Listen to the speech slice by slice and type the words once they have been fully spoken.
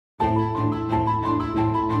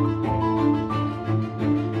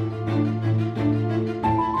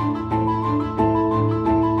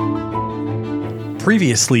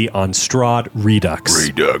Previously on Strahd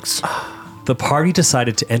Redux. The party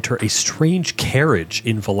decided to enter a strange carriage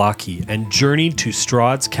in Vallaki and journeyed to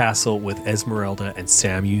Strahd's castle with Esmeralda and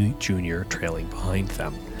Samu Jr. trailing behind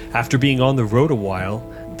them. After being on the road a while,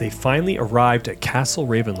 they finally arrived at Castle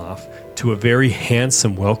Ravenloft to a very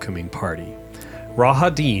handsome welcoming party.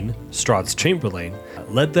 Rahadin, Strahd's chamberlain,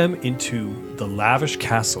 led them into the lavish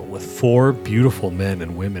castle with 4 beautiful men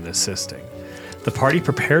and women assisting. The party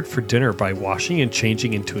prepared for dinner by washing and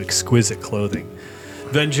changing into exquisite clothing.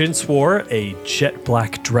 Vengeance wore a jet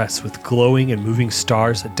black dress with glowing and moving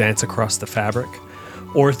stars that dance across the fabric.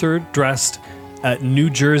 Arthur dressed a New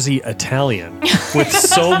Jersey Italian with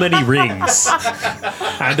so many rings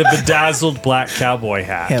and a bedazzled black cowboy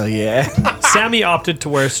hat. Hell yeah. Sammy opted to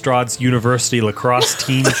wear Strahd's University lacrosse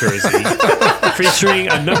team jersey, featuring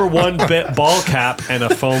a number 1 ball cap and a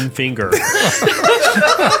foam finger.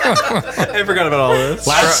 I forgot about all this.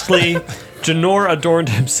 Lastly, Janor adorned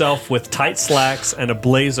himself with tight slacks and a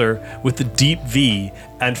blazer with a deep V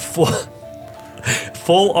and full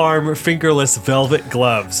arm fingerless velvet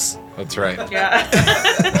gloves. That's right. Yeah.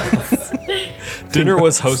 Dinner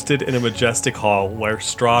was hosted in a majestic hall where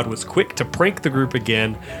Strahd was quick to prank the group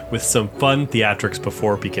again with some fun theatrics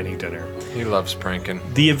before beginning dinner. He loves pranking.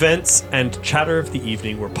 The events and chatter of the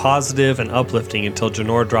evening were positive and uplifting until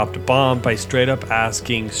Janor dropped a bomb by straight up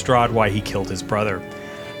asking Strahd why he killed his brother.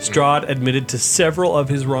 Strahd admitted to several of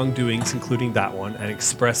his wrongdoings, including that one, and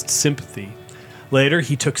expressed sympathy. Later,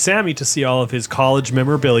 he took Sammy to see all of his college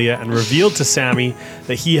memorabilia and revealed to Sammy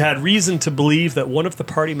that he had reason to believe that one of the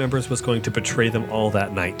party members was going to betray them all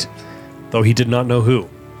that night, though he did not know who.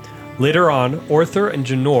 Later on, Arthur and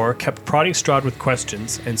Janor kept prodding Strahd with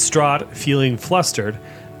questions, and Strahd, feeling flustered,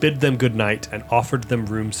 bid them good night and offered them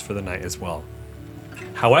rooms for the night as well.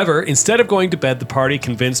 However, instead of going to bed, the party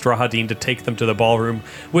convinced Rahadin to take them to the ballroom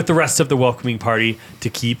with the rest of the welcoming party to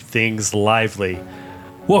keep things lively.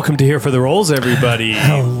 Welcome to Here for the Rolls, everybody.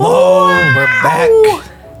 Hello, we're back.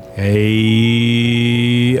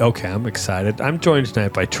 Hey. Okay, I'm excited. I'm joined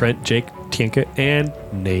tonight by Trent, Jake, Tienka, and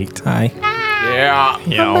Nate. Hi. Yeah.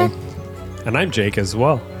 Yo. And I'm Jake as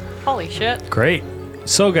well. Holy shit. Great.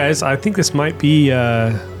 So, guys, I think this might be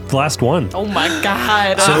the last one. Oh my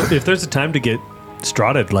god. So, if there's a time to get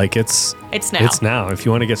Strahded, like it's now. It's now. If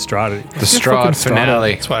you want to get Strahded. The Strahd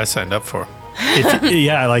finale. That's what I signed up for.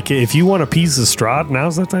 If you want a piece of Strahd,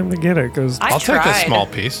 now's the time to get it. Because I I'll take tried. a small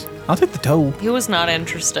piece. I'll take the toe. He was not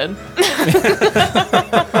interested.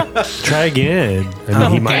 try again. I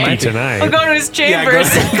mean, he might be tonight. I'm going to his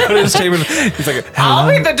chambers. Go to his chamber. He's like,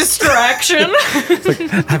 I'll be the distraction. It's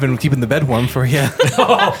like, I've been keeping the bed warm for you.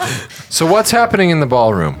 So what's happening in the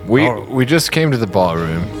ballroom? We just came to the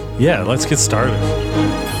ballroom. Yeah, let's get started.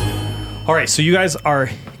 All right, so you guys are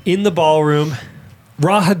in the ballroom.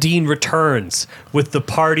 Rahadin returns with the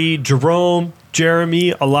party. Jerome,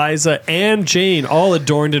 Jeremy, Eliza, and Jane all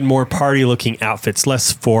adorned in more party-looking outfits,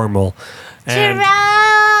 less formal.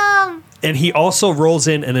 Jerome! And he also rolls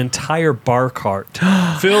in an entire bar cart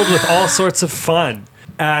filled with all sorts of fun.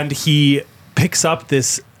 And he picks up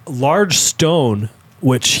this large stone,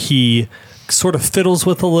 which he sort of fiddles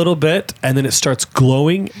with a little bit, and then it starts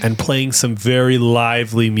glowing and playing some very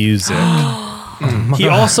lively music. He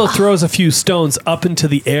also throws a few stones up into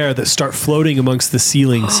the air that start floating amongst the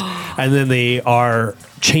ceilings, and then they are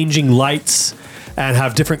changing lights and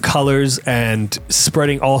have different colors and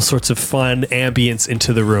spreading all sorts of fun ambience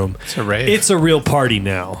into the room. It's a rave. It's a real party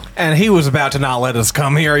now. And he was about to not let us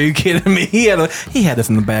come here. Are you kidding me? He had us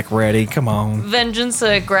in the back ready. Come on. Vengeance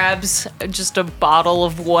grabs just a bottle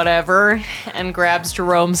of whatever and grabs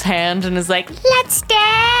Jerome's hand and is like, Let's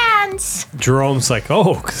dance! Jerome's like,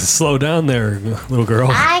 oh, slow down there, little girl.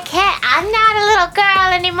 I can't. I'm not a little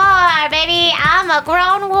girl anymore, baby. I'm a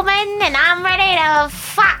grown woman and I'm ready to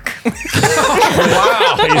fuck.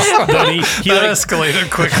 Wow. He That escalated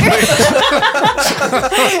quickly.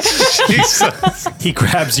 Jesus. He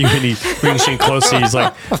grabs you and he brings you in closer. He's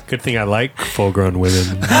like, good thing I like full-grown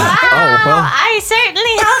women. Oh, well. I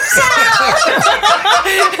certainly hope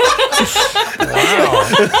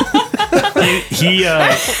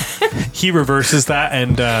so. He reverses that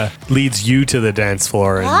and leads you to the dance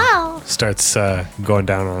floor and Wow. starts going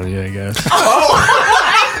down on you, I guess.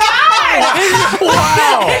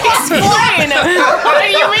 wow. Explain. What do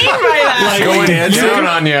you mean by that? Going down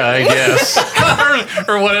on you, I guess.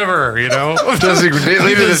 or whatever, you know? Does he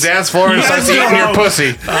leave to the dance floor and starts eating your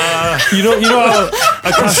pussy? You know how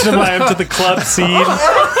accustomed I am to the club scene?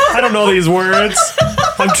 I don't know these words.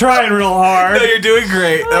 I'm trying real hard. No, you're doing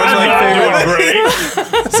great. That was my favorite.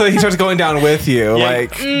 I'm doing great. So he starts going down with you, Yeah.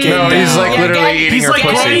 like. No, he's like Yeah, literally guys. eating He's her like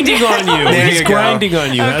pussy. grinding on you. There He's you go. grinding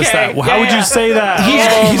on you. How's Okay. that? How would you say that?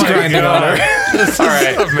 He's grinding on her. All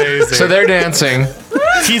right. Amazing. So they're dancing.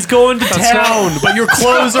 He's going to town, but your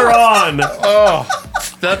clothes are on.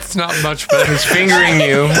 That's not much better. He's fingering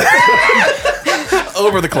you.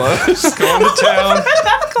 Over the clothes. Going to town.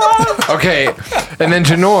 Okay, and then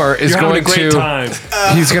Janor is You're having going a great to. time.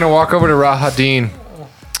 He's going to walk over to Rahadin.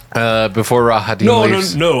 Before Rahadin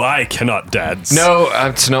leaves. No, I cannot dance. No,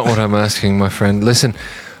 that's not what I'm asking, my friend. Listen,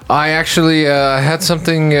 I actually had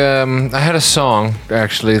something. I had a song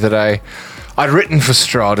actually that I'd written for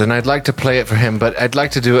Strahd, and I'd like to play it for him, but I'd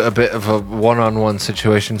like to do it a bit of a one-on-one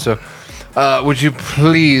situation. So, would you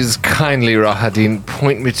please kindly, Rahadin,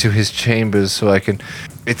 point me to his chambers so I can?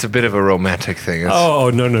 It's a bit of a romantic thing. It's, Oh,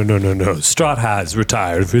 no. Strahd has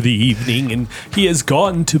retired for the evening, and he has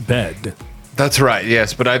gone to bed. That's right.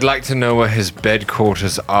 Yes, but I'd like to know where his bed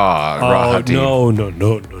quarters are, Oh,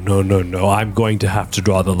 Rahadin. no. I'm going to have to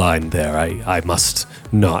draw the line there. I must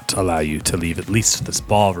not allow you to leave at least this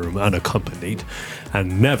ballroom unaccompanied,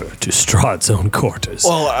 and never to Strahd's own quarters.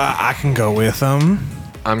 Well, I can go with him.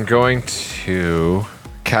 I'm going to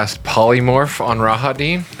cast Polymorph on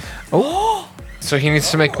Rahadin. Oh. So he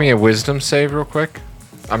needs to make me a wisdom save real quick.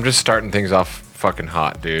 I'm just starting things off fucking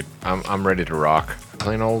hot, dude. I'm ready to rock.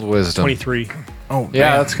 Plain old wisdom. 23. Oh, Yeah,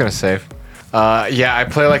 damn. that's gonna save. Yeah, I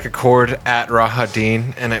play like a chord at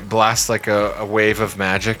Rahadin, and it blasts like a wave of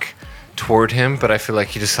magic toward him, but I feel like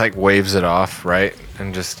he just like waves it off, right?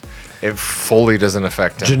 And just it fully doesn't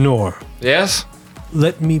affect him. Janor, Yes?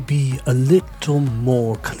 let me be a little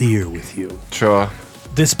more clear with you. Sure.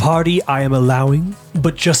 This party I am allowing,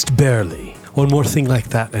 but just barely. One more thing like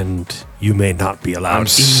that, and you may not be allowed I'm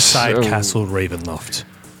inside so- Castle Ravenloft.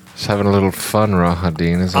 Just having a little fun,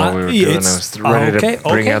 Rahadin, is all we were doing. I it's- was ready okay, to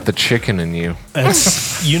bring okay. out the chicken in you.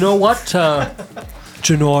 You know what,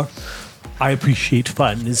 Janor? I appreciate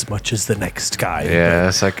fun as much as the next guy.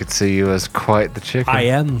 Yes, I could see you as quite the chicken. I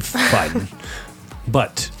am fun,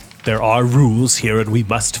 but there are rules here, and we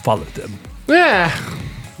must follow them. Yeah.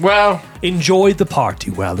 Well, Enjoy the party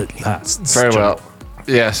while it lasts. very Janor. well.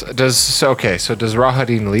 Yes. So does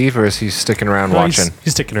Rahadin leave, or is he sticking around No, watching?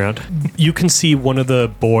 He's sticking around. You can see one of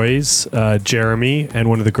the boys, Jeremy, and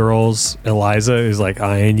one of the girls, Eliza, is like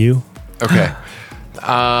eyeing you. Okay.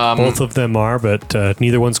 Both of them are, but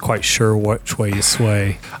neither one's quite sure which way you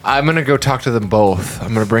sway. I'm gonna go talk to them both.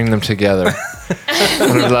 I'm gonna bring them together.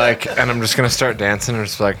 and I'm just gonna start dancing. And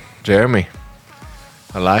it's like, Jeremy,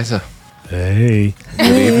 Eliza, Hey.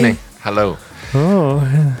 good evening. Hello.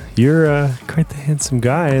 Oh, you're quite the handsome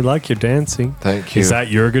guy. I like your dancing. Thank you. Is that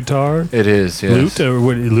your guitar? It is. Yes. Lute or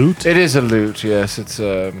what? Lute? It is a lute. Yes. It's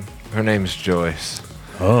her name's Joyce.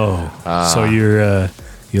 Oh, so you're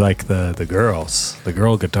you like the girls, the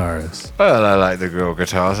girl guitarists. Well, I like the girl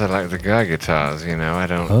guitars. I like the guy guitars. You know, I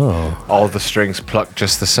don't. Oh, All the strings pluck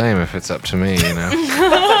just the same if it's up to me. You know.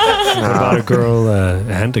 what about a girl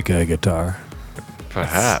and a guy guitar?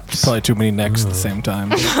 Perhaps. Probably too many necks at the same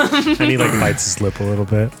time. And he like bites his lip a little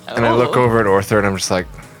bit. And I look over at Arthur and I'm just like,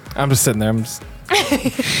 I'm just sitting there. I'm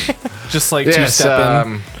just like yes,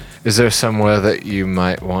 two-stepping. is there somewhere that you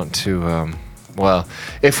might want to, well,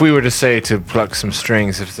 if we were to say to pluck some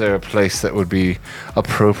strings, is there a place that would be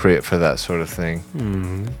appropriate for that sort of thing?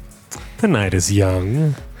 The night is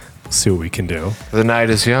young. We'll see what we can do. The night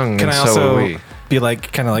is young, Can and I so also are we. be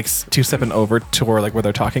like, kind of like two-stepping over to where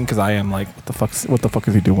they're talking? Because I am like, what the fuck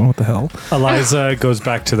is he doing? What the hell? Eliza goes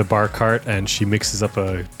back to the bar cart and she mixes up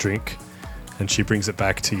a drink, and she brings it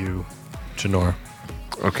back to you, Janor.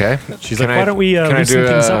 Okay. She's Can like, I- why don't we can I loosen do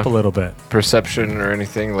things up a little bit? perception or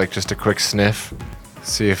anything, like just a quick sniff?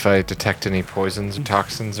 See if I detect any poisons or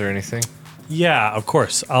toxins or anything? Yeah, of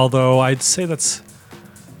course. Although I'd say that's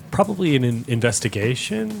probably an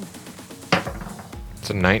investigation. It's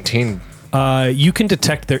a 19. You can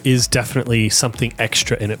detect there is definitely something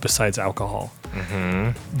extra in it besides alcohol.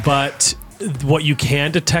 But what you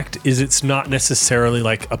can detect is it's not necessarily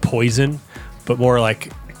like a poison, but more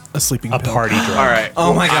like A sleeping a pill. party drug. All right.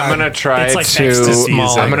 Oh my God. I'm gonna try It's like to. ecstasy,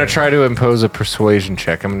 is I'm it? gonna try to impose a persuasion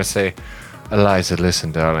check. I'm gonna say, Eliza,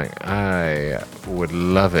 listen, darling. I would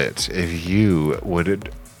love it if you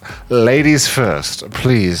would. Ladies first,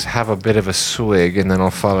 please have a bit of a swig, and then I'll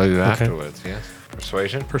follow you afterwards. Yes.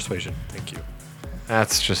 Persuasion. Persuasion. Thank you.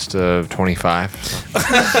 That's just 25.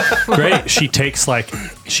 so. Great. She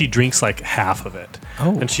drinks like half of it.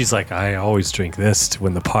 Oh. And she's like, I always drink this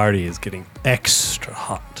when the party is getting extra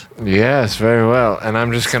hot. Yes, very well. And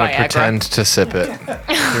I'm just gonna Viagra. pretend to sip it.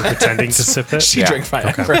 You're pretending to sip it? She Yeah. drank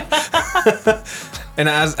Viagra. And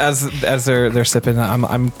as they're sipping,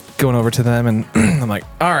 I'm going over to them and I'm like,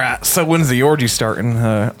 all right, so when's the orgy starting?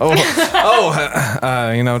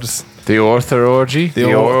 Just The Orther orgy?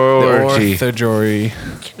 the orgy. orthojory.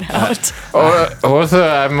 Orther,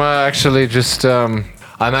 I'm actually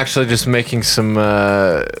just making some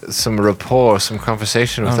rapport, some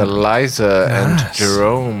conversation with Eliza and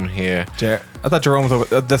Jerome here. I thought Jerome was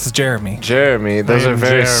over. This is Jeremy. Jeremy, those are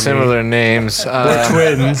very Jeremy. similar names. We're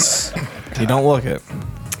twins. You don't look it.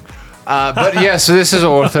 But yeah, so this is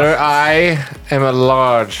Orther. I am a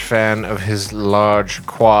large fan of his large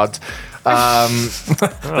quads.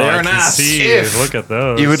 They're nice. If Look at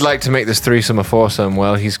those. You would like to make this threesome a foursome?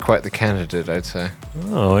 Well, he's quite the candidate, I'd say.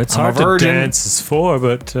 Oh, it's I'm a hard to virgin. dance as four,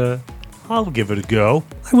 but I'll give it a go.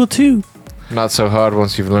 I will too. Not so hard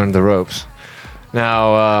once you've learned the ropes.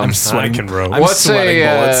 Now, I'm I sweating. can rope. I'm what's sweating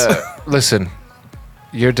bullets. listen,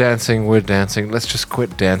 you're dancing, we're dancing. Let's just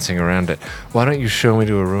quit dancing around it. Why don't you show me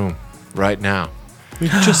to a room right now?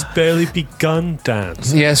 We've just barely begun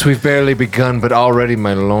dancing. Yes, we've barely begun, but already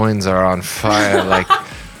my loins are on fire. Like,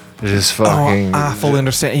 just fucking. I fully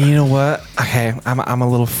understand. And you know what? Okay, I'm a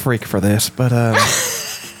little freak for this, but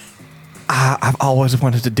I've always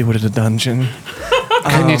wanted to do it in a dungeon.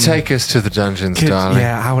 Can you take us to the dungeons, darling?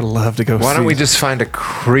 Yeah, I would love to go. Why don't see we it. just find a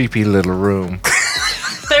creepy little room?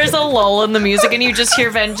 There's a lull in the music, and you just hear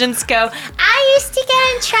Vengeance go, I used to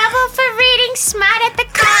get in trouble for reading smut at the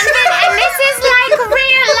convent, and this is like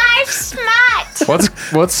real life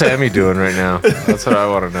smut. What's Sammy doing right now? That's what I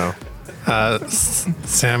want to know.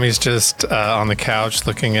 Sammy's just on the couch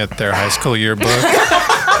looking at their high school yearbook.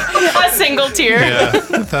 a single tear. Yeah,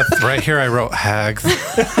 that's right here. I wrote Hags.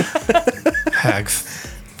 Hags.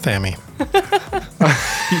 Sammy.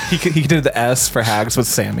 He did the S for Hags with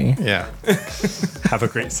Sammy. Yeah. Have a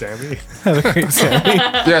great Sammy. Have a great Sammy.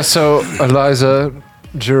 Yeah, so Eliza,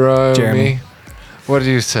 Jeremy, Jeremy. what do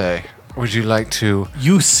you say? Would you like to?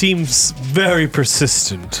 You seem very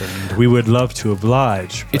persistent, and we would love to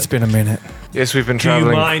oblige. It's been a minute. Yes, we've been Do you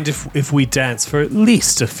traveling. mind if we dance for at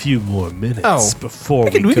least a few more minutes Oh, before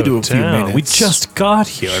we can go do a few down? We minutes. just got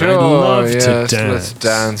here, Sure, and I'd love yes, to dance. let's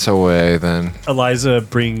dance away then. Eliza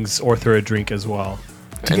brings Orther a drink as well.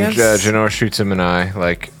 And Yes. Janor shoots him an eye,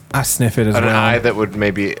 like I sniff it as an well. eye that would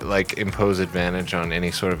maybe like impose advantage on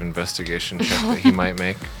any sort of investigation check that he might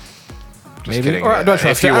make. Just Maybe. kidding. Or do I trust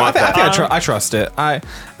if you it? want I that. think I trust it.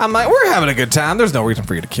 I'm like, we're having a good time. There's no reason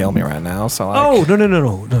for you to kill me right now. So like, Oh,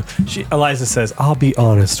 no. Eliza says, I'll be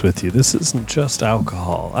honest with you. This isn't just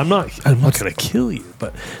alcohol. I'm not going to kill you,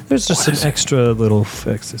 but there's just some extra little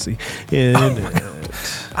ecstasy in it.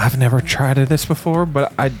 I've never tried this before,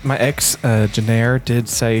 but my ex, Janair, did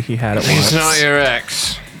say he had it once. He's not your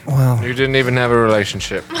ex. Well, You didn't even have a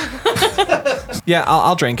relationship. yeah,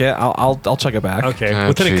 I'll drink it. I'll chug it back. Okay, Oh,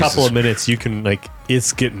 within a Jesus. couple of minutes, you can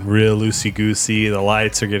it's getting real loosey goosey. The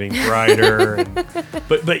lights are getting brighter,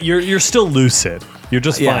 but you're still lucid. You're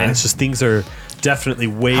just Yeah. fine. It's just things are definitely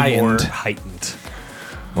way more Heightened. heightened.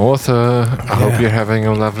 Arthur, I hope Yeah. you're having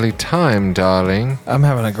a lovely time, darling. I'm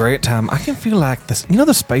having a great time. I can feel like this. You know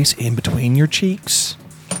the space in between your cheeks?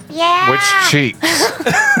 Yeah. Which cheeks?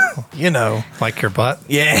 You know. Like your butt?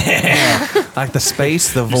 Yeah. Like the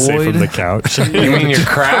space, the You say void. from the couch. You mean your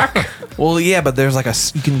crack? Well, yeah, but there's like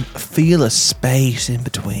you can feel a space in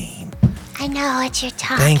between. I know what you're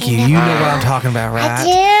talking Thank you. about. You know what I'm talking about, right?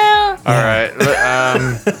 I do. All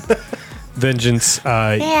right. Vengeance.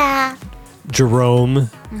 Yeah. Jerome,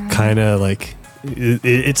 kind of like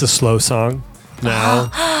it's a slow song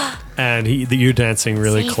now, and you're dancing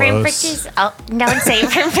really Save room for close. Jesus. Oh, don't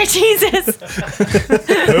save room for Jesus.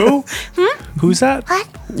 Who? Who's that? What?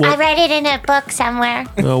 I read it in a book somewhere.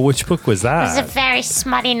 It Oh, which book was was a that? very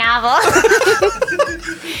smutty novel.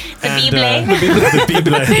 The And, Bible.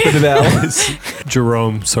 the Bible.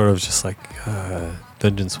 Jerome sort of just like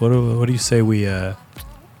Vengeance. What do you say we you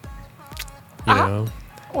know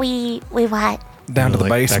We what? Down to the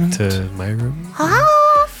like basement. back to my room?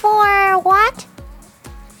 Oh, for what?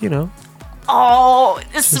 You know, Oh,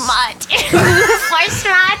 smut. For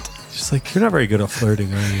smut? just like you're not very good at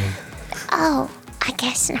flirting, are you? Oh, I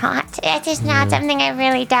guess not. It is not something I've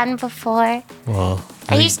really done before. Well,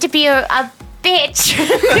 I used to be a bitch and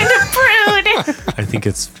a prude. I think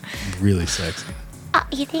it's really sexy.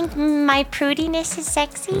 You think my prudiness is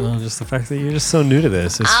sexy? Well, just the fact that you're just so new to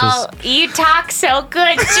this. It's Oh, just you talk so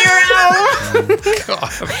good, Jerome.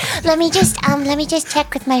 Let me just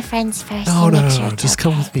check with my friends first. no. and make sure it's Just okay.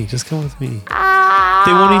 come with me. Just come with me. Oh,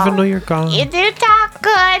 They won't even know you're gone. You do talk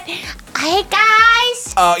good. Hey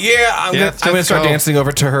guys, Yeah, I'm Yeah, gonna start go. dancing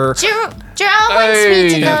over to her.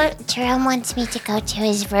 Jerome wants me to go to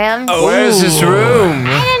his room. Where's his room?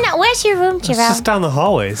 I don't know. Where's your room, Jerome? Just down the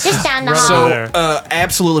hallways. Just down the Right hall. over there.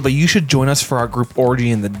 Absolutely, but you should join us for our group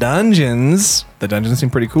orgy in the dungeons. The dungeons seem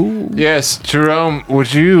pretty cool. Yes, Jerome,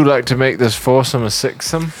 would you like to make this foursome a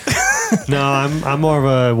sixsome? No, I'm more of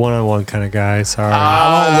a one-on-one kind of guy. Sorry.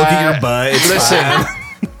 Oh, look at your butt. It's Listen,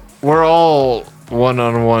 fine. we're all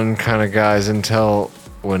one-on-one kind of guys until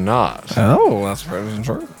we're not. Oh, that's very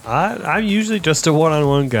true. I'm usually just a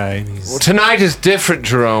one-on-one guy. And he's, Well, tonight is different,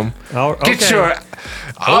 Jerome. oh, okay. Get your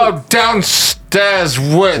downstairs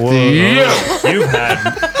with Whoa, you. You've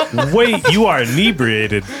had. Wait, you are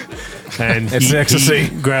inebriated. And It's ecstasy.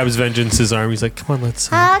 he grabs Vengeance's arm. He's like, "Come on, let's."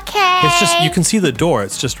 Okay. It's just you can see the door.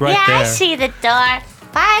 It's just right yeah, there. I see the door.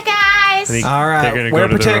 Bye, guys. And he- All they're right, gonna wear go to the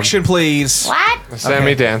room. protection, please. What?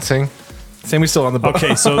 Sammy dancing. Sammy's still on the boat.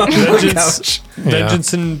 Okay, so couch.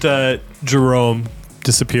 Vengeance and Jerome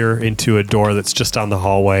disappear into a door that's just down the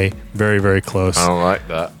hallway, very, very close. I don't like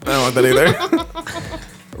that. I don't want that either.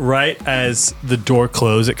 Right as the door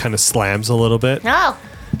closes, it kind of slams a little bit. No.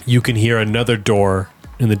 You can hear another door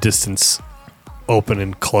in the distance open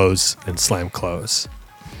and close and slam close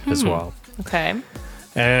as well. Okay.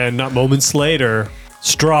 And not moments later,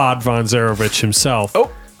 Strahd von Zarovich himself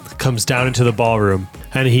comes down into the ballroom,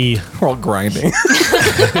 and We're all grinding.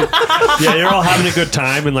 you're all having a good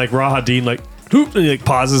time, and like Rahadin, like, whoop, and he like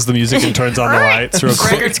pauses the music and turns on the lights real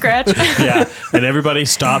quick. Record scratch. Yeah, and everybody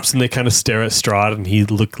stops and they kind of stare at Strahd, and he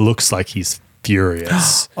looks like he's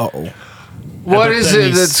furious. Uh-oh. What but is then it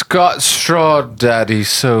he's- that's got Strahd Daddy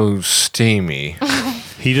so steamy?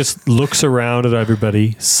 He just looks around at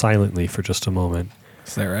everybody silently for just a moment.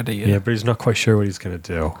 It's their idea. Yeah, but he's not quite sure what he's gonna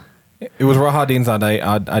do. It was Rahadin's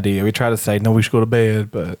idea. We tried to say, no, we should go to bed,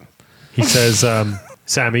 but... He says,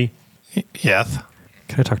 "Sammy, Yes.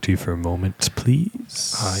 can I talk to you for a moment,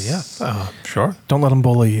 please?" Yes. Sure. Don't let him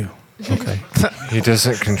bully you. Okay. He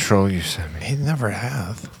doesn't control you, Sammy. He never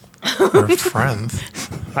has. We're friends.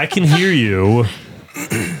 I can hear you.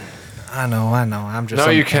 I know. I'm just... No,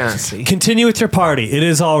 on you can't. ecstasy. Continue with your party. It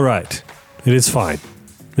is all right. It is fine.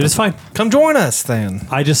 It is fine. Come join us, then.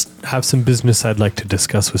 I just have some business I'd like to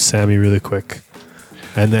discuss with Sammy really quick,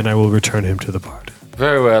 and then I will return him to the party.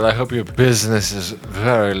 Very well. I hope your business is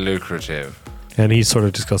very lucrative. And he sort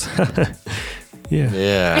of just goes, yeah.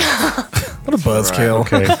 Yeah. What a buzzkill.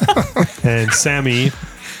 Okay. And Sammy,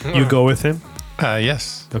 you go with him?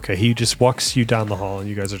 Yes. Okay, he just walks you down the hall, and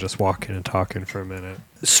you guys are just walking and talking for a minute.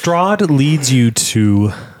 Strahd leads you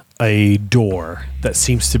to a door that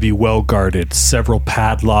seems to be well guarded, several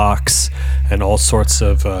padlocks and all sorts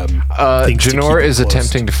of things to Janor keep it is closed.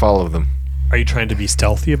 attempting to follow them. Are you trying to be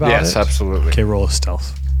stealthy about it? Yes, absolutely. Okay, roll a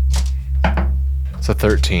stealth. It's a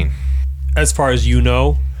 13. As far as you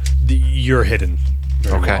know, you're hidden.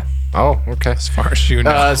 very Okay. well. Oh, okay. As far as you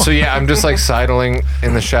know. So yeah, I'm just like sidling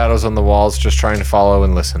in the shadows on the walls, just trying to follow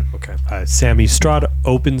and listen. Okay. Sammy, Strahd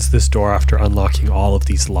opens this door after unlocking all of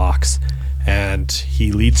these locks, and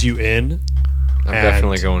he leads you in. I'm And-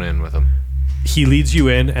 definitely going in with him. He leads you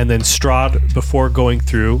in, and then Strahd, before going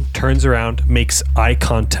through, turns around, makes eye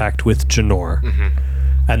contact with Janor,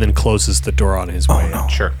 and then closes the door on his way. in.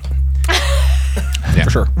 Sure. For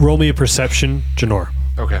sure. Roll me a perception, Janor.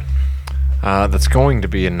 Okay. That's going to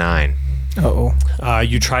be a 9. Uh-oh.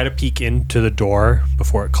 You try to peek into the door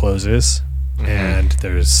before it closes, and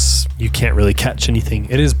you can't really catch anything.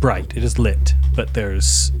 It is bright, it is lit, but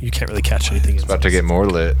you can't really catch anything. About to get more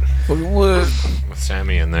lit with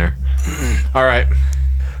Sammy in there. All right.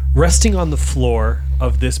 Resting on the floor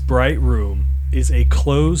of this bright room is a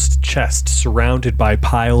closed chest surrounded by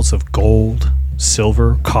piles of gold,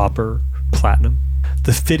 silver, copper, platinum.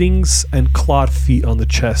 The fittings and clawed feet on the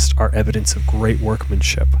chest are evidence of great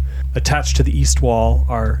workmanship. Attached to the east wall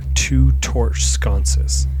are 2 torch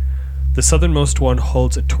sconces. The southernmost one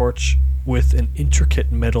holds a torch with an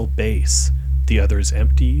intricate metal base. The other is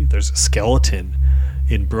empty. There's a skeleton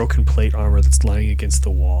in broken plate armor that's lying against the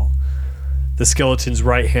wall. The skeleton's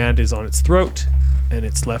right hand is on its throat, and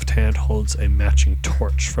its left hand holds a matching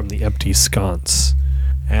torch from the empty sconce.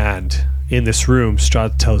 And in this room,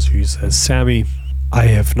 Strahd tells you, he says, "Sammy, I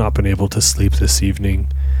have not been able to sleep this evening.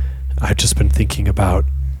 I've just been thinking about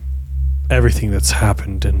everything that's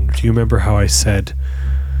happened, and do you remember how I said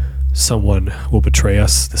someone will betray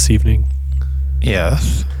us this evening?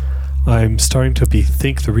 Yes. I'm starting to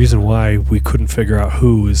think the reason why we couldn't figure out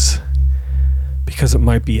who is because it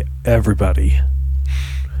might be everybody.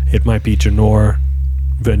 It might be Janor,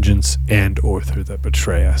 Vengeance, and Orther that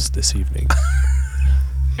betray us this evening."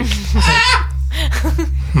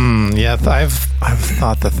 Yes, I've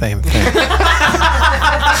thought the same thing.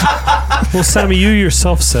 Well, Sammy, you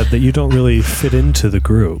yourself said that you don't really fit into the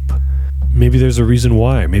group. Maybe there's a reason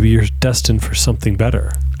why. Maybe you're destined for something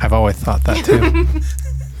better. I've always thought that too.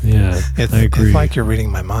 Yeah, I agree. It's like you're reading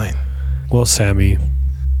my mind. Well, Sammy,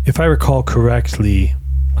 if I recall correctly,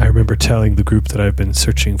 I remember telling the group that I've been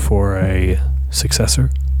searching for a successor,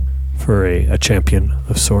 for a champion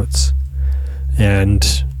of sorts.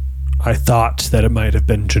 And I thought that it might have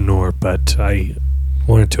been Janor, but I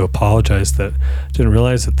wanted to apologize that I didn't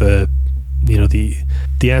realize that the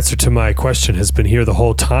answer to my question has been here the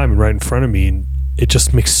whole time and right in front of me, and it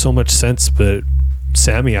just makes so much sense. But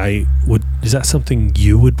Sammy, is that something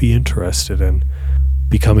you would be interested in,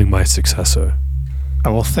 becoming my successor? I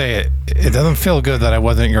will say it doesn't feel good that I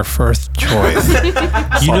wasn't your first choice.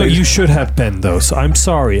 You should have been, though, so I'm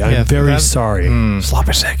sorry. I'm very sorry.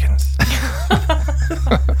 Sloppy seconds.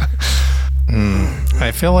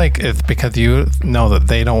 I feel like it's because you know that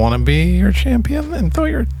they don't want to be your champion, and so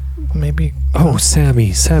you're maybe... Oh,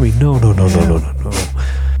 Sammy, no.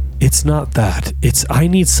 It's not that. I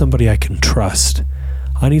need somebody I can trust.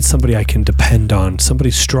 I need somebody I can depend on,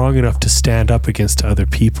 somebody strong enough to stand up against other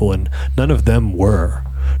people, and none of them were.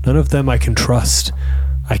 None of them I can trust.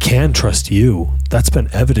 I can trust you. That's been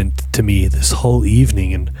evident to me this whole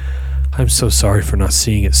evening, and I'm so sorry for not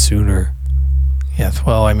seeing it sooner. Yes,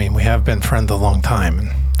 well, I mean, we have been friends a long time,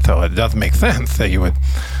 and so it does make sense that you would,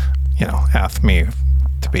 ask me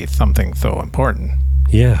to be something so important.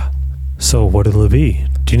 Yeah. So what'll it be?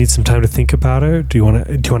 Do you need some time to think about it? Do you want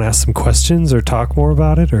to ask some questions or talk more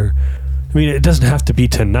about it? Or, I mean, it doesn't have to be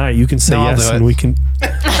tonight. You can say No, I'll yes, do and it. we can.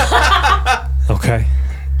 Okay.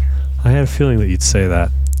 I had a feeling that you'd say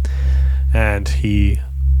that. And he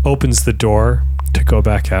opens the door to go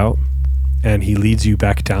back out, and he leads you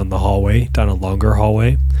back down the hallway, down a longer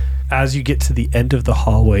hallway. As you get to the end of the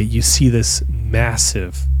hallway, you see this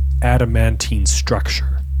massive adamantine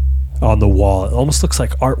structure on the wall. It almost looks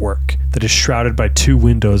like artwork that is shrouded by two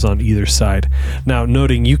windows on either side. Now,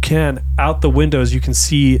 noting out the windows, you can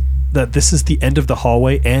see that this is the end of the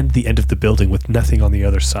hallway and the end of the building with nothing on the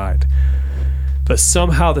other side. But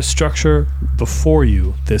somehow the structure before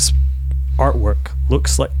you, this artwork,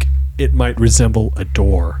 looks like it might resemble a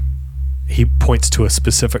door. He points to a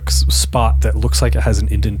specific spot that looks like it has an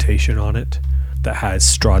indentation on it that has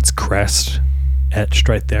Strahd's crest etched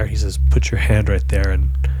right there. He says, put your hand right there and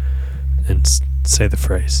say the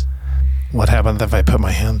phrase. What happens if I put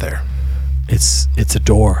my hand there? It's a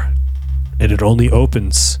door, and it only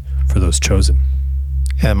opens for those chosen.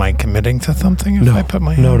 Am I committing to something if I put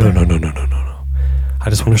my hand there? No. I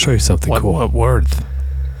just want to show you something cool. What words?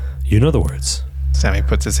 You know the words. Sammy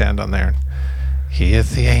puts his hand on there. He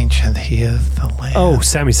is the ancient. He is the land. Oh,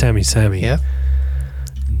 Sammy. Yeah?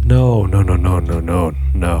 No. No?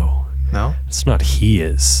 It's not he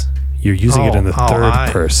is. You're using it in the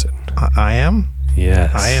third person. I am?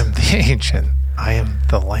 Yes. I am the ancient. I am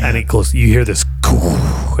the land. And it goes, you hear this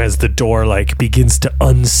as the door begins to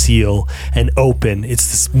unseal and open.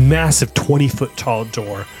 It's this massive 20-foot tall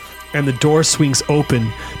door, and the door swings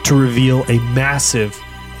open to reveal a massive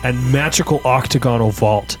and magical octagonal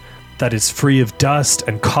vault that is free of dust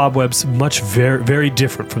and cobwebs, very, very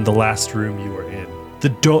different from the last room you were in.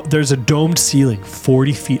 There's a domed ceiling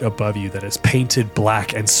 40 feet above you that is painted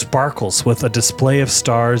black and sparkles with a display of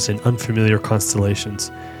stars and unfamiliar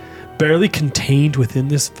constellations. Barely contained within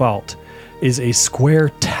this vault is a square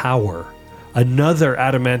tower, another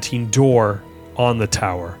adamantine door on the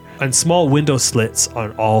tower, and small window slits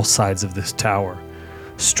on all sides of this tower.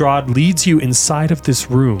 Strahd leads you inside of this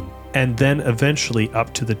room and then eventually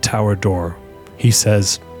up to the tower door. He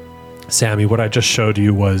says, Sammy, what I just showed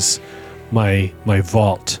you was my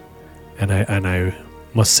vault, and I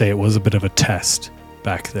must say it was a bit of a test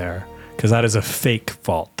back there, because that is a fake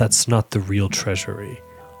vault. That's not the real treasury.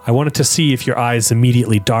 I wanted to see if your eyes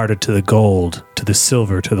immediately darted to the gold, to the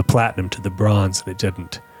silver, to the platinum, to the bronze, and it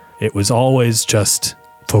didn't. It was always just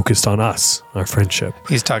focused on us, our friendship.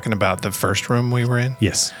 He's talking about the first room we were in?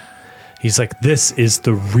 Yes. He's like, this is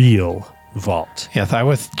the real vault. Yes, I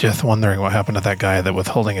was just wondering what happened to that guy that was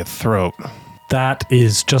holding his throat. That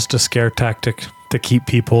is just a scare tactic to keep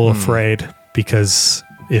people afraid, because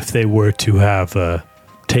if they were to have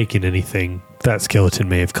taken anything, that skeleton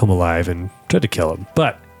may have come alive and tried to kill him.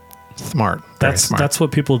 But Smart. Very smart. that's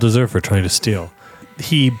what people deserve for trying to steal.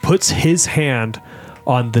 He puts his hand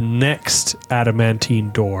on the next adamantine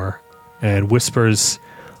door and whispers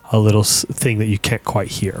a little thing that you can't quite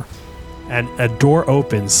hear. And a door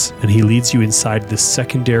opens, and he leads you inside this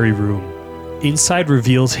secondary room. Inside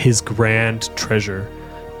reveals his grand treasure,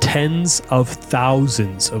 Tens of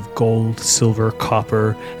thousands of gold, silver,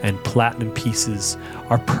 copper, and platinum pieces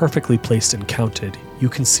are perfectly placed and counted. You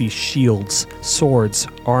can see shields, swords,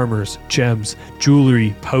 armors, gems,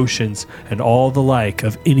 jewelry, potions, and all the like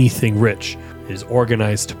of anything rich is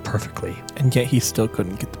organized perfectly. And yet he still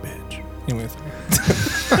couldn't get the badge. Anyways.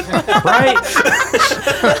 Right?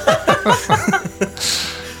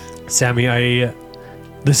 Sammy,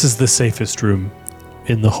 this is the safest room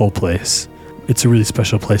in the whole place. It's a really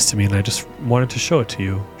special place to me, and I just wanted to show it to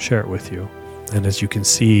you, share it with you. And as you can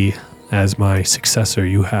see, as my successor,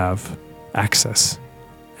 you have access.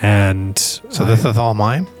 And So this is all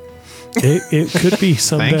mine? it could be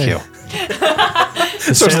someday. Thank you.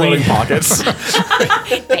 Starts Sammy, loading pockets.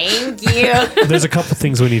 Thank you. there's a couple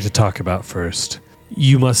things we need to talk about first.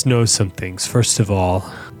 You must know some things. First of all,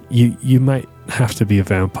 you might have to be a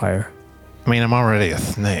vampire. I mean, I'm already a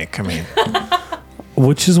snake. I mean,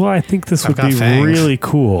 Which is why I think this would I've got be fangs. really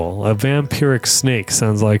cool. A vampiric snake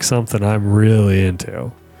sounds like something I'm really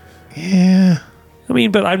into. yeah. I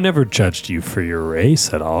mean, but I've never judged you for your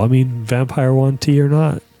race at all. I mean, vampire 1T or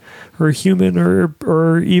not, or human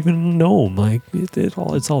or even gnome. Like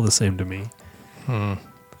it's all the same to me.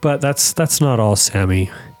 But that's not all, Sammy.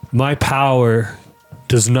 My power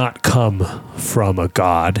does not come from a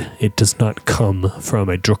god. It does not come from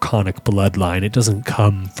a draconic bloodline. It doesn't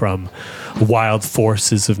come from wild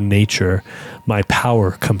forces of nature. My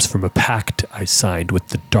power comes from a pact I signed with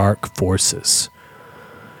the dark forces.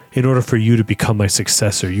 In order for you to become my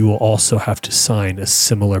successor, you will also have to sign a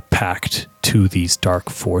similar pact to these dark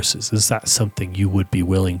forces. Is that something you would be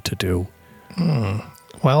willing to do?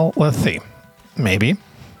 Well, let's see. Maybe.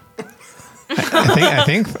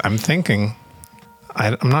 I'm thinking.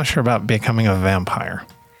 I'm not sure about becoming a vampire.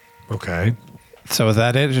 Okay. So is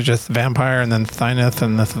that it? It's just vampire and then Thineth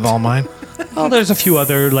and this is all mine? Well, there's a few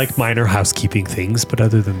other like minor housekeeping things, but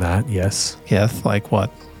other than that, yes. Yes, like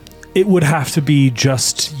what? It would have to be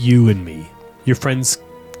just you and me. Your friends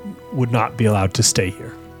would not be allowed to stay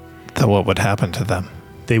here. So what would happen to them?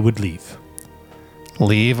 They would leave.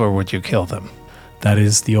 Leave or would you kill them? That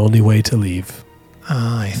is the only way to leave.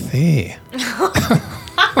 Oh, I see.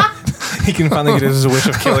 He can finally get his wish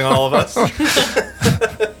of killing all of us.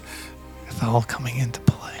 It's all coming into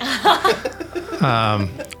play.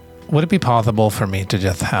 Would it be possible for me to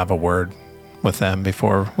just have a word with them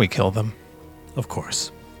before we kill them? Of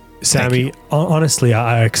course. Sammy, honestly,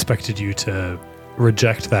 I expected you to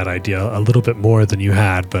reject that idea a little bit more than you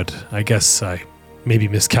had, but I guess I maybe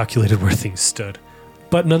miscalculated where things stood.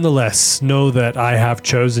 But nonetheless, know that I have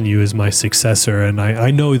chosen you as my successor, and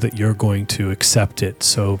I know that you're going to accept it,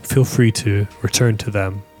 so feel free to return to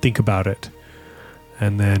them, think about it,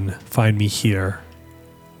 and then find me here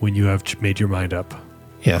when you have made your mind up.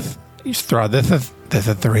 Yes. Strahd, this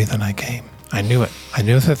is the reason I came. I knew it. I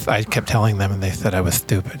knew this. I kept telling them and they said I was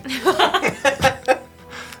stupid.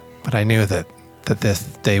 But I knew that this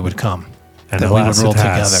day would come. And that we would alas, rule it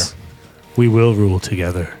has. together. We will rule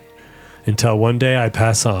together. Until one day I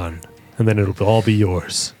pass on, and then it'll all be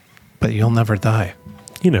yours. But you'll never die.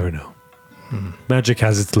 You never know. Magic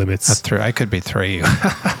has its limits. That's true. I could betray you.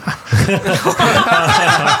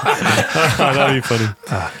 That'd be funny.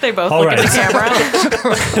 They both All look at right. the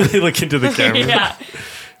camera. They look into the camera. Yeah.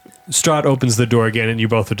 Strahd opens the door again, and you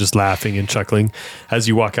both are just laughing and chuckling as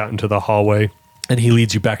you walk out into the hallway. And he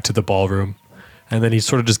leads you back to the ballroom. And then he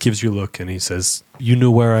sort of just gives you a look, and he says, "You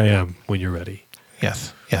know where I am when you're ready."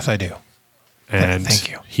 Yes. Yes, I do. And Thank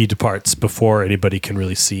you. he departs before anybody can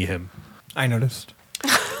really see him. I noticed.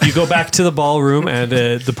 You go back to the ballroom, and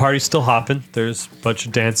the party's still hopping. There's a bunch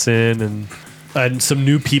of dancing, and some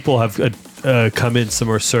new people have come in. Some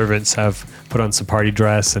more servants have put on some party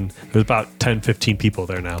dress, and there's about 10, 15 people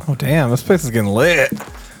there now. Oh damn, this place is getting lit.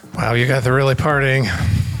 Wow, you guys are really partying.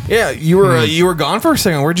 Yeah, you were gone for a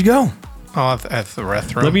second. Where'd you go? Oh, at the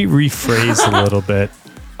restroom. Let me rephrase a little bit.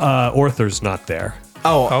 Orther's not there.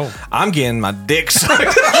 Oh, I'm getting my dick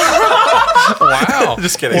sucked. Wow.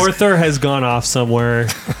 Just kidding. Orther has gone off somewhere.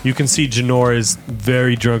 You can see Janor is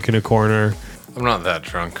very drunk in a corner. I'm not that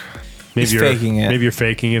drunk. Maybe He's you're faking it. Maybe you're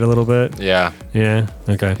faking it a little bit. Yeah, Yeah.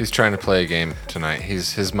 Okay. he's trying to play a game tonight.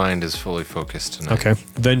 His mind is fully focused tonight. Okay.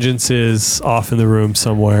 Vengeance is off in the room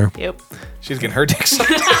somewhere. Yep. She's getting her dick sucked.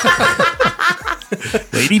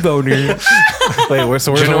 Lady Boner. Wait, where's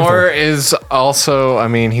Janor is also, I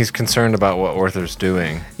mean, he's concerned about what Orther's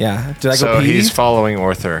doing. Yeah. Did I go So pee? he's following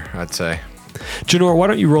Orther, I'd say. Janor, why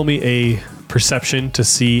don't you roll me a perception to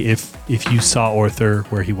see if you saw Orther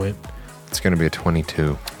where he went? It's going to be a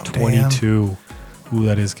 22. 22. Ooh,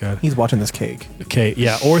 that is good. He's watching this cake. Okay,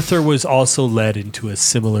 yeah. Arthur was also led into a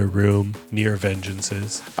similar room near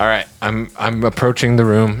Vengeance's. All right, I'm approaching the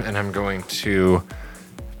room, and I'm going to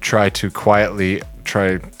try to quietly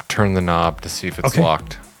turn the knob to see if it's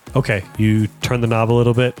locked. Okay, you turn the knob a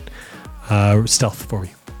little bit. Stealth for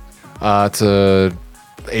me. It's a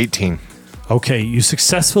 18. Okay, you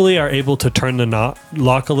successfully are able to turn the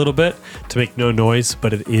lock a little bit to make no noise,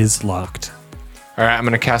 but it is locked. All right, I'm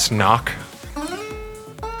going to cast knock.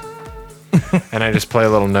 And I just play a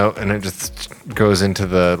little note, and it just goes into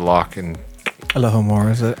the lock, and Hello, more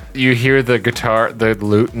is it? you hear the guitar, the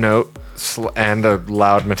lute note, and a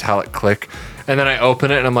loud metallic click. And then I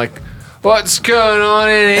open it, and I'm like, what's going on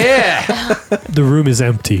in here? The room is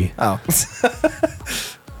empty. Oh.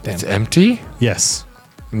 It's empty? Yes.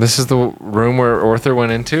 And this is the room where Arthur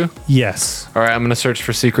went into? Yes. All right, I'm going to search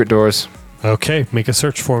for secret doors. Okay, make a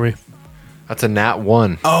search for me. That's a nat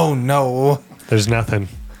 1. Oh, no. There's nothing.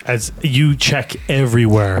 As you check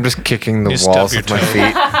everywhere, I'm just kicking the You walls stub with my your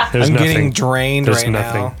feet. there's I'm nothing. getting drained There's right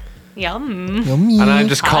nothing. now. Yum. And I'm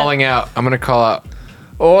just calling out. I'm going to call out,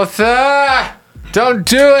 Arthur, don't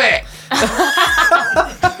do it.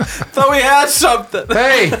 Thought we had something.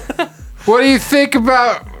 Hey, what do you think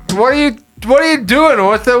about, what are you doing,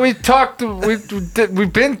 Arthur? We talked,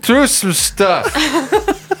 we've been through some stuff.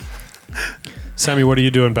 Sammy, what are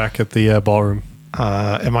you doing back at the ballroom?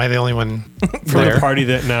 Am I the only one For there? the party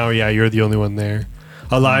that now, yeah, you're the only one there.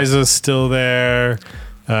 Eliza's still there.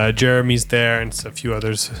 Jeremy's there, and a few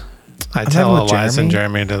others. I having tell with Eliza and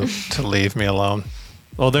Jeremy to leave me alone.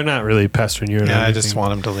 Oh, they're not really pestering you. Or Yeah, I anything. just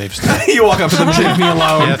want them to leave. Still. You walk up to them, leave me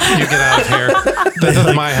alone. Yes, you get out of here. This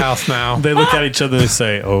is my house now. They look at each other and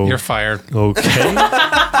say, "Oh, You're fired. okay."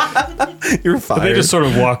 You're But fired. they just sort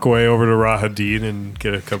of walk away over to Rahadin and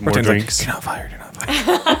get a couple more Pretend like, drinks. You're not fired. You're not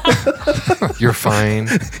fired. You're fine.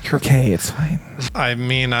 You're okay. It's fine. I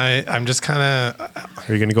mean, I'm just kind of.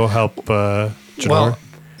 Are you going to go help Janor? Well,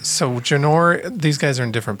 so Janor, these guys are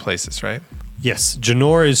in different places, right? Yes,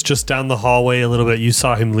 Janor is just down the hallway a little bit. You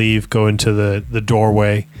saw him leave, go into the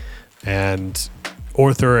doorway, and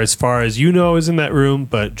Arthur, as far as you know, is in that room,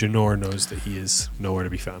 but Janor knows that he is nowhere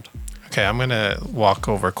to be found. Okay, I'm gonna walk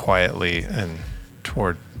over quietly and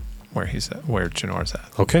toward where he's at, where Janor's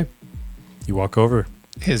at. Okay. You walk over.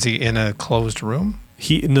 Is he in a closed room?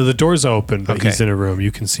 No, the door's open, but Okay. he's in a room.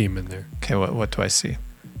 You can see him in there. Okay, what do I see?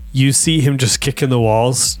 You see him just kicking the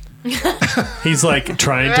walls. He's like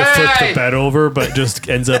trying to flip the Hey! bed over, but just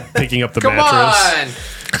ends up picking up the Come mattress.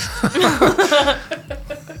 on.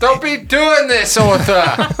 Don't be doing this,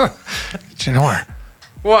 Arthur. Janor,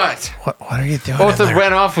 What? what are you doing? Arthur in there?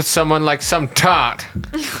 ran off with someone like some tart.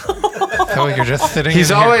 Oh, you're just sitting. He's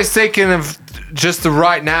in here? always thinking of just the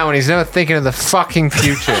right now, and he's never thinking of the fucking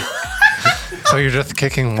future. So you're just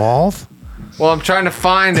kicking walls? Well, I'm trying to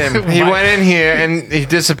find him. He went in here and he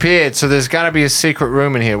disappeared, so there's got to be a secret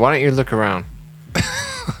room in here. Why don't you look around?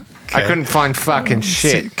 I couldn't find fucking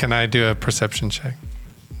shit. Can I do a perception check?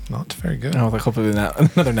 Not very good. Oh, like hopefully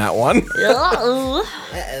another nat one.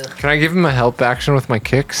 Can I give him a help action with my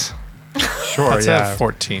kicks? Sure, That's a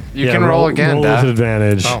 14. You can roll again, roll with Dad.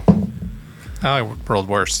 advantage. Oh, I rolled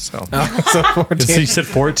worse. So So 14. So you said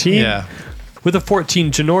 14? yeah, With a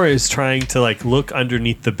 14, Janor is trying to like look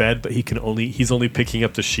underneath the bed, but he's only picking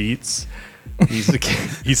up the sheets.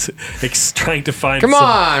 He's trying to find. Come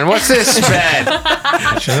on, what's this bed?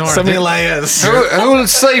 Janor, So many layers. Who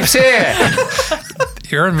sleeps here?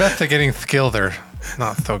 your investigating skill there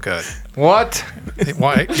not so good. What?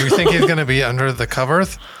 Why? You think he's going to be under the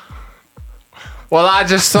covers? Well, I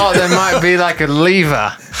just thought there might be like a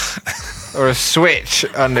lever or a switch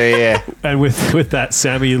under here. And with that,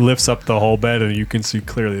 Sammy lifts up the whole bed, and you can see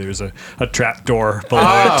clearly there's a trap door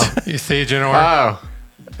below it. You see, Janor? Oh,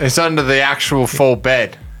 it's under the actual full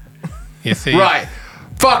bed. You see? Right.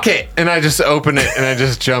 Fuck it. And I just open it and I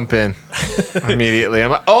just jump in immediately.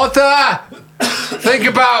 I'm like, Arthur, think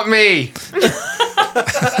about me.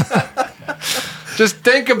 Just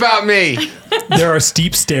think about me. There are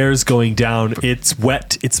steep stairs going down. It's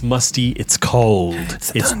wet. It's musty. It's cold.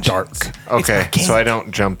 It's dark. Okay, so I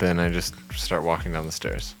don't jump in. I just start walking down the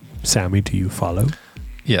stairs. Sammy, do you follow?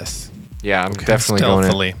 Yes. Yeah, I'm definitely going in.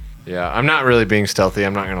 Stealthily. Yeah, I'm not really being stealthy.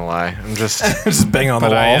 I'm not going to lie. I'm just... Just bang on the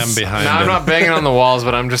But I walls. am behind No, I'm him. not banging on the walls,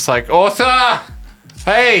 but I'm just like, Arthur,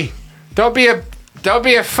 hey, don't be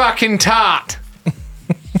a fucking tart.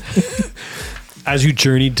 As you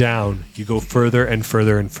journey down, you go further and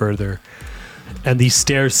further and further. And these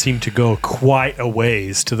stairs seem to go quite a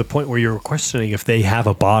ways to the point where you're questioning if they have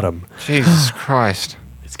a bottom. Jesus Christ.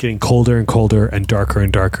 It's getting colder and colder and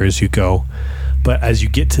darker as you go. But as you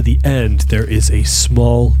get to the end, there is a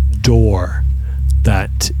small door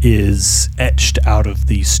that is etched out of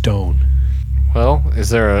the stone. Well, is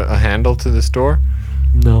there a handle to this door?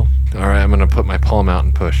 No. All right, I'm going to put my palm out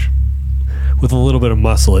and push. With a little bit of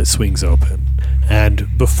muscle, it swings open.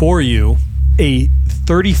 And before you, a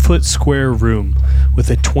 30-foot square room with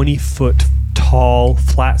a 20-foot tall,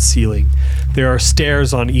 flat ceiling. There are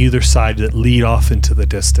stairs on either side that lead off into the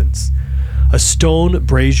distance. A stone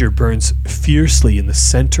brazier burns fiercely in the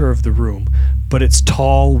center of the room, but its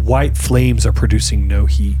tall, white flames are producing no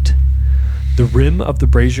heat. The rim of the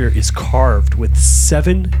brazier is carved with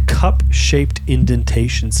 7 cup-shaped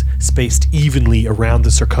indentations spaced evenly around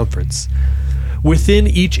the circumference. Within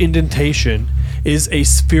each indentation is a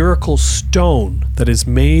spherical stone that is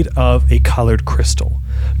made of a colored crystal.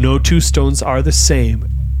 No two stones are the same,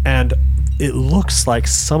 and it looks like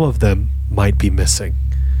some of them might be missing.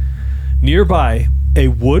 Nearby, a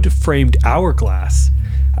wood-framed hourglass,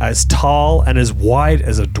 as tall and as wide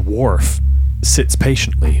as a dwarf, sits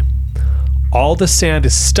patiently. All the sand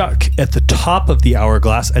is stuck at the top of the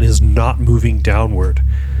hourglass and is not moving downward.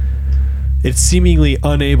 It's seemingly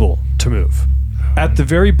unable to move. At the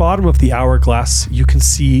very bottom of the hourglass, you can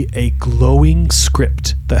see a glowing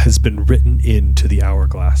script that has been written into the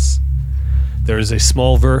hourglass. There is a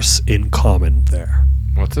small verse in common there.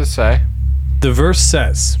 What's it say? The verse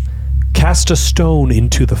says, "Cast a stone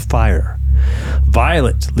into the fire.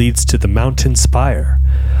 Violet leads to the mountain spire.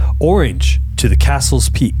 Orange to the castle's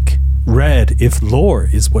peak. Red if lore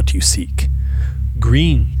is what you seek.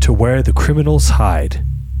 Green to where the criminals hide.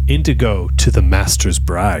 Indigo to the master's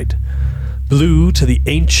bride. Blue to the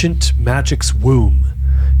ancient magic's womb.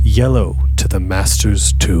 Yellow to the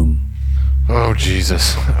master's tomb." Oh,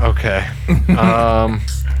 Jesus. Okay.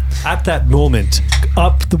 At that moment,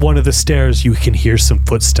 up one of the stairs, you can hear some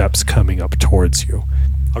footsteps coming up towards you.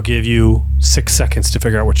 I'll give you 6 seconds to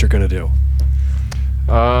figure out what you're going to do.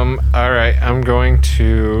 All right. I'm going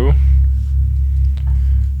to...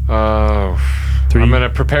 Three, I'm going to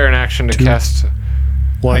prepare an action to cast...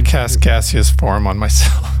 I cast gaseous form on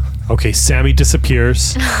myself. Okay, Sammy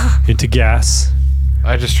disappears into gas.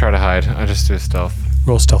 I just try to hide. I just do stealth.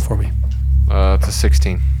 Roll stealth for me. It's a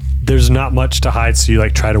 16. There's not much to hide, so you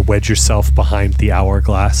try to wedge yourself behind the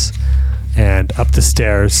hourglass. And up the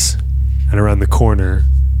stairs and around the corner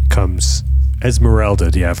comes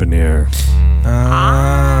Esmeralda D'Avenir.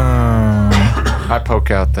 I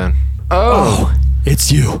poke out then. Oh,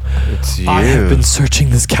 it's you. It's you. I have been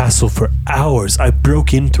searching this castle for hours. I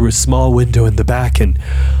broke in through a small window in the back, and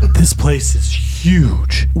this place is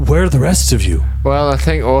huge. Where are the rest of you? Well, I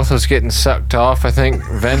think Arthur's getting sucked off. I think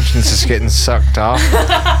Vengeance is getting sucked off.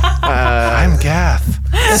 I'm Gath.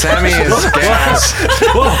 Sammy is gas.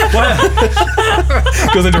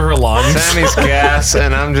 Goes into her lungs. Sammy's gas,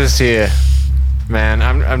 and I'm just here. Man,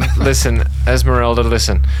 I'm listen, Esmeralda,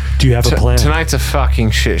 listen. Do you have a plan? Tonight's a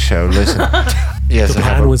fucking shit show. Listen. Yes, The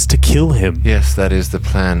plan was to kill him. Yes, that is the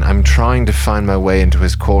plan. I'm trying to find my way into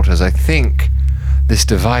his quarters. I think this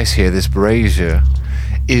device here, this brazier,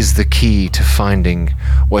 is the key to finding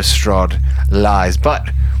where Strahd lies. But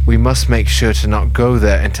we must make sure to not go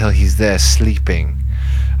there until he's there sleeping.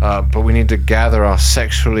 But we need to gather our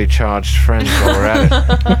sexually charged friends while we're at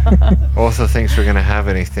it. Arthur thinks we're going to have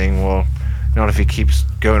anything. Well, not if he keeps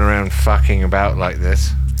going around fucking about like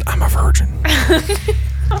this. I'm a virgin.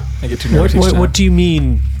 I get too nervous each time. What do you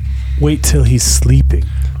mean, wait till he's sleeping?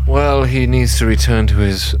 Well, he needs to return to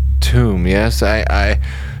his tomb, yes? I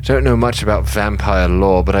don't know much about vampire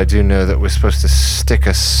lore, but I do know that we're supposed to stick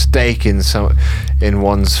a stake in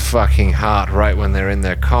one's fucking heart right when they're in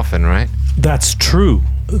their coffin, right? That's true,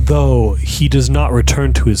 though he does not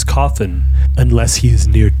return to his coffin unless he is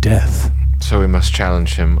near death. So we must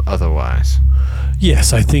challenge him otherwise.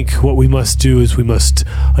 Yes, I think what we must do is we must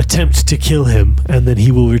attempt to kill him, and then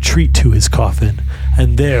he will retreat to his coffin,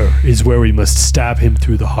 and there is where we must stab him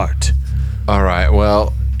through the heart. All right,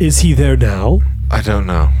 well... Is he there now? I don't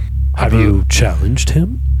know. Have you challenged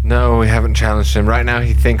him? No, we haven't challenged him. Right now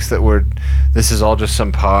he thinks that this is all just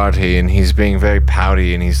some party, and he's being very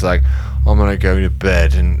pouty, and he's like, I'm going to go to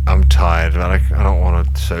bed, and I'm tired, but I don't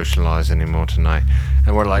want to socialize anymore tonight.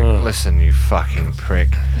 And we're like, listen, you fucking prick.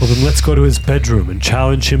 Well, then let's go to his bedroom and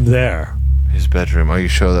challenge him there. His bedroom. Are you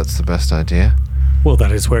sure that's the best idea? Well,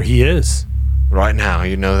 that is where he is. Right now,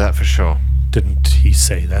 you know that for sure. Didn't he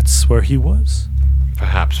say that's where he was?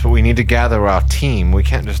 Perhaps, but we need to gather our team. We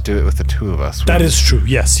can't just do it with the two of us. That is true.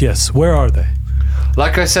 Yes. Where are they?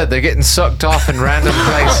 Like I said, they're getting sucked off in random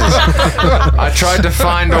places. I tried to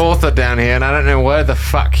find Arthur down here, and I don't know where the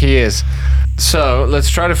fuck he is. So, let's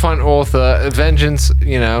try to find Arthur. Vengeance,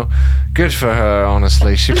 good for her,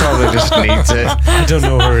 honestly. She probably just needs it. I don't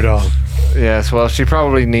know her at all. Yes, well, she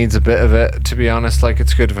probably needs a bit of it, to be honest. Like,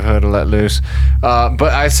 it's good for her to let loose. But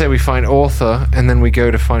I say we find Arthur, and then we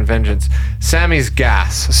go to find Vengeance. Sammy's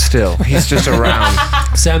gas, still. He's just around.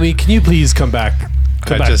 Sammy, can you please come back?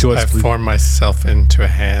 Come back to us, I please. formed myself into a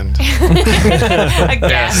hand A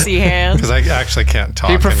gassy hand. because I actually can't talk.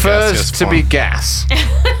 He in prefers gaseous to be form. gas.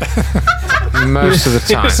 Most of the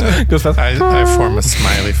time. Goes fast. I form a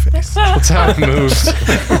smiley face. That's how it moves.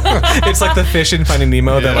 It's like the fish in Finding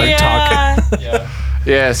Nemo that like talk.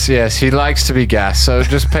 Yes, he likes to be gas, so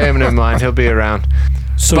just pay him no mind. He'll be around.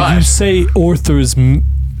 So But- you say Arthur's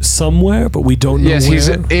somewhere, but we don't know Yes, where? he's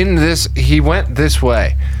in this. He went this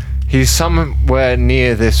way. He's somewhere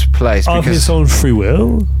near this place Of because, his own free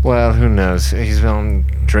will? well, who knows? He's on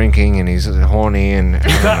drinking and he's horny and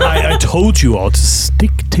I told you all to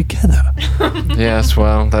stick together. yes,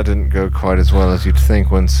 well, that didn't go quite as well as you'd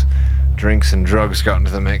think once drinks and drugs got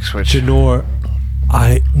into the mix. Which Janor,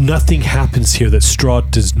 nothing happens here that Strahd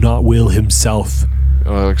does not will himself.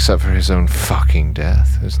 well, except for his own fucking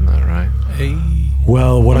death, isn't that right?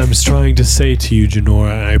 Well, what I'm trying to say to you, Janor,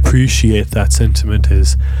 and I appreciate that sentiment,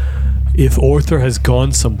 is if Arthur has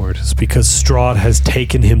gone somewhere, it's because Strahd has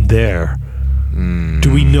taken him there.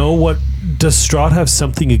 Do we know what... Does Strahd have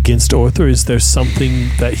something against Arthur? Is there something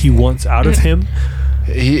that he wants out of him?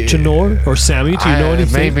 He, Janor or Sammy, do you know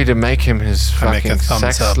anything? Maybe to make him his I make a fucking thumbs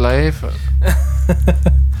sex up. slave.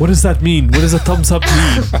 What does that mean? What does a thumbs up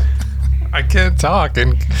mean? I can't talk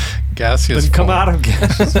in gaseous Then come form. out of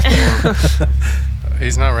gas.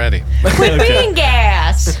 He's not ready. Quit being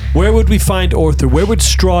gas. Where would we find Arthur? Where would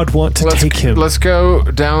Strahd want to take him? Let's go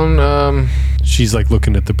down. She's like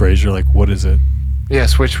looking at the brazier like, what is it?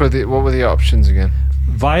 Yes, what were the options again?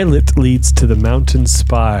 Violet leads to the mountain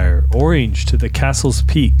spire, orange to the castle's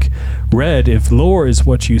peak, red if lore is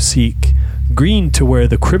what you seek, green to where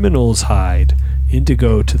the criminals hide,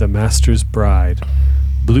 indigo to the master's bride,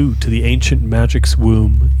 blue to the ancient magic's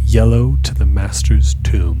womb, yellow to the master's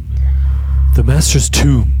tomb. The master's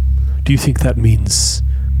tomb. Do you think that means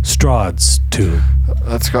Strahd's tomb?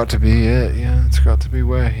 That's got to be it. Yeah, it's got to be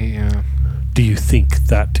where he. Do you think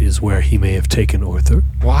that is where he may have taken Arthur?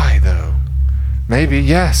 Why though? Maybe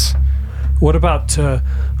yes. What about to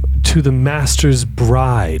the master's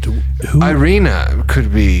bride? Who? Irina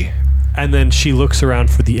could be. And then she looks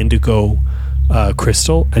around for the indigo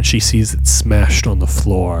crystal, and she sees it smashed on the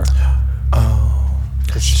floor.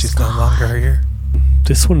 She's no longer here.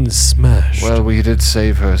 This one is smashed. Well, we did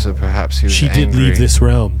save her, so perhaps he was she angry. did leave this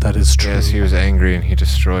realm. That is true. Yes, he was angry and he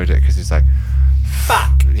destroyed it because he's like,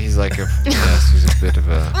 fuck. He's like he's a bit of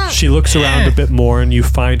a. She looks around a bit more, and you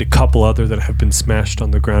find a couple other that have been smashed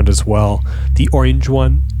on the ground as well. The orange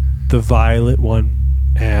one, the violet one,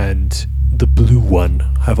 and the blue one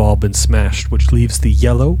have all been smashed, which leaves the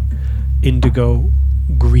yellow, indigo,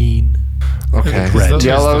 green. Okay. Red.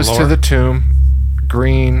 Yellow's the to lore. the tomb,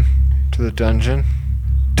 green to the dungeon,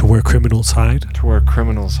 To where criminals hide. to where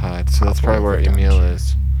criminals hide. So that's probably where Emil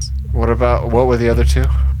is. What were the other two?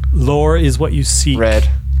 Lore is what you seek. Red.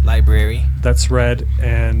 Library. That's red,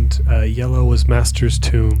 and yellow was Master's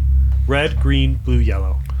Tomb. Red, green, blue,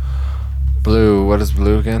 yellow. Blue. What is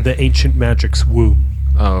blue again? The ancient magic's womb.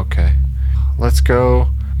 Oh, okay. Let's go.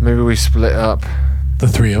 Maybe we split up. The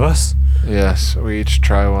three of us? Yes, we each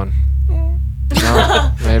try one.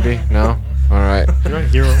 No? Maybe? No? Alright. You're not a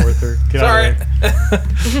hero, Arthur. Get out of there.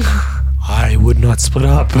 I would not split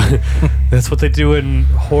up. That's what they do in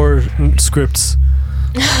horror scripts.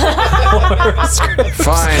 Fine.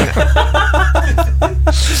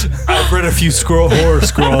 I've read a few horror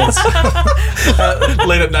scrolls.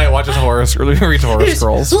 Late at night, watches reads horror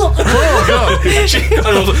scrolls. Screw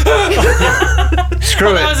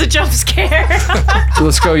That it. was a jump scare.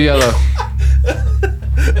 Let's go yellow.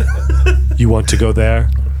 You want to go there?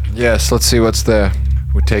 Yes, let's see what's there.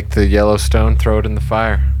 We take the yellow stone, throw it in the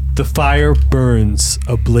fire. The fire burns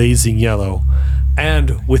a blazing yellow,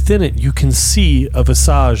 and within it you can see a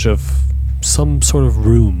visage of some sort of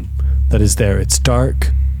room that is there. It's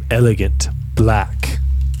dark, elegant, black.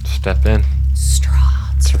 Step in.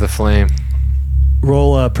 Strahd. To the flame.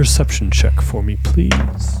 Roll a perception check for me,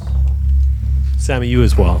 please. Sammy, you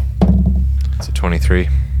as well. It's a 23.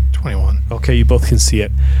 21. Okay, you both can see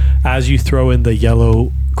it. As you throw in the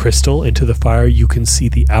yellow crystal into the fire, you can see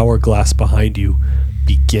the hourglass behind you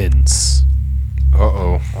begins.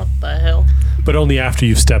 Uh-oh. What the hell? But only after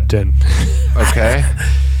you've stepped in. Okay.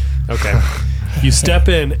 Okay. You step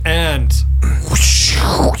in and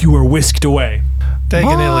you are whisked away.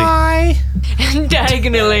 Diagonally.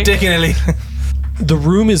 Diagonally. Diagonally. The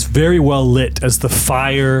room is very well lit as the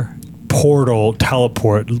fire portal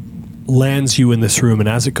teleport lands you in this room, and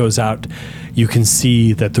as it goes out, you can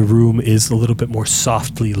see that the room is a little bit more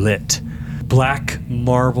softly lit. Black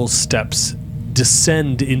marble steps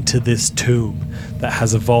descend into this tomb that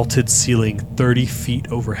has a vaulted ceiling 30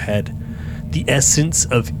 feet overhead. The essence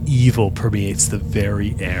of evil permeates the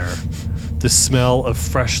very air. The smell of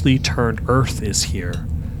freshly turned earth is here.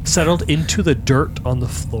 Settled into the dirt on the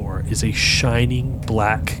floor is a shining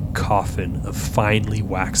black coffin of finely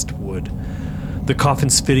waxed wood. The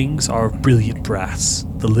coffin's fittings are of brilliant brass.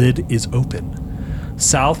 The lid is open.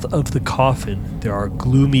 South of the coffin, there are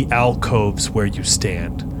gloomy alcoves where you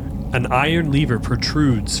stand. An iron lever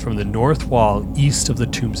protrudes from the north wall east of the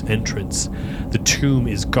tomb's entrance. The tomb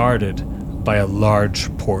is guarded by a large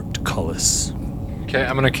portcullis. Okay,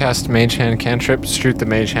 I'm gonna cast Mage Hand cantrip, shoot the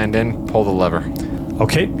Mage Hand in, pull the lever.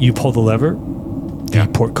 Okay, you pull the lever. The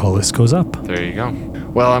portcullis goes up. There you go.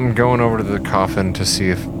 Well, I'm going over to the coffin to see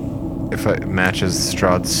if it matches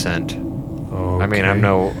Strahd's scent. I mean, I'm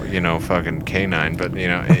no, fucking canine, but,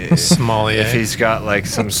 Sommelier. if he's got, like,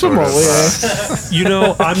 some sort of...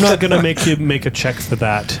 I'm not going to make you make a check for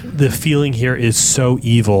that. The feeling here is so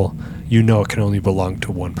evil, it can only belong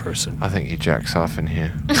to one person. I think he jacks off in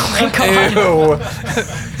here. Ew.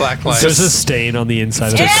 Black lights. There's a stain on the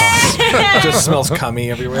inside of the coffin. It just smells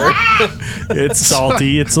cummy everywhere. It's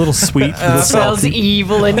salty. It's a little sweet. It smells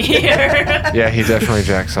evil in here. Yeah, he definitely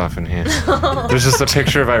jacks off in here. There's just a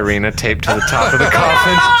picture of Irina taped to the top of the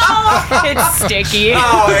coffin. It's sticky.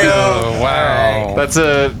 Oh, wow.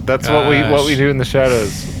 That's what we do in the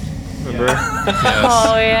shadows. Remember? Yes.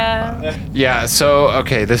 Oh, yeah. Yeah, so,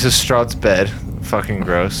 okay, this is Strahd's bed. Fucking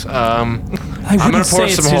gross. I'm I'm gonna pour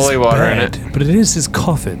some holy water in it. But it is his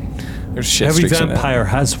coffin. There's shit Every streaks in it. vampire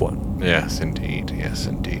has one. Yes, indeed. Yes,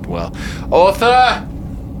 indeed. Well, Ortha!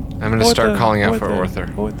 I'm going to start calling out for Ortha.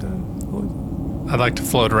 I'd like to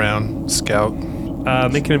float around, scout.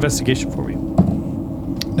 Make an investigation for me.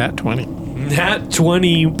 Nat 20. Nat 20.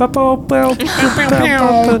 You can You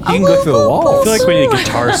can go through the I walls. feel like we need a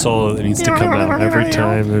guitar solo that needs to come out every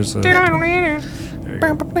time there's a...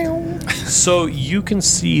 So you can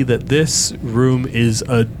see that this room is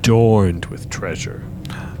adorned with treasure.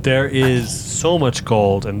 There is so much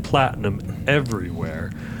gold and platinum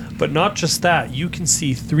everywhere. But not just that, you can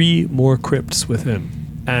see 3 more crypts within.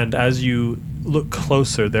 And as you look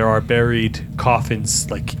closer, there are buried coffins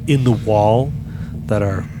like in the wall that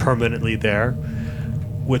are permanently there,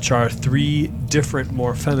 which are 3 different,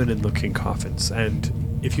 more feminine looking coffins. And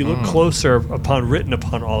if you look closer, written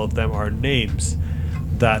upon all of them are names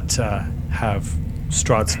that have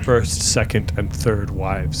Strahd's first, second, and third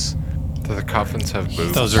wives. Do the coffins have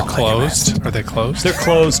boobs? Those are closed. Are they closed? They're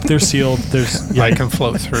closed, they're sealed, there's... I can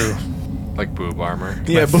float through. Like boob armor?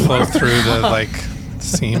 Yeah, Float through the,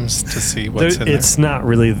 seams to see what's in there. It's not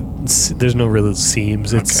really... There's no real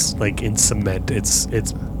seams. It's like in cement. It's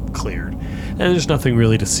cleared. And there's nothing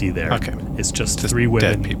really to see there. Okay. It's just Just 3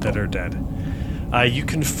 women dead people. that are dead. You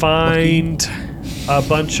can find a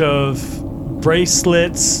bunch of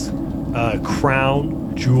bracelets,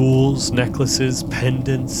 crown, jewels, necklaces,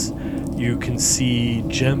 pendants. You can see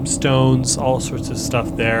gemstones, all sorts of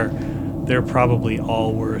stuff there. They're probably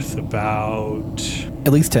all worth about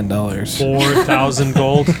At least $10. 4,000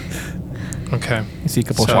 gold. Okay. You see a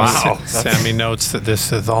couple So shots. Sammy notes that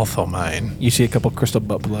this is also mine. You see a couple crystal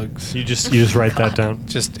butt plugs. You just write that down.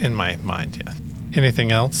 Just in my mind, yeah.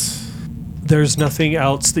 Anything else? There's nothing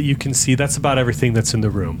else that you can see. That's about everything that's in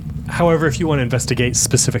the room. However, if you want to investigate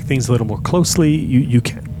specific things a little more closely, you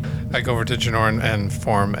can. I go over to Janorn and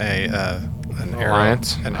form an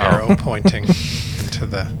Alliance? arrow pointing into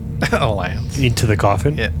the alliance. Into the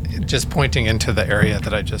coffin? Yeah, just pointing into the area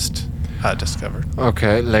that I just discovered.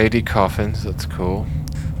 Okay, lady coffins. That's cool.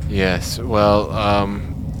 Yes, well,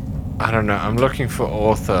 I don't know. I'm looking for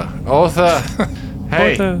Ortha. Ortha!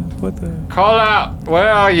 Hey! What the? Call out! Where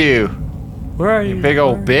are you? Where are you? Big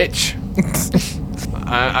old bitch.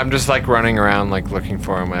 I'm just like running around like looking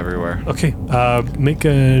for him everywhere. Okay, make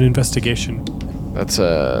an investigation. That's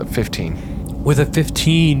 15. With a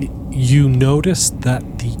 15, you notice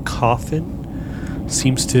that the coffin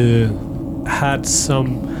seems to had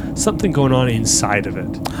something going on inside of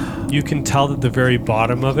it. You can tell that the very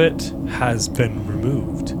bottom of it has been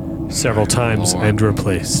removed several times Lord. and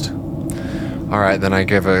replaced. All right, then I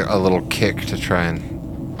give a little kick to try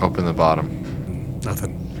and open the bottom.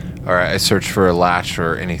 Nothing. All right, I search for a latch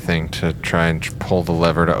or anything to try and pull the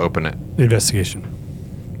lever to open it. Investigation.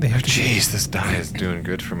 Jeez, this die is doing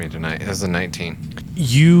good for me tonight. It has a 19.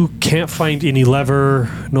 You can't find any lever,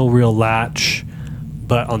 no real latch,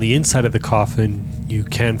 but on the inside of the coffin, you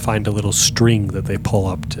can find a little string that they pull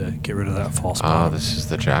up to get rid of that false Oh, bottom. this is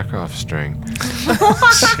the jack-off string.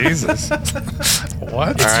 Jesus.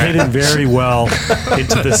 What? It's hidden very well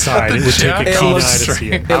into the side. It would take a keen eye to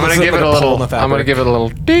see it. I'm gonna give it a little. in the I'm gonna fabric. give it a little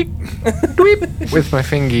deek, dweep with my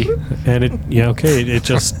fingy. And it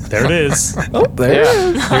just, there it is. Oh, there it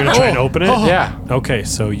is. Yeah, You're going to try and open it? yeah. Okay,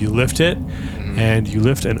 so you lift it, and you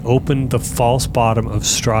lift and open the false bottom of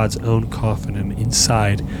Strahd's own coffin, and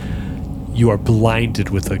inside you are blinded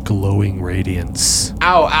with a glowing radiance.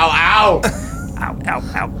 Ow! Ow! Ow! Ow, ow,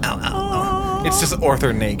 ow, ow, ow. It's just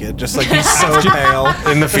Arthur naked, just like he's so pale.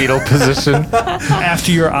 In the fetal position.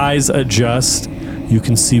 After your eyes adjust, you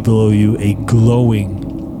can see below you a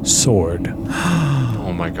glowing sword.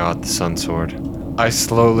 Oh my God, the sun sword. I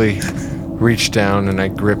slowly reach down and I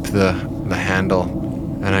grip the handle,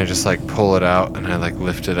 and I just like pull it out and I like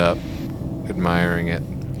lift it up, admiring it.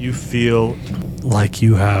 You feel like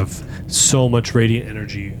you have so much radiant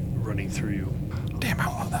energy running through you. Damn, I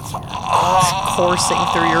love that song. Coursing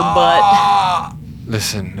through your butt.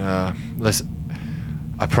 Listen.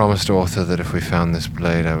 I promised Arthur that if we found this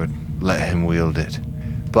blade, I would let him wield it.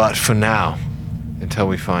 But for now, until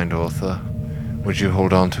we find Arthur, would you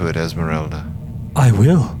hold on to it, Esmeralda? I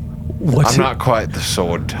will. What's I'm not quite the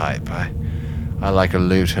sword type. I like a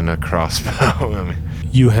lute and a crossbow. I mean,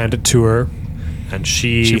 You hand it to her, and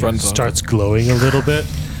she runs starts glowing a little bit.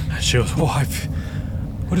 And she goes,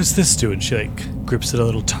 what does this do? And she like grips it a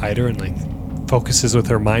little tighter and like focuses with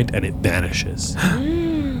her mind, and it vanishes.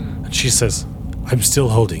 And she says, I'm still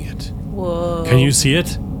holding it. Whoa. Oh. Can you see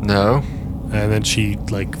it? no? And then she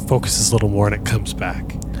like focuses a little more, and it comes back.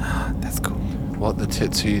 That's cool. What the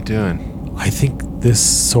tits are you doing? I think this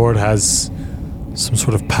sword has some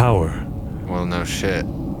sort of power. Well, no shit.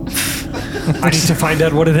 I need to find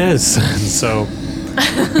out what it is. And so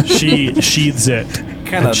she sheathes it.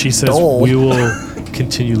 Kinda And she says, dull. we will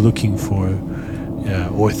continue looking for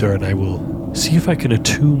Arthur, and I will see if I can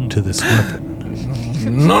attune to this weapon.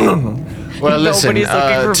 No. Well, listen. Nobody's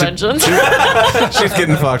looking for vengeance. She's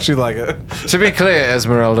getting fucked. She's like it. To be clear,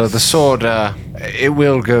 Esmeralda, the sword, it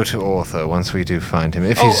will go to Arthur once we do find him.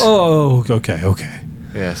 If he's Oh, okay.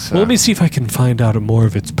 yes. Well, let me see if I can find out more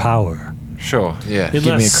of its power. Sure. Yeah. Unless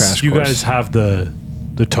me a crash you course. guys have the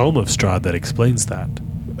tome of Strahd that explains that.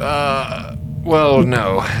 Well,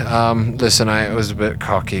 no. Listen, I was a bit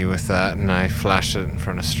cocky with that, and I flashed it in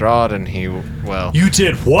front of Strahd, and he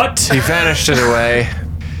did what? he vanished it away.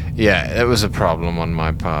 Yeah, it was a problem on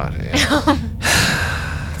my part. Yeah.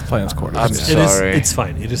 Playing his quarters. I'm It is. sorry. It's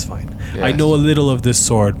fine. It is fine. I Yes. know a little of this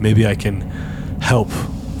sword. Maybe I can help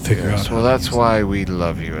figure out. Well, that's why we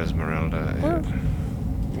love you, Esmeralda.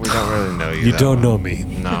 We don't really know you. You that don't well. know me.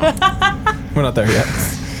 No, We're not there yet.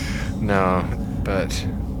 no, but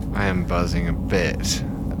I am buzzing a bit.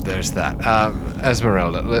 There's that.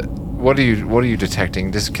 Esmeralda, what are you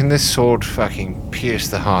detecting? Can this sword fucking pierce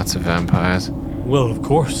the hearts of vampires? Well, of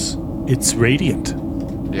course. It's radiant.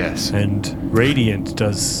 Yes. And radiant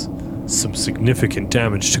does some significant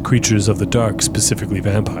damage to creatures of the dark, specifically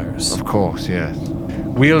vampires. Of course, yes.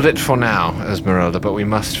 Wield it for now, Esmeralda, but we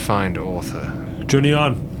must find Arthur. Journey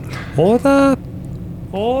on. Order.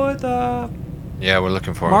 Yeah, we're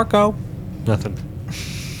looking for him. Marco. Nothing.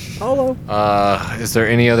 Is there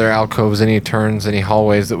any other alcoves, any turns, any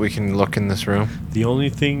hallways that we can look in this room? The only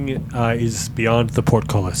thing is beyond the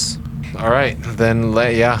portcullis. All right, then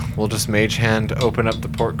we'll just mage hand open up the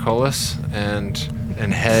portcullis and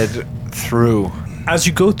head through. As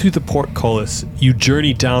you go through the portcullis, you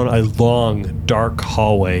journey down a long, dark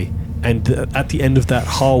hallway, and at the end of that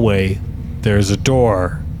hallway, there's a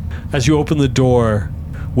door. As you open the door,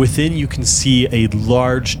 within you can see a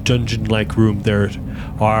large dungeon-like room. There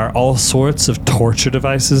are all sorts of torture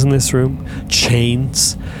devices in this room,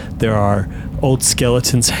 chains. There are old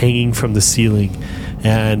skeletons hanging from the ceiling,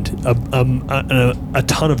 and a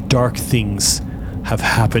ton of dark things have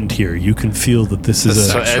happened here. You can feel that this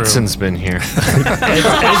is So a... Edson's been here.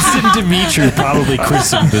 Edson Dimitri probably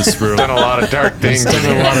christened this room. Done a lot of dark things. There's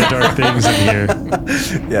a lot of dark things in here.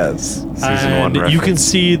 Yes. Season 1 And you can reference.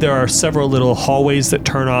 see there are several little hallways that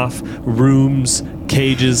turn off, rooms,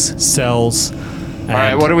 cages, cells. All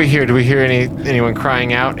right, what do we hear? Do we hear anyone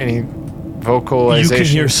crying out? Any vocalization? You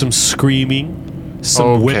can hear some screaming,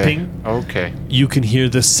 some whipping. Okay. You can hear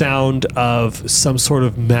the sound of some sort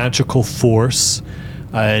of magical force,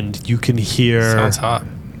 and you can hear. Sounds hot.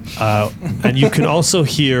 And you can also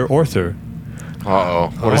hear Arthur. Uh-oh.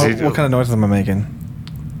 What is he doing? What kind of noise am I making?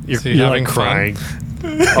 So you You're having like fun? crying.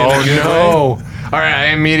 Oh, no. All right, I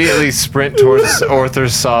immediately sprint towards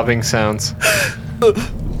Arthur's sobbing sounds.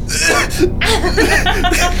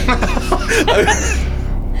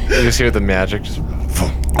 just hear the magic. Just, I'm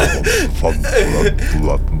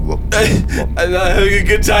not having a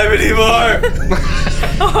good time anymore.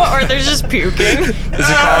 Arthur's just puking. is he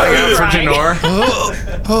calling out for Janor?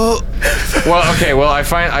 Well, okay. Well,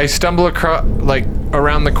 I stumble across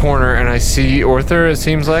around the corner and I see Arthur. It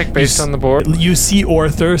seems like based on the board. You see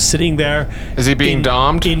Arthur sitting there. Is he being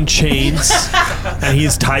domed? In chains, and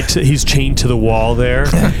he's chained to the wall there.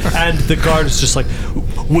 And the guard is just like,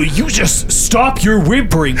 "Will you just stop your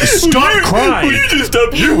whimpering? Stop crying! Will you just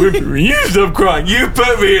stop your whimpering? You stop crying. You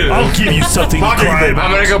put me in. I'll give you something to cry about."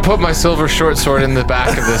 I'm gonna go put my silver short sword in the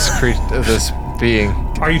back of this being.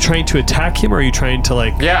 Are you trying to attack him, or are you trying to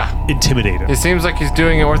intimidate him? It seems like he's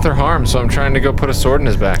doing Arthur harm, so I'm trying to go put a sword in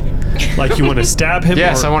his back. Like you want to stab him?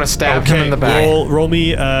 Yes, I want to stab him in the back. Roll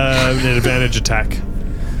me an advantage attack.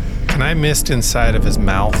 Can I mist inside of his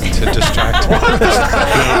mouth to distract him?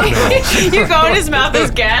 You go in his mouth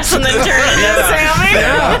as gas and then turn it into Sammy?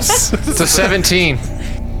 Yes. It's a 17.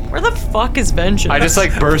 Where the fuck is Vengeance? I just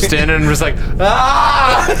burst in and was like,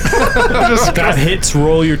 ah! That hits.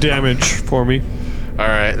 Roll your damage for me. All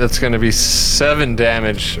right, that's going to be 7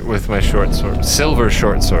 damage with my short sword, silver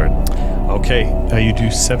short sword. Okay, you do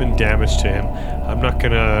 7 damage to him. I'm not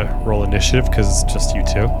gonna roll initiative because it's just you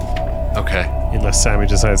two, Okay. unless Sammy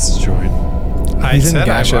decides to join. I He's said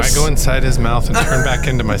I gaseous. go inside his mouth and turn back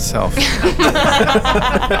into myself.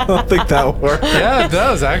 I don't think that works. Yeah, it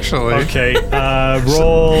does actually. Okay,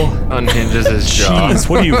 roll. Unhinges his jaw. Jeez,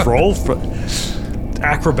 what do you roll for?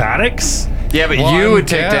 Acrobatics? Yeah, but Well, you I'm would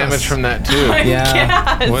take gassed. damage from that too.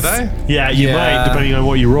 Yeah. Would I? Yeah, you Yeah. might, depending on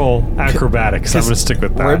what you roll. Acrobatics. I'm gonna stick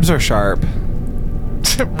with that. Ribs are sharp.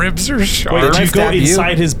 Ribs are sharp. Wait, do you go stab you.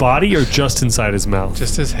 inside his body or just inside his mouth?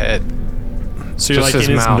 Just his head. So you're just like his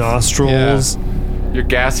in his mouth. nostrils. You're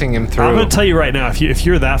gassing him through. I'm gonna tell you right now, if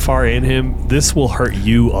you're that far in him, this will hurt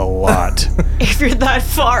you a lot. If you're that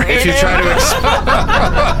far if in you it. try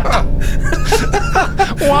to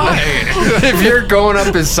why? If you're going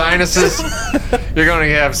up his sinuses, you're going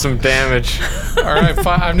to have some damage. All right,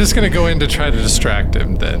 fine. I'm just gonna go in to try to distract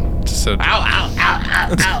him then. So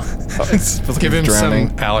give him drowning.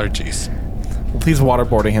 some allergies. He's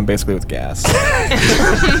waterboarding him basically with gas.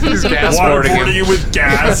 He's gas boarding Waterboarding you him. with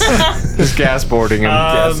gas. He's gas boarding him.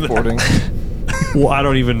 Gas boarding. Well, I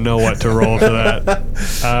don't even know what to roll for that.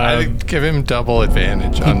 I give him double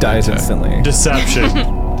advantage. He on dies the attack. instantly. Deception.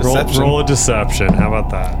 Deception. Roll a deception. How about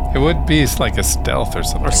that? It would be like a stealth or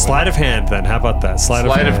something. Or sleight of hand then. How about that? Sleight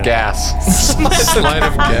Sleight of of hand. gas. Sleight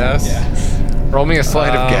of gas. Roll me a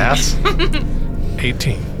sleight of gas.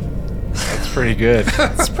 18. That's pretty good.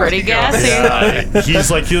 It's pretty gassy.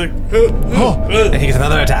 He's like, And he gets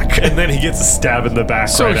another attack. and then he gets a stab in the back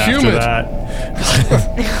So right humid. after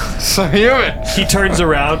that. So human. He turns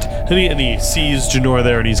around and he sees Janor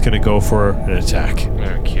there and he's going to go for an attack.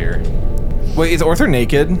 Oh, cure. Wait, is Arthur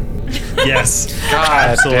naked? Yes. God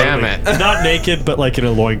Absolutely. damn it. Not naked, but like in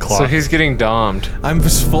a loincloth. So he's getting domed. I'm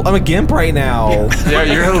just full. I'm a gimp right now. Yeah,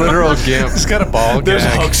 you're a literal gimp. He's got a ball There's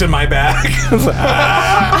gag. hooks in my back.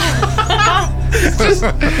 Just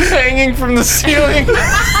hanging from the ceiling.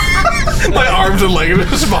 My arms and legs are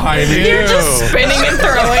just behind me. You're just spinning and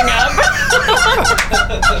throwing up.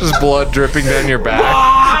 Just blood dripping down your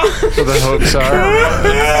back. Where the hooks are.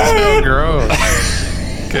 So gross.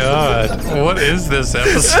 God, what is this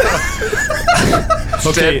episode?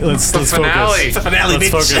 Okay, let's finale. focus. finale, Let's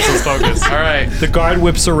bitch. focus. Let's focus. All right. The guard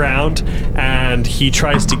whips around and he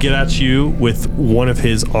tries to get at you with one of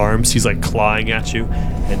his arms. He's like clawing at you,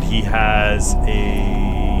 and he has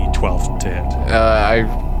a 12 to hit.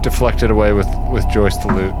 I deflected away with Joyce the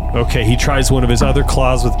loot. Okay, he tries one of his other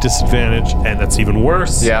claws with disadvantage, and that's even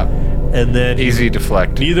worse. Yeah. And then Easy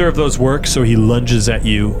deflect. neither of those work, so he lunges at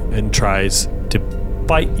you and tries to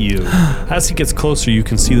bite you. As he gets closer, you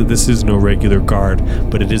can see that this is no regular guard,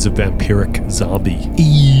 but it is a vampiric zombie.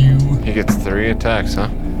 He gets 3 attacks, huh?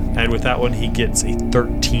 And with that one, he gets a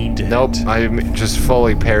 13 to hit. Nope. I'm just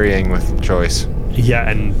fully parrying with Joyce. Yeah,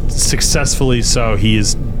 and successfully so. He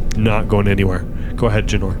is not going anywhere. Go ahead,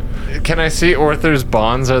 Janor. Can I see Arthur's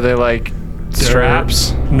bonds? Are they like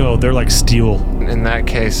straps? No, they're like steel. In that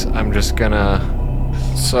case, I'm just gonna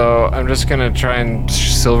try and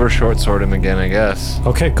silver short sword him again, I guess.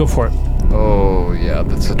 Okay, go for it. Oh yeah,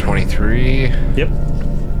 that's a 23. Yep.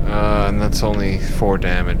 And that's only 4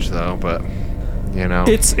 damage though, but you know.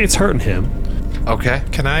 It's hurting him. Okay.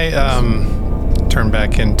 Can I turn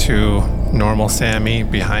back into normal Sammy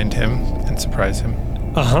behind him and surprise him?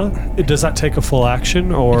 Uh-huh. Does that take a full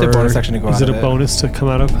action, or It's a bonus action to go is out it of a it. bonus to come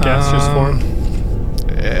out of gaseous form?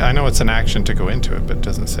 I know it's an action to go into it, but it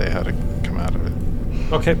doesn't say how to come out of it.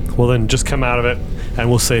 Okay. Well, then just come out of it, and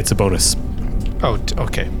we'll say it's a bonus. Oh,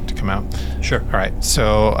 okay. To come out. Sure. All right.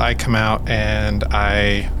 So I come out and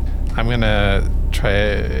I'm gonna try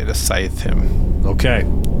to scythe him. Okay.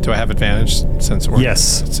 Do I have advantage since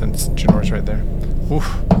since Janor's right there?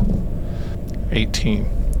 Oof. 18.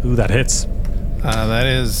 Ooh, that hits. That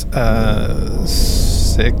is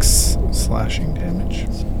 6 slashing damage.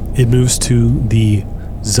 It moves to the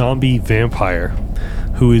zombie vampire,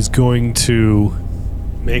 who is going to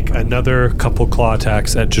make another couple claw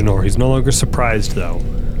attacks at Janor. He's no longer surprised, though.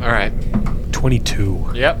 All right.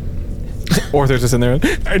 22. Yep. Ortho's just in there.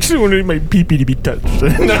 I just wanted my pee-pee to be touched.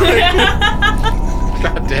 God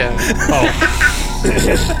damn.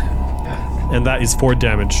 And that is 4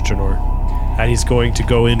 damage, Janor. And he's going to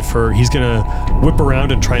go in for... He's going to whip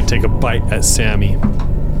around and try and take a bite at Sammy.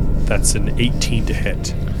 That's an 18 to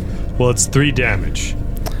hit. Well, it's 3 damage.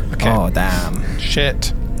 Okay. Oh, damn.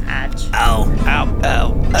 Shit. Ouch. Ow.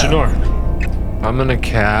 Janor. I'm gonna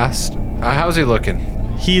cast. How's he looking?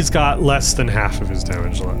 He's got less than half of his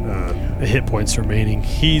damage hit points remaining.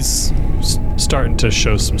 He's starting to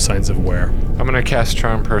show some signs of wear. I'm gonna cast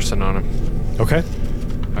Charm Person on him. Okay.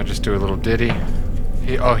 I just do a little ditty.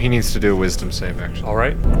 He needs to do a Wisdom save, actually. All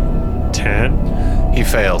right. 10. He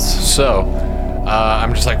fails. So,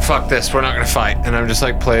 I'm just like, fuck this, we're not gonna fight. And I'm just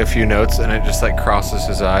like, play a few notes, and it just like crosses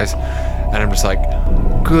his eyes. And I'm just like,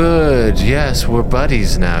 good, yes, we're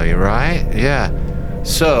buddies now, you right? Yeah.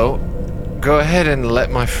 So, go ahead and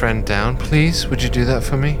let my friend down, please. Would you do that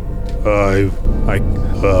for me? I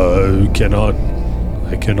cannot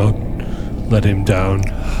let him down.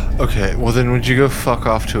 Okay, well then would you go fuck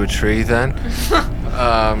off to a tree then?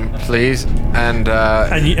 Please. And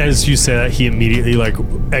As you say that, he immediately like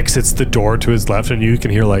exits the door to his left, and you can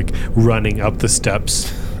hear like running up the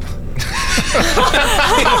steps.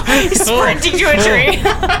 Sprinting to a tree.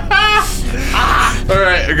 all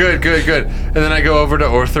right, good. And then I go over to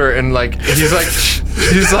Orther, and like he's like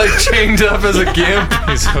chained up as a gimp.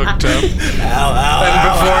 He's hooked up.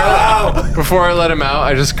 And before I let him out,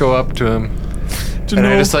 I just go up to him, and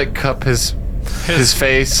I just like cup his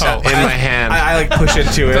face in my hand. I like push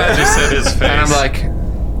into it. I just said his face. And I'm like,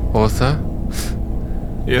 Orther,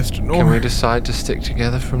 Yes, Janor. can we decide to stick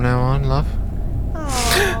together from now on, love?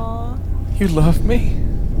 You love me?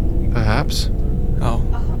 Perhaps. Oh.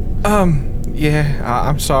 Yeah,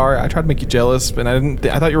 I'm sorry. I tried to make you jealous, but I didn't.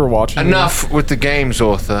 I thought you were watching. Enough with the games,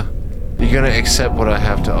 Orther. You're gonna accept what I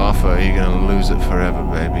have to offer, or you're gonna lose it forever,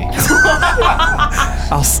 baby.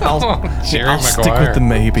 I'll Jerry stick Maguire. with the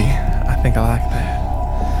maybe. I think I like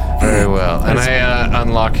that. Very well. And I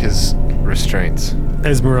unlock his restraints.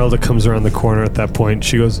 Esmeralda comes around the corner at that point.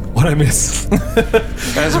 She goes, "What I miss?"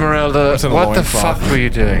 Esmeralda, in a what the loincloth? fuck were you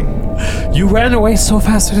doing? You ran away so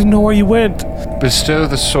fast I didn't know where you went. Bestow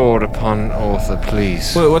the sword upon Orther,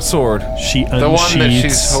 please. What sword? She The one that she's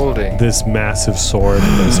unsheaths holding. this massive sword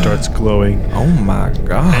that starts glowing. Oh my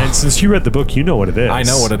god. And since you read the book, you know what it is. I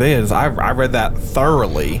know what it is. I read that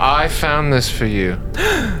thoroughly. I found this for you.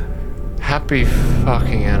 Happy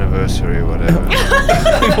fucking anniversary, whatever.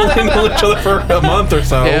 We've only known each other for a month or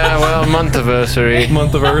so. Yeah, well, month-iversary.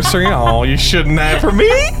 Month anniversary. Oh, you shouldn't have for me.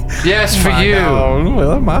 Yes, for you. Oh,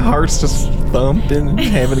 well, my heart's just thumping and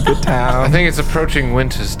having a good time. I think it's approaching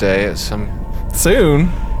Winter's Day at some... soon.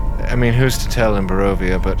 I mean, who's to tell in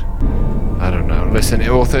Barovia, but... I don't know. Listen,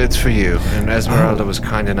 Orther, it's for you. And Esmeralda was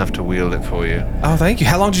kind enough to wield it for you. Oh, thank you.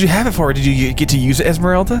 How long did you have it for? Did you get to use it,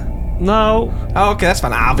 Esmeralda? No. Oh, okay, that's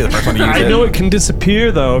fine. I'll be the first one to use it. I know it can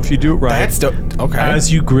disappear, though, if you do it right. That's dope. Okay.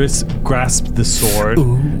 As you grasp the sword,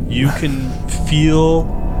 you can feel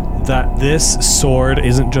that this sword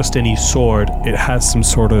isn't just any sword. It has some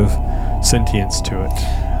sort of sentience to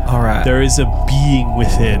it. All right. There is a being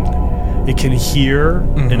within. It can hear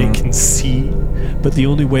and it can see, but the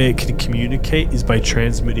only way it can communicate is by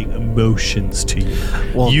transmitting emotions to you.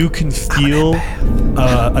 Well, you can feel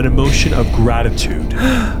an emotion of gratitude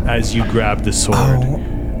as you grab the sword.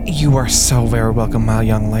 Oh, you are so very welcome, my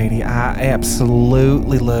young lady. I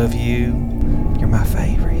absolutely love you. You're my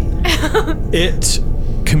favorite. It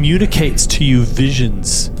communicates to you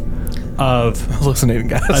visions of Hallucinating,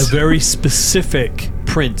 guys. a very specific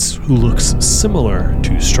prince who looks similar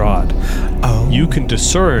to Strahd. Oh. You can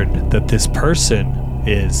discern that this person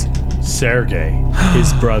is Sergei,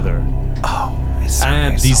 his brother.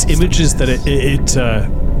 And these images that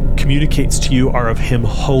it communicates to you are of him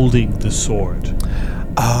holding the sword.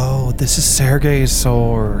 Oh, this is Sergei's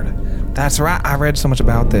sword. That's right. I read so much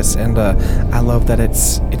about this, and I love that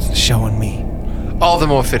it's showing me. All the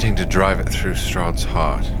more fitting to drive it through Strahd's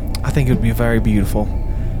heart. I think it would be very beautiful.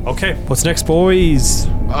 Okay, what's next, boys?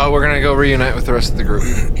 We're gonna go reunite with the rest of the group.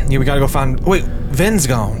 Yeah, we gotta go find. Wait, Ven's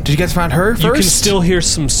gone. Did you guys find her first? You can still hear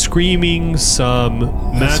some screaming, some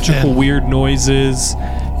magical Ven. weird noises,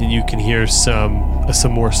 and you can hear some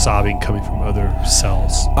more sobbing coming from other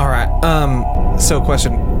cells. All right. So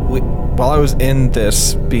question: while I was in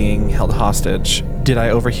this being held hostage, did I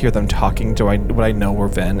overhear them talking? Would I know where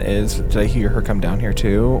Ven is? Did I hear her come down here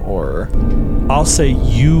too, or? I'll say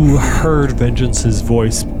you heard Vengeance's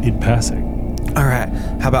voice in passing. All right.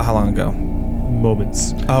 How about how long ago?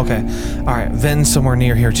 Moments. Oh, okay. All right. Ven's somewhere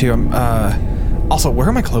near here too. Also, where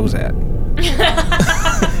are my clothes at?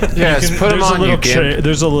 Yes, put them There's a on, little you gimp.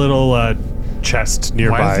 there's a little chest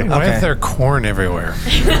nearby. Why Okay. is there corn everywhere?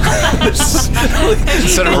 Instead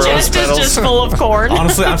of The rose chest is petals. just full of corn.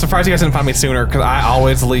 Honestly, I'm surprised you guys didn't find me sooner because I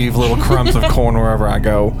always leave little crumbs of corn wherever I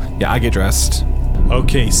go. Yeah, I get dressed.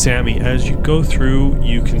 Okay, Sammy, as you go through,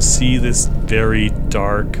 you can see this very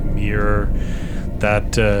dark mirror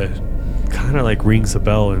that kind of like rings a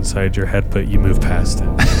bell inside your head, but you move past it.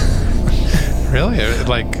 Really?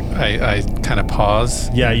 Like I kind of pause.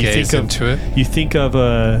 Yeah, and you gaze think of into it. You think of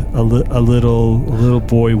a little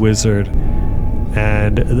boy wizard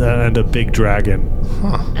and a big dragon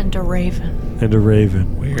And a raven. and a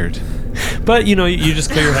raven. Weird. But you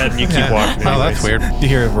just clear your head and you keep walking. Oh, that's anyways. weird. You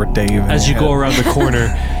hear where Dave. As you go around the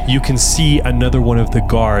corner, you can see another one of the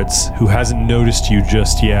guards who hasn't noticed you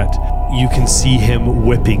just yet. You can see him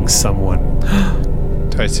whipping someone.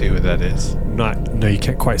 Do I see who that is? No, you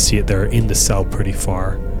can't quite see it. They're in the cell pretty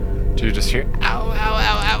far. Do you just hear, ow, ow,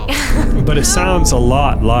 ow, ow? But it sounds a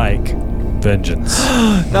lot like Vengeance.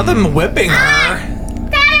 Not them whipping her.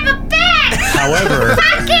 Son of a bitch! However,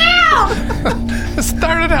 Fuck you! It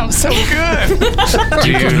started out so good.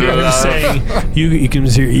 Do you hear him love- saying, you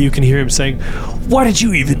can hear him saying, "Why did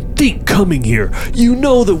you even think coming here? You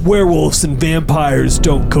know that werewolves and vampires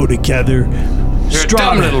don't go together." You're a Strahd-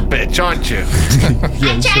 dumb little bitch, aren't you? I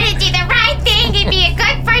try to do the right thing and be a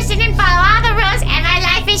good person and follow all the rules, and my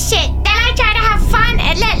life is shit. Then I try to have fun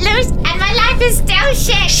and let loose, and my life is still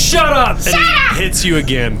shit. Shut up! And Shut he up! hits you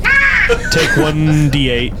again. Take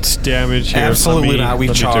 1d8 damage here. Absolutely not. We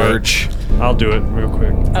Let me do it. charge. I'll do it real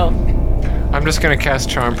quick. Oh. I'm just gonna cast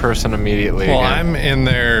Charm Person immediately. Well, again. I'm in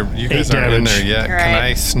there. You guys 8 aren't in damage. there yet. Can Right.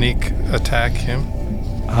 I sneak attack him?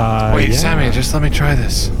 Wait, Yeah. Sammy, just let me try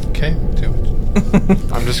this. Okay, do it.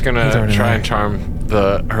 I'm just gonna already try there. and charm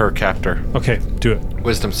her captor. Okay, do it.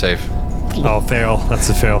 Wisdom save. I'll fail. That's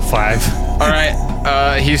a fail. 5. All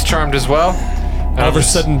right, he's charmed as well. All of a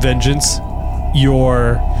sudden, Vengeance,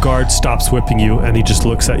 your guard stops whipping you, and he just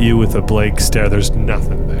looks at you with a blank stare. There's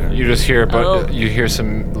nothing there. you just hear, Oh. you hear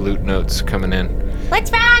some loot notes coming in.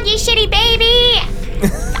 What's wrong, you shitty baby?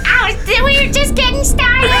 We were just getting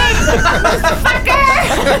started.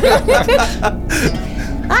 Fucker.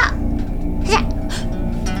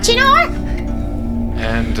 Chinor?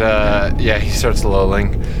 And yeah, he starts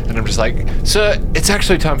lolling, and I'm just like, "Sir, it's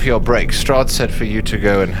actually time for your break. Strahd said for you to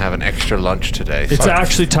go and have an extra lunch today." It's So-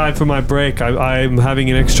 actually time for my break. I'm having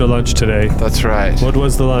an extra lunch today. That's right. What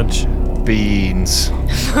was the lunch? Beans.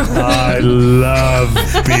 I love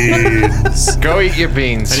beans. Go eat your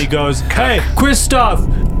beans. And he goes, "Hey, Christoph,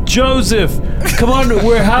 Joseph, come on,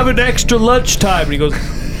 we're having extra lunchtime." And he goes,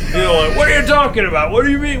 like, "What are you talking about? What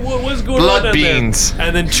do you mean? What's going Blood on down beans. there?"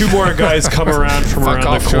 And then 2 more guys come around from Fuck around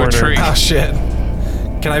off the to a corner. tree. Oh shit.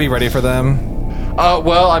 Can I be ready for them?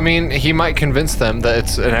 Well, I mean, he might convince them that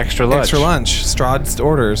it's an extra lunch. Extra lunch. Strahd's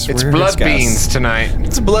orders. It's We're blood his guests. beans tonight.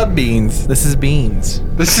 It's blood beans. This is beans.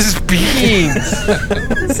 This is beans.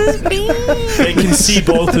 This is beans. They can see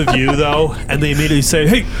both of you though, and they immediately say,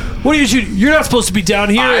 "Hey, what are you shooting? You're not supposed to be down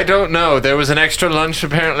here." I don't know. There was an extra lunch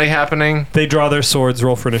apparently happening. They draw their swords.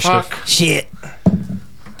 Roll for initiative. Fuck. Shit.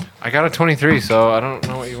 I got a 23, so I don't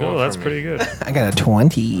know what you want. Oh, that's from pretty me. good. I got a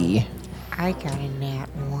 20. I got a nat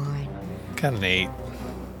 1. Got an 8.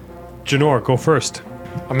 Janor, go first.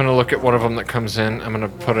 I'm gonna look at one of them that comes in. I'm gonna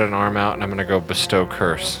put an arm out, and I'm gonna go bestow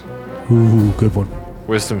curse. Ooh, good one.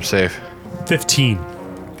 Wisdom save. 15.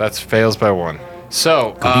 That's fails by 1.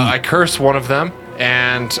 So I curse one of them,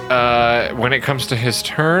 and when it comes to his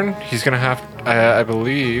turn, he's gonna have, I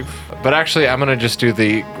believe. But actually, I'm gonna just do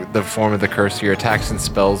the form of the curse. Your attacks and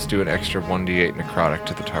spells do an extra 1d8 necrotic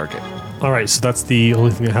to the target. All right, so that's the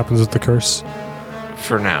only thing that happens with the curse.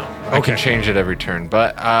 For now, I Okay. can change it every turn.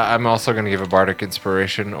 But I'm also gonna give a bardic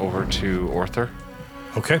inspiration over to Orther,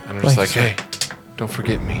 Okay. and I'm just Thanks. like, hey, don't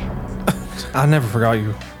forget me. I never forgot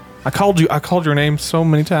you. I called your name so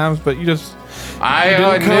many times, but you just. I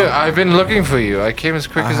didn't knew. come. I've been looking for you. I came as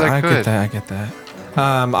quick as I could. get that. I get that.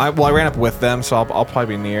 I ran up with them, so I'll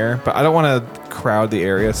probably be near, but I don't want to crowd the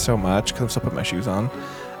area so much because I'm still putting my shoes on.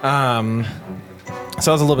 So I was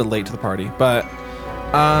a little bit late to the party, but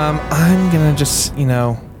I'm gonna just,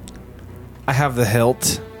 I have the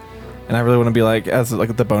hilt, and I really want to be like, as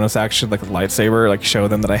like the bonus action, like the lightsaber, like show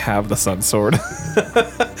them that I have the sun sword,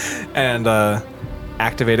 and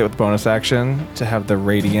activate it with bonus action to have the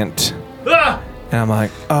radiant. And I'm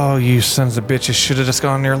like, oh, you sons of bitches should have just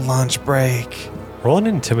gone on your lunch break. Roll an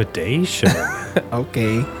intimidation.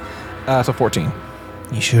 Okay. So 14.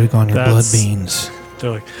 You should have gone your blood beans.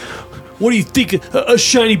 They're like, what do you think? A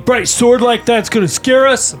shiny, bright sword like that's going to scare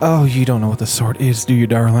us? Oh, you don't know what the sword is, do you,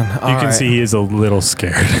 darling? You can see he is a little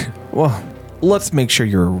scared. Well, let's make sure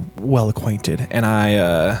you're well acquainted. And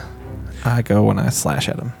I go and I slash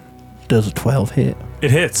at him. Does a 12 hit?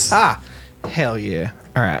 It hits. Ah, hell yeah.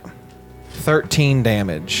 All right. 13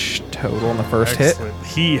 damage total on the first Excellent.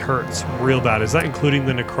 He hurts real bad. Is that including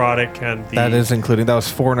the necrotic and the... That is including... That was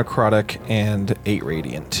 4 necrotic and 8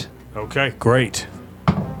 radiant. Okay, great.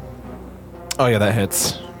 Oh, yeah, that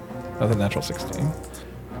hits. That's a natural 16.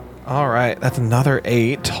 All right, that's another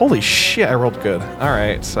 8. Holy shit, I rolled good. All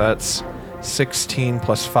right, so that's 16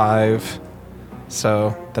 plus 5.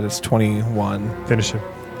 So that is 21. Finish him.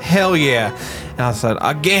 Hell yeah. And I said,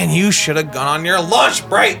 again, you should have gone on your lunch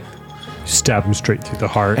break. Stab him straight through the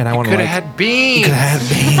heart. And I want to Could have had beans. You could have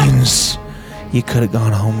had beans. You could have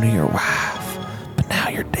gone home to your wife, but now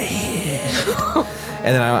you're dead.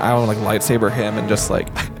 And then I want to like lightsaber him and just like,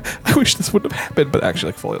 I wish this wouldn't have happened, but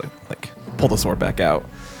actually like fully like pull the sword back out,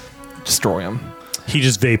 destroy him. He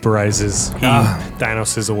just vaporizes. He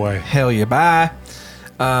Thanos is away. Hell yeah, bye.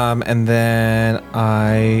 And then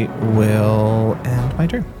I will end my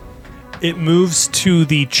turn. It moves to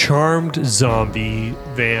the charmed zombie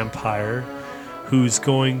vampire, who's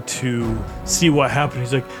going to see what happened.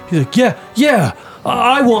 He's like, yeah.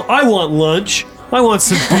 I want lunch. I want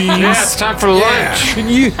some beans. Yeah, it's time for lunch.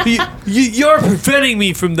 And you're preventing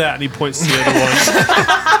me from that. And he points to the other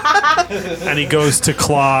one. And he goes to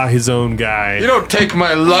claw his own guy. You don't take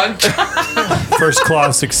my lunch. First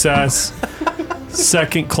claw success.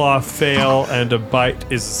 Second claw fail, and a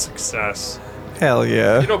bite is a success. Hell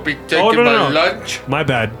yeah. You don't be taking my lunch. My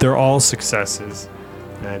bad. They're all successes.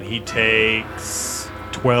 And he takes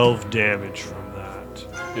 12 damage from that.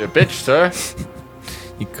 You bitch, sir.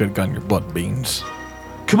 You could have gone your blood beans.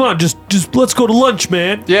 Come on, just let's go to lunch,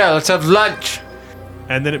 man. Yeah, let's have lunch.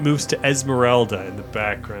 And then it moves to Esmeralda in the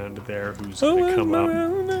background there, who's going to come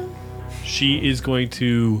up. She is going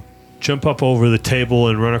to jump up over the table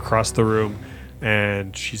and run across the room,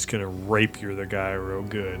 and she's going to rapier the guy real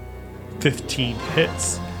good. 15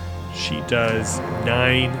 hits. She does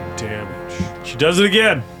 9 damage. She does it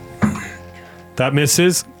again. That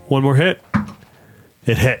misses. One more hit.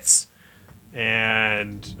 It hits.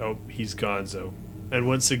 And, he's gonzo. And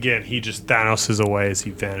once again, he just Thanoses away as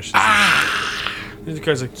he vanishes. And the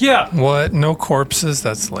guy's like, yeah. What? No corpses?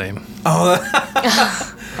 That's lame. Oh,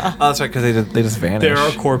 that's right, because they just vanish. There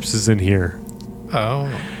are corpses in here.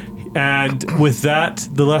 Oh. And with that,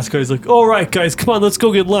 the last guy's like, all right, guys, come on, let's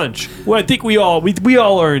go get lunch. Well, I think we all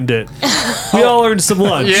earned it. We all earned some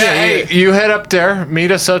lunch. Yeah, hey, you head up there.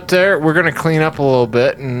 Meet us up there. We're going to clean up a little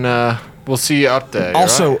bit, and we'll see you up there.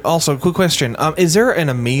 Also, quick question. Is there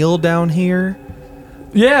a meal down here?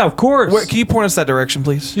 Yeah, of course. Can you point us that direction,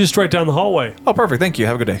 please? Just right down the hallway. Oh, perfect. Thank you.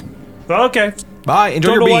 Have a good day. Okay. Bye.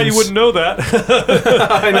 Enjoy Don't your know beans. why you wouldn't know that.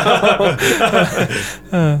 I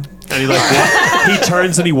know. And he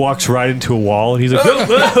turns and he walks right into a wall, and he's like,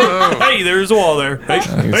 hey, there's a wall there.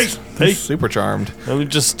 Hey. Super charmed. Let me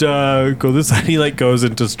just go this side. He goes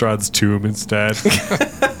into Strahd's tomb instead.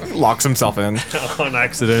 Locks himself in. On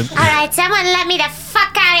accident. All right, someone let me the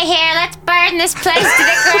fuck out of here. Let's burn this place to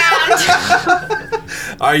the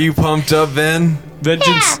ground. Are you pumped up, Ben?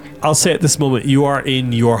 Vengeance, I'll say at this moment, you are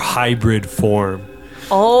in your hybrid form.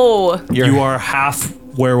 Oh. You are half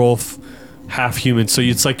werewolf, half human. So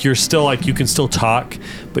it's like you're still you can still talk,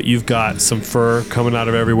 but you've got some fur coming out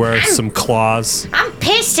of everywhere, some claws. I'm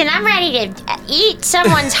pissed and I'm ready to eat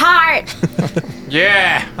someone's heart.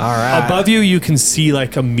 Yeah. All right. Above you, you can see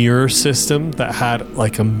a mirror system that had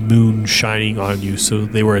a moon shining on you, so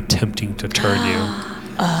they were attempting to turn you.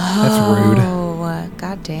 That's rude. Oh,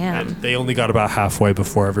 goddamn. And they only got about halfway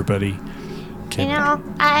before everybody came.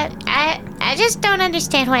 I just don't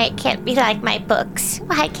understand why it can't be like my books.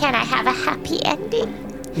 Why can't I have a happy ending?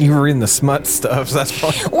 You were reading the smut stuff, so that's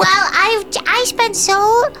probably... Well, I spent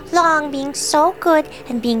so long being so good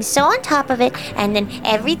and being so on top of it, and then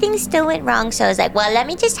everything still went wrong, so I was like, well, let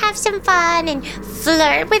me just have some fun and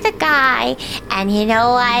flirt with a guy, and you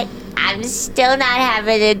know what? I'm still not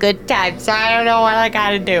having a good time, so I don't know what I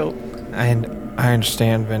gotta do. And I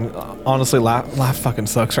understand, Ben. Honestly, life fucking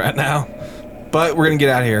sucks right now. But we're gonna get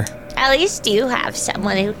out of here. At least you have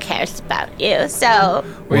someone who cares about you, so...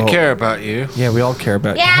 We care about you. Yeah, we all care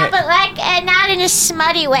about you. Yeah, but like, not in a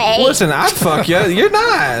smutty way. Listen, I'd fuck you. You're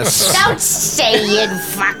nice. Don't say you'd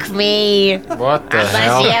fuck me. What the Unless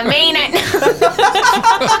hell? you mean it.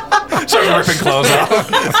 Start ripping clothes off.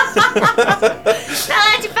 Now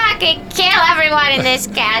let's fucking kill everyone in this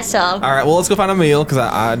castle. All right, well, let's go find Emil, because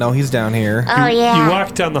I know he's down here. Oh, yeah. You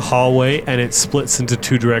walk down the hallway, and it splits into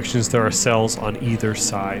two directions. There are cells on either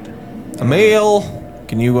side. Emil,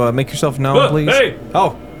 can you make yourself known, please? Hey! Oh,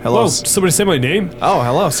 hello. Whoa, somebody say my name? Oh,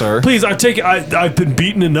 hello, sir. Please, I've been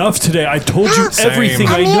beaten enough today. I told you everything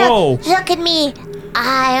I Emil, know. look at me.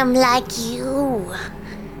 I am like you.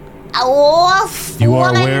 A wolf You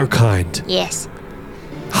are woman. werekind. Yes,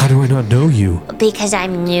 How do I not know you? because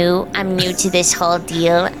I'm new. I'm new to this whole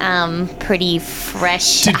deal. Pretty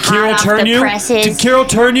fresh. Did hot Kirill off turn the you? presses. Did Kirill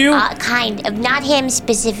turn you? Kind of. Not him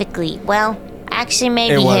specifically. Well, actually,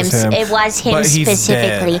 maybe It was him. It was him But he's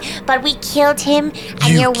specifically. But we killed him, and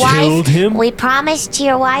You your wife. killed him? We promised to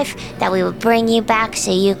your wife that we would bring you back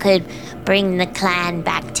so you could bring the clan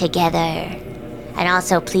back together. And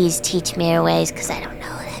also, please teach me your ways, because I don't know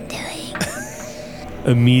what I'm doing.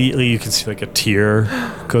 Immediately, you can see like a tear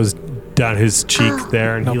goes down his cheek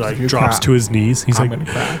there, and he Nope, like you drops cry. to his knees. He's I'm like,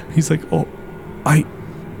 gonna cry. oh,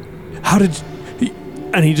 how did?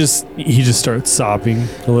 And he just starts sobbing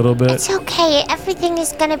a little bit. It's okay. Everything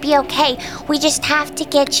is gonna be okay. We just have to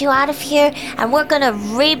get you out of here, and we're gonna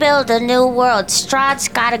rebuild a new world. Strahd's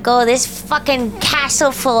gotta go. This fucking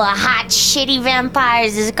castle full of hot, shitty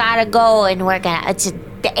vampires has gotta go, and it's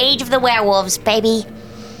the age of the werewolves, baby.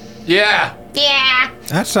 Yeah. Yeah,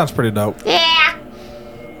 That sounds pretty dope. yeah.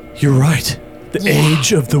 You're right. The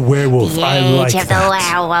age of the werewolf. The I age like of the that.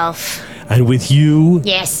 werewolf. And with you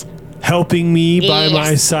Yes. helping me by Yes.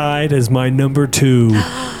 my side as my number 2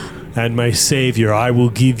 and my savior, I will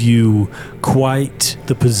give you quite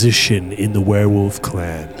the position in the werewolf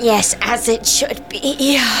clan. Yes, as it should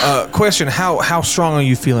be. Question, how strong are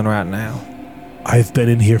you feeling right now? I've been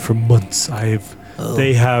in here for months.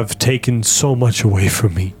 They have taken so much away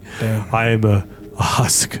from me. Damn. I am a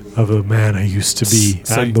husk of a man I used to be.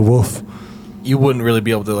 So I'm the wolf. You wouldn't really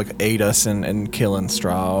be able to like aid us in killing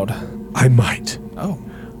Strahd. I might, Oh.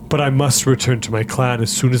 but I must return to my clan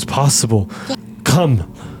as soon as possible.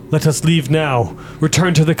 Come, let us leave now.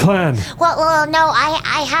 Return to the clan. Well, no,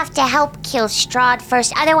 I have to help kill Strahd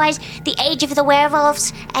first. Otherwise, the age of the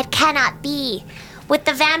werewolves, it cannot be. With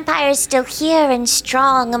the vampires still here and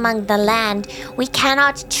strong among the land, we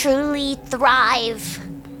cannot truly thrive.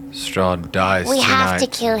 Strahd dies We tonight. have to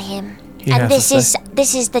kill him. He has And to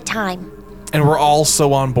this is the time. And we're all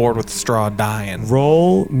so on board with Strahd dying.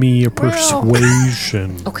 Roll me a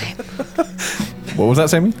persuasion. Okay. What was that,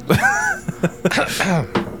 Sammy?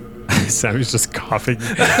 Sammy's just coughing.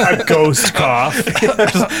 A ghost cough.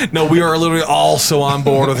 No, we are literally all so on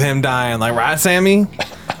board with him dying. Like, right, Sammy?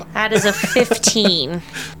 That is a 15.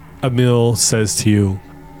 Emil says to you,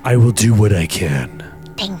 I will do what I can.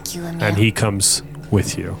 Thank you, Emil. And he comes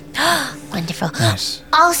with you. Wonderful. Nice.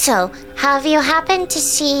 Also, have you happened to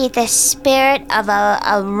see the spirit of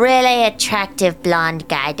a really attractive blonde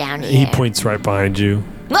guy down He here? points right behind you.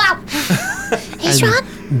 Wow! He's And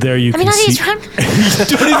Ron? there you I mean, can not see. he's Ron.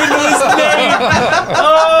 Don't even know his name.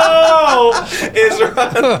 Oh!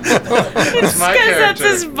 It's my Because that's character.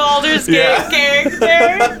 his Baldur's Gate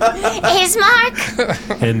character. He's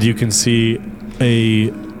Mark. And you can see a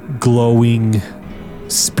glowing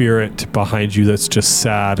spirit behind you that's just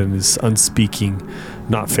sad and is unspeaking,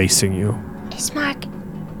 not facing you. He's Mark.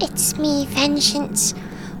 It's me, Vengeance.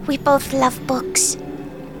 We both love books.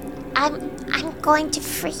 I'm going to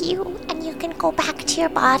free you, and you can go back to your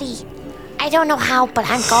body. I don't know how, but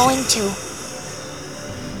I'm going to.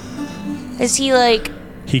 Is he like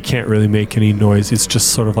He can't really make any noise. It's just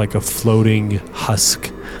sort of like a floating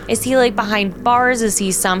husk. behind bars? Is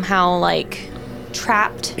he somehow like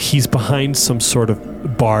trapped? He's behind some sort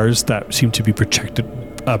of bars that seem to be protected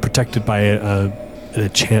by an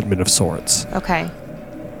enchantment of sorts. Okay.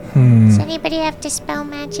 Does anybody have dispel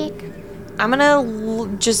magic? I'm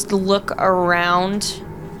gonna just look around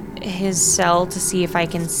his cell to see if I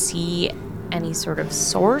can see any sort of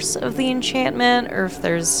source of the enchantment, or if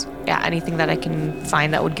there's anything that I can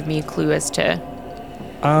find that would give me a clue as to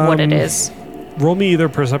what it is. Roll me either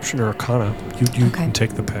perception or arcana. You Okay. can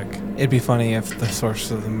take the pick. It'd be funny if the source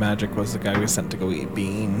of the magic was the guy we sent to go eat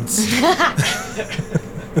beans.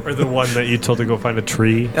 Or the one that you told to go find a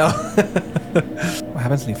tree. What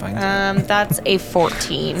happens when he finds it? That's a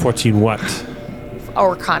 14. 14 what?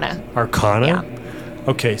 Arcana. Arcana? Yeah.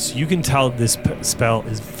 Okay, so you can tell this spell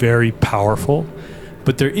is very powerful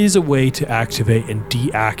but there is a way to activate and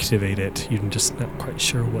deactivate it. You're just not quite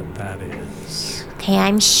sure what that is. Okay,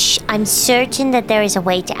 I'm certain that there is a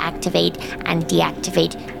way to activate and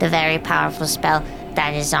deactivate the very powerful spell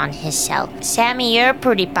that is on his cell. Sammy, you're a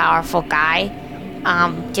pretty powerful guy.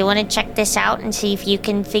 Do you want to check this out and see if you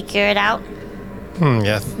can figure it out?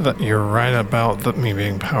 Yes, you're right about me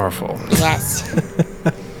being powerful. Yes.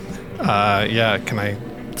 Yeah, can I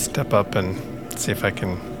step up and see if I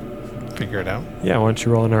can figure it out? Yeah, why don't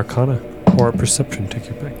you roll an Arcana or a Perception? Take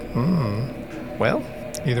your pick. Well,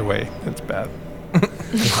 either way, it's bad.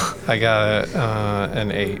 I got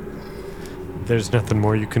an 8. There's nothing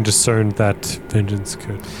more you can discern that vengeance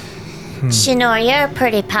could. Shinor, you're a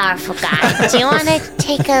pretty powerful guy. Do you want to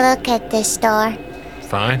take a look at this door?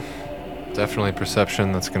 Fine. Definitely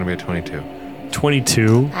perception. That's going to be a 22.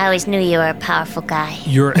 22. I always knew you were a powerful guy.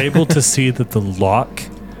 You're able to see that the lock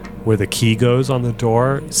where the key goes on the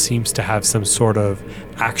door seems to have some sort of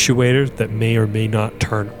actuator that may or may not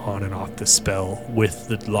turn on and off the spell with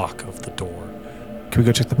the lock of the door. Can we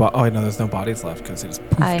go check the body? Oh, no, there's no bodies left because it's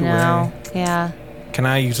poofed I know. away. Yeah. Can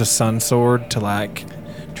I use a sun sword to, like,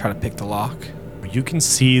 try to pick the lock? You can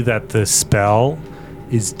see that the spell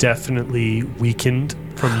is definitely weakened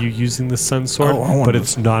from you using the sun sword, Oh, I wanted but to-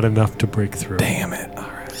 it's not enough to break through. Damn it. All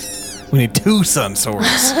right. We need 2 sun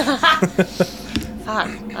swords.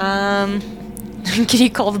 Can you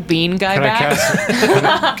call the bean guy Can I back?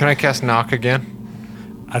 cast? Can I cast knock again?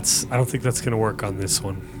 I don't think that's going to work on this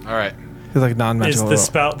one. All right. It's like non-magical.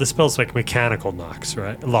 The spell's like mechanical locks,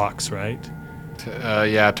 right?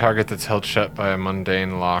 Yeah, target that's held shut by a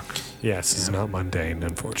mundane lock. Yes, it's not mundane,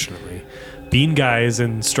 unfortunately. Bean guy is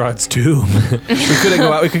in Strahd's tomb.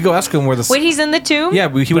 We could go ask him where the... Wait, he's in the tomb? Yeah,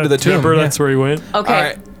 he went to the tomb. Remember, yeah. that's where he went? Okay. All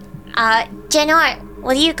right. Janor,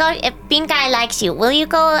 will you go... If Bean Guy likes you, will you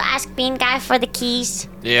go ask Bean Guy for the keys?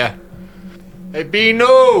 Yeah. Hey, Beano!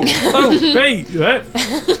 Oh, hey!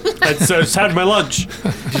 I just had my lunch.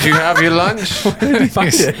 Did you have your lunch?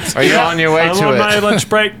 Are you on your way I'm to on it? my lunch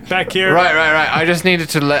break back here. Right. I just needed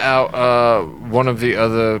to let out one of the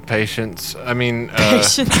other patients. I mean,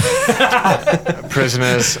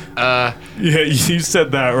 prisoners. Yeah, you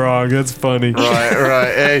said that wrong. That's funny.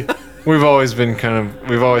 Right. Hey, we've always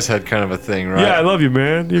had kind of a thing, right? Yeah, I love you,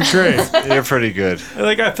 man. You're great. You're pretty good.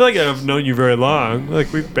 I feel like I've known you very long.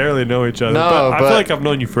 Like, we barely know each other. No, but I feel but- like I've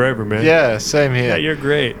known you forever, man. Yeah, same here. Yeah, you're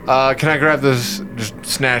great. Can I grab those? Just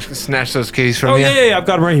snatch those keys from Oh, you? yeah, I've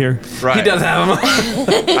got them right here. Right. He does have them.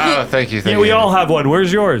 Oh, thank you. Yeah, we all have one.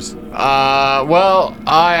 Where's yours? Well,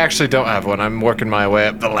 I actually don't have one. I'm working my way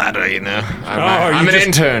up the ladder, you know. I'm an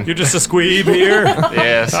intern. You're just a squeeb here?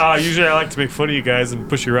 Yes. Usually I like to make fun of you guys and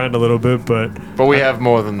push you around a little bit, but But we have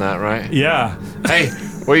more than that, right? yeah. Hey,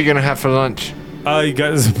 what are you gonna have for lunch? You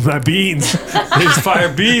guys, my beans. There's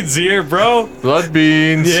fire beans here, bro. Blood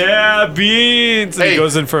beans. Yeah, beans. And he Hey.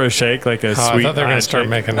 goes in for a shake, like a Oh, I sweet. thought they were going to start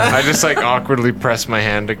handshake. making that. I just like awkwardly press my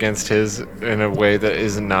hand against his in a way that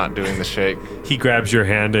is not doing the shake. He grabs your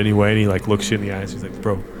hand anyway, and he like looks you in the eyes. He's like,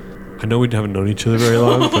 "Bro, I know we haven't known each other very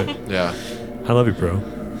long, but Yeah. I love you, bro.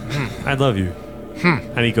 I love you."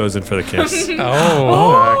 And he goes in for the kiss.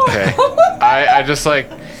 Oh, Okay. I just like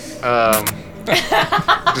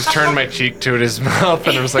just turned my cheek to his mouth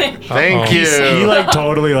and I was like, "Thank He you." like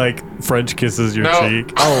totally like French kisses your No.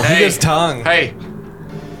 cheek. Oh, he Hey. does tongue.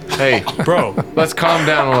 Hey, Bro. let's calm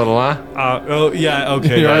down a little, huh? Oh yeah.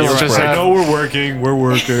 Okay. You're Yeah, right, you're just right. I have- know we're working. We're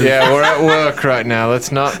workers. Yeah, we're at work right now.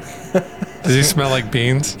 Let's not. does he smell like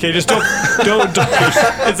beans? Okay, just don't.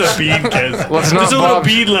 It's a bean kiss. Let's not There's a little Bob-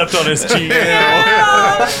 bean left on his cheek.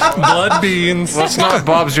 Blood beans. Let's not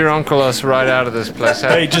Bob's your uncle us right out of this place.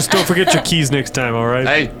 Hey, just don't forget your keys next time. All right.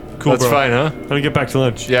 Hey, Cool, that's bro. fine, huh? I'm gonna get back to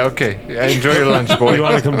lunch. Yeah, okay. Yeah, enjoy your lunch, boy. You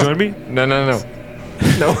want to come join me? No. No.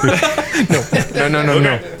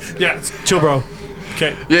 Yeah. Chill, bro.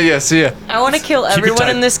 Okay. Yeah. See ya. I want to kill it everyone tight.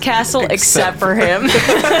 in this castle except for him.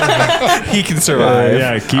 He can survive.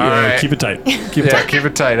 Yeah. All right. Keep it tight. Keep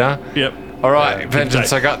it tight, huh? Yep. All right, keep it Vengeance.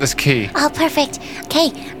 tight. I got this key. Oh, perfect.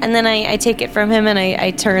 Okay. And then I take it from him and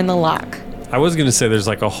I turn the lock. I was gonna say there's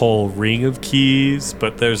like a whole ring of keys,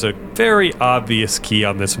 but there's a very obvious key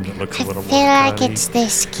on this one that looks a I little feel more. like funny. it's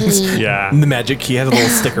this key. Yeah. The magic key has a little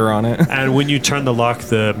sticker on it. And when you turn the lock,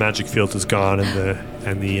 the magic field is gone,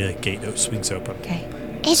 and the gate swings open. Okay.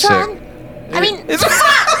 It's Sick. wrong. I mean,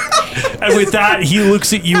 And with that, he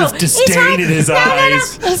looks at you with disdain in his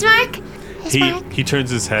eyes. No. Ismark. He turns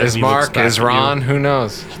his head. Is and he looks Mark? back Is at you. Ron? Who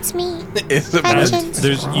knows? It's me. It's a Vengeance.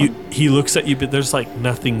 There's you. He looks at you, but there's like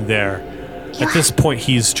nothing there. At this point,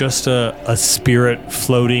 he's just a spirit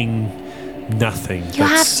floating nothing. You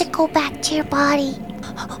have to go back to your body.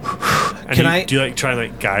 And Can I- do you like try and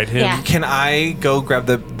like guide him? Yeah. Can I go grab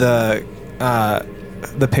the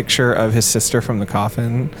picture of his sister from the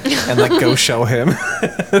coffin and like go show him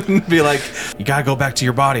and be like, you gotta go back to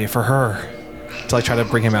your body for her, to like try to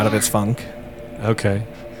bring him out of its funk. Okay.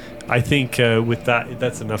 I think with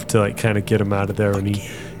that's enough to like kind of get him out of there. And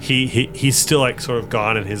he's still like sort of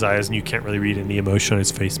gone in his eyes, and you can't really read any emotion on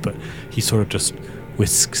his face, but he sort of just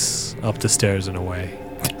whisks up the stairs and away.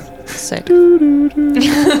 Sick.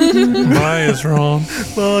 Why is wrong?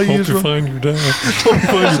 Hope to find your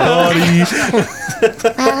dad.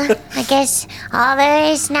 Well, I guess all there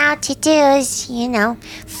is now to do is,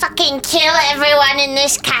 fucking kill everyone in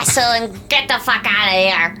this castle and get the fuck out of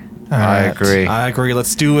here. I agree. I agree.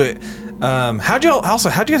 Let's do it. How'd you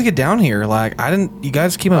guys get down here? Like, you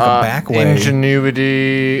guys came up a back way.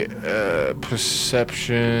 Ingenuity,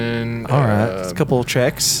 perception. All right. It's a couple of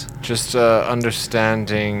checks. Just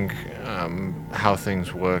understanding how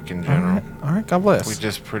things work in general. All right. God bless. We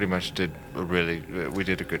just pretty much did we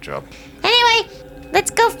did a good job. Anyway,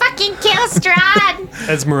 let's go fucking kill Strahd.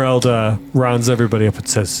 Esmeralda rounds everybody up and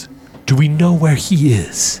says, "Do we know where he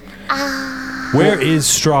is? Where is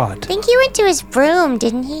Strahd? I think he went to his room,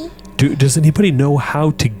 didn't he? Does anybody know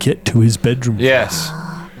how to get to his bedroom?" Yes.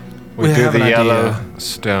 We We do have the an yellow idea.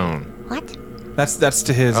 stone. What? That's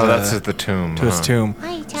to his. That's at the tomb. to his tomb. What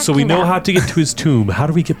are you talking So we know about? how to get to his tomb. How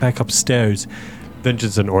do we get back upstairs?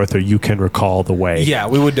 Vengeance and Arthur, you can recall the way. Yeah,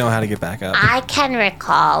 we would know how to get back up. I can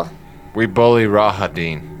recall. We bully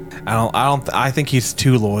Rahadin. I think he's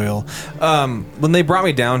too loyal. When they brought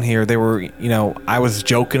me down here, they were, I was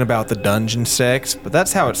joking about the dungeon sex, but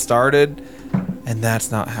that's how it started, and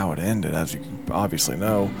that's not how it ended, as you can obviously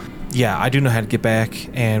know. Yeah, I do know how to get back,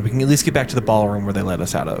 and we can at least get back to the ballroom where they let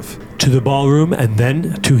us out of. To the ballroom and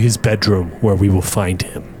then to his bedroom where we will find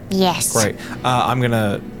him. Yes. Right. I'm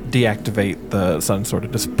gonna deactivate the sun sword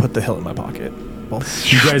and just put the hilt in my pocket. Well,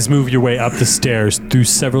 You guys move your way up the stairs through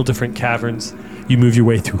several different caverns. You move your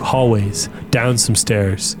way through hallways, down some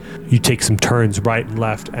stairs. You take some turns right and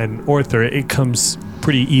left. And Arthur, it comes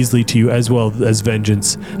pretty easily to you, as well as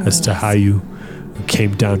Vengeance, as to how you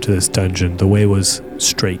came down to this dungeon. The way was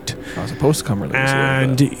straight. I was supposed to come really this way,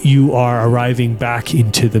 And but- you are arriving back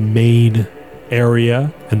into the main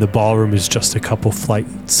area, and the ballroom is just a couple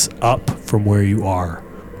flights up from where you are.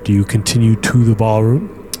 Do you continue to the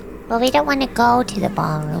ballroom? Well, we don't want to go to the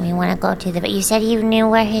ballroom. We want to go to the... You said you knew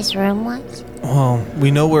where his room was? Well,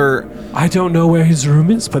 we know where. I don't know where his room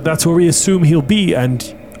is, but that's where we assume he'll be,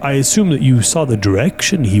 and I assume that you saw the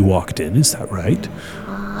direction he walked in. Is that right?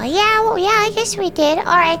 Oh, yeah, well, yeah, I guess we did. All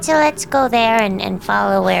right, so let's go there and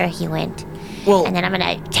follow where he went. Well, And then I'm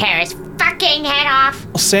going to tear his fucking head off.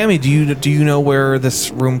 Sammy, do you know where this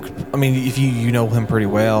room? I mean, if you know him pretty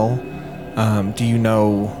well, do you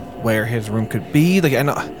know where his room could be? Like, I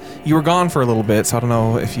know you were gone for a little bit, so I don't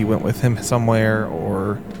know if you went with him somewhere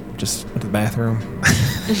or just went to the bathroom.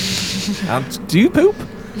 Do you poop?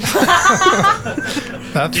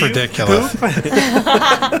 That's ridiculous.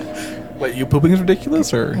 Wait, you pooping is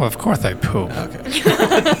ridiculous, or? Well, of course I poop.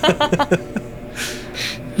 Okay.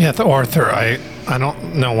 Yeah, Arthur, I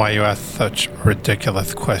don't know why you ask such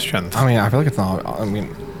ridiculous questions. I mean, I feel like it's not. I mean,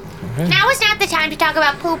 Now is not the time to talk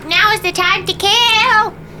about poop. Now is the time to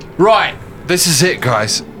kill. Right. This is it,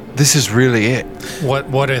 guys. This is really it.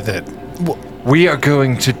 What is it? We are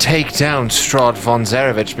going to take down Strahd von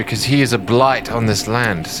Zarevich because he is a blight on this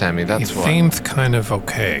land, Sammy. He That's why. seems kind of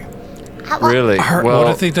okay. Really? What Well, What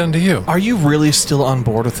has he done to you? are you really still on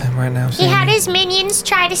board with him right now, He Sammy? had his minions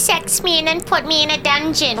try to sex me and then put me in a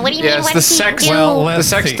dungeon. What do you Yes, mean? What the did he sex- do? Well, let's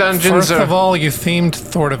sex see. dungeons First are- of all, you seemed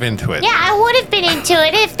sort of into it. yeah, I would have been into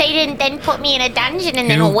it if they didn't then put me in a dungeon and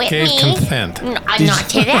You then whip gave me. consent. Not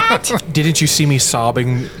to that. Didn't you see me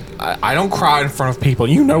sobbing? I don't cry in front of people.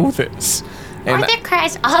 You know this. And Arthur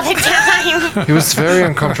cries all the time. he was very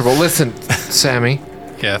uncomfortable. Listen, Sammy.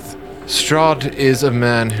 Yes. Strahd is a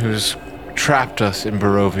man who's trapped us in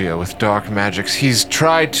Barovia with dark magics. He's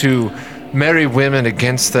tried to marry women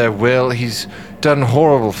against their will. He's done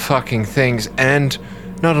horrible fucking things. And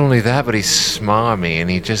not only that, but he's smarmy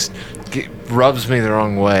and he just rubs me the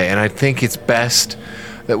wrong way. And I think it's best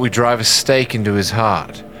that we drive a stake into his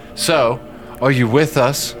heart. So, are you with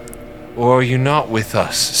us or are you not with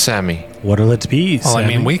us, Sammy? What'll it be? Well, I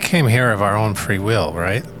mean, Sammy? we came here of our own free will,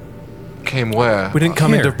 right? Came where? we didn't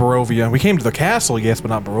come Here. into Barovia. We came to the castle, yes, but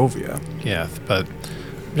not Barovia. Yes, but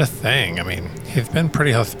just saying, I mean, he's been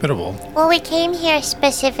pretty hospitable. Well, we came here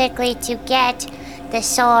specifically to get the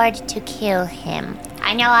sword to kill him.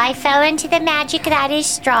 I know I fell into the magic that is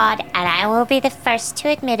Strahd, and I will be the first to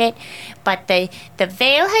admit it, but the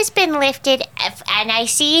veil has been lifted, and I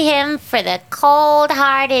see him for the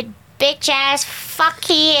cold-hearted bitch ass fuck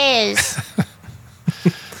he is.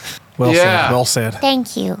 Well Yeah. said. Well said.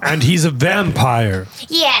 Thank you. And he's a vampire.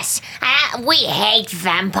 Yes, we hate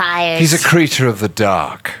vampires. He's a creature of the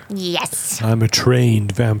dark. Yes. I'm a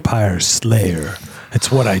trained vampire slayer. It's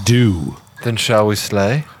what I do. Then shall we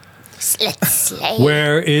slay? Let's slay.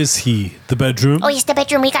 Where is he? The bedroom? Oh, yes, the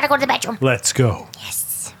bedroom. We gotta go to the bedroom. Let's go.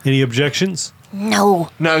 Yes. Any objections? No.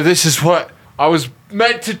 No, this is what I was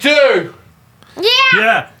meant to do.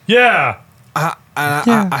 Yeah. Yeah.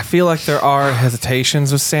 I feel like there are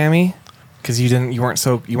hesitations with Sammy because you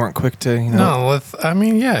weren't quick to No,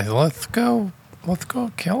 let's go. Let's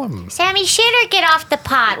go kill him. Sammy, shit or get off the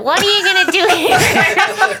pot. What are you gonna do here?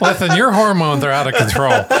 Listen, your hormones are out of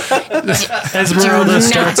control. Esmeralda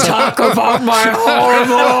starts Talk about my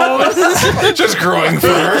hormones. just growing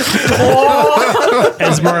fur.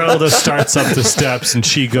 Esmeralda starts up the steps and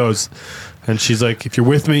she goes, and she's like, "If you're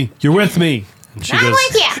with me, you're with me." And she I'm goes,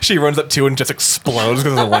 with you. She runs up to and just explodes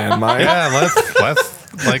because of the landmine. Yeah,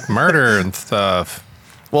 let's like murder and stuff.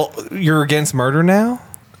 Well, you're against murder now?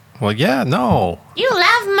 Well, yeah, no. You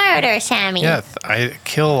love murder, Sammy. Yes, I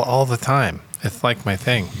kill all the time. It's like my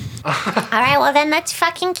thing. All right, well then let's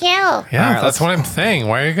fucking kill. Yeah, All right, that's what I'm saying.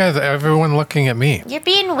 Why are you guys, everyone looking at me? You're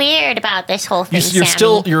being weird about this whole thing, You're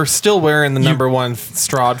Sammy. you're still wearing the number one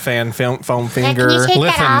Strahd fan foam Now, finger. can you take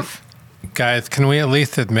Listen. that off? Guys, can we at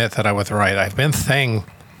least admit that I was right? I've been saying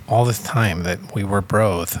all this time that we were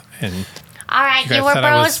bros. And All right, You you guys were said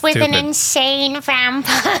I was bros with an stupid. insane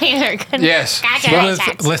vampire. Yes. Gotcha, he right, was,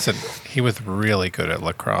 that's- listen, he was really good at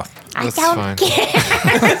lacrosse. I That's don't fine. care.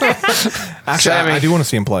 Actually, Sammy. I do want to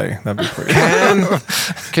see him play. That'd be pretty.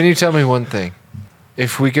 Can you tell me one thing?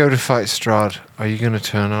 If we go to fight Strahd, are you going to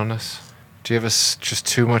turn on us? Do you have just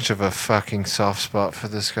too much of a fucking soft spot for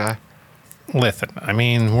this guy? Listen, I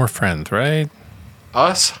mean, we're friends, right?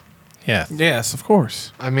 Us? Yeah. Yes, of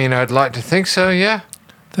course. I mean, I'd like to think so, yeah.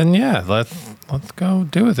 Then yeah, let's go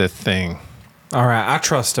do this thing. All right, I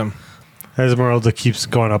trust him. Esmeralda keeps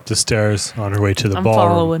going up the stairs on her way to the I'm ballroom.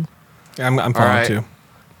 following. I'm following right. too.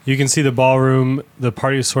 You can see the ballroom. The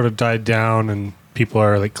party sort of died down, and people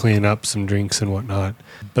are like cleaning up some drinks and whatnot.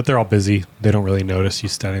 But they're all busy. They don't really notice you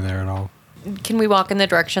standing there at all. Can we walk in the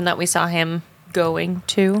direction that we saw him going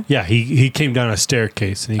to? Yeah, he came down a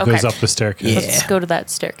staircase and he Okay. goes up the staircase. Let's go to that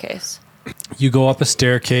staircase. You go up a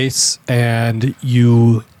staircase and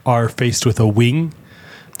you are faced with a wing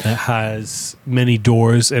that has many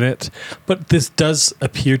doors in it. But this does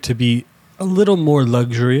appear to be a little more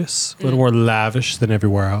luxurious, a little more lavish than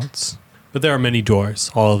everywhere else. But there are many doors,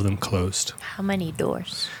 all of them closed. How many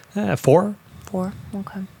doors? 4? 4?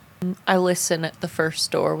 Okay. I listen at the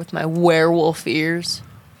first door with my werewolf ears.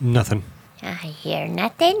 Nothing. I hear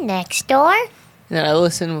nothing. Next door. And then I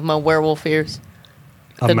listen with my werewolf ears.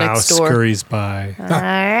 A The mouse next door. scurries by. All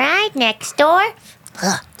right, next door.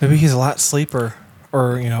 Maybe he's a light sleeper,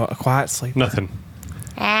 or a quiet sleeper. Nothing.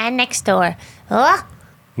 And next door. Oh,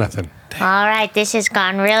 Nothing. all right, this has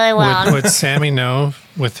gone really well. Would Sammy know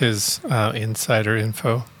with his insider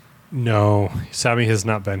info? No, Sammy has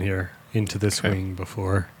not been here into this Okay. wing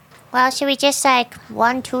before. Well, should we just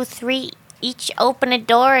 1, 2, 3, each open a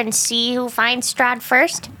door and see who finds Strahd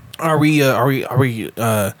first? Are we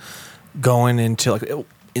going into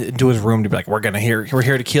into his room to be like we're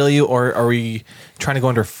here to kill you, or are we trying to go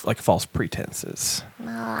under false pretenses?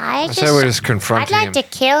 I I say we're just I'd confronting like him. to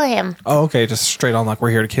kill him. Oh, okay, just straight on we're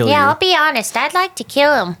here to kill Yeah, you. I'll be honest. I'd like to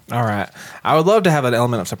kill him. All right, I would love to have an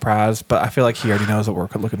element of surprise, but I feel like he already knows that we're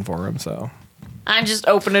looking for him. So I just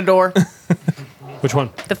open a door. Which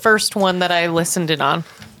one? The first one that I listened in on.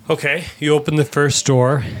 Okay, you open the first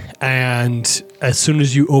door, and as soon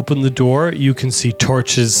as you open the door, you can see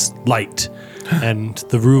torches light, and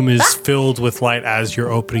the room is filled with light as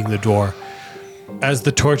you're opening the door. As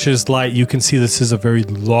the torches light, you can see this is a very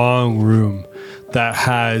long room that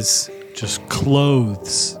has just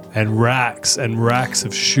clothes and racks of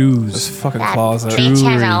this shoes. fucking That closet. bitch has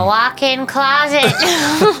Jewelry. a walk-in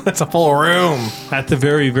closet. That's a full room. At the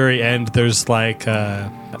very, very end, there's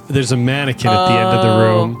there's a mannequin at the end of the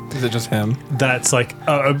room. Is it just him? That's like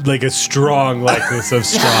a strong likeness of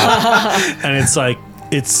Strahd, and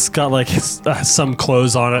it's got some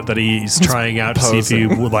clothes on it that he's trying out to see if he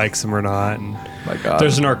likes them or not. And My God.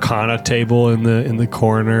 there's an Arcana table in the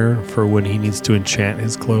corner for when he needs to enchant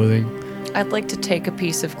his clothing. I'd like to take a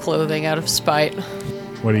piece of clothing out of spite.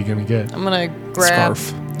 What are you gonna get? I'm gonna grab.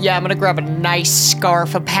 Scarf. Yeah, I'm gonna grab a nice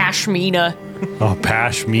scarf, a pashmina. Oh,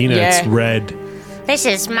 pashmina. It's Yeah. red. This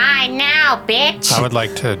is mine now, bitch. I would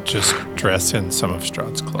like to just dress in some of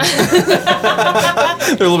Strahd's clothes.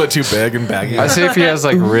 They're a little bit too big and baggy. I see if he has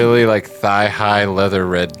like really like thigh-high leather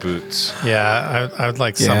red boots. Yeah, I would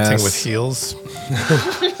like something with heels.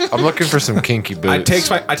 I'm looking for some kinky boots.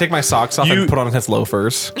 I take my socks off and put on his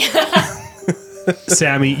loafers.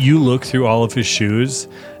 Sammy, you look through all of his shoes,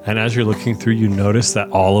 and as you're looking through, you notice that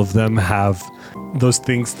all of them have those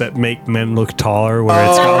things that make men look taller, where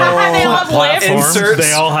it's got They all have lifts. Inserts.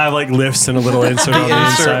 they all have like lifts and a little insert on the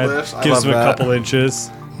Insert inside. lifts. I Gives love them a that. couple inches.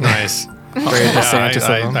 Nice.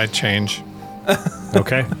 I change.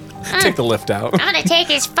 Okay. Take the lift out. I'm gonna take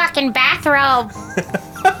his fucking bathrobe.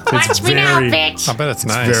 Watch me now, bitch. I bet it's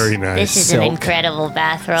nice. Very nice. This is an incredible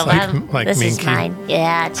bathrobe. like this is Minky. mine.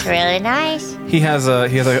 Yeah, it's really nice. He has a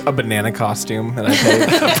banana costume that I take.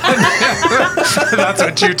 That's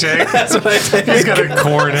what you take. That's what I take. He's got a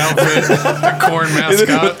corn outfit, a corn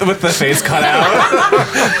mascot. with the face cut out.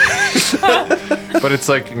 But it's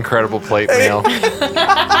like incredible plate mail.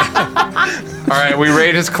 All right, we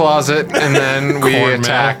raid his closet and then we Corn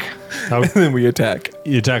attack. And then we attack.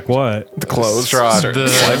 You attack what? The clothes. Strahd. The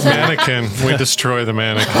mannequin. We destroy the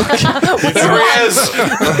mannequin. There he is.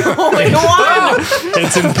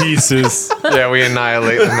 It's in pieces. Yeah, we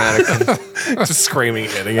annihilate the mannequin. Just screaming,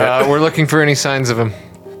 hitting it. We're looking for any signs of him.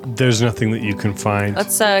 There's nothing that you can find.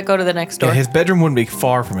 Let's go to the next door. Yeah, his bedroom wouldn't be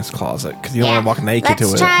far from his closet because you don't want to walk naked to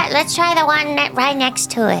it. Let's try the one right next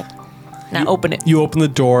to it. Now open it. You open the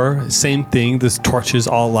door, same thing. The torches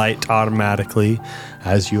all light automatically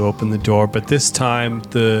as you open the door, but this time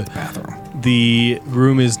the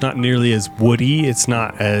room is not nearly as woody. It's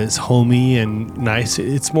not as homey and nice.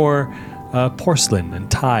 It's more porcelain and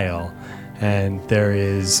tile. And there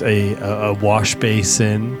is a wash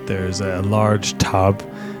basin. There's a large tub.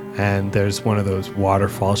 And there's one of those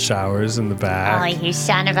waterfall showers in the Oh, back. you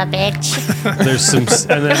son of a bitch. There's some,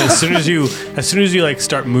 and then as soon as you like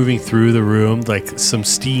start moving through the room, like some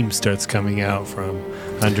steam starts coming out from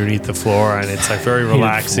underneath the floor, and it's like very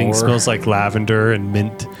relaxing. floor. Smells like lavender and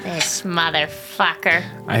mint. This motherfucker.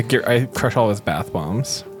 I crush all his bath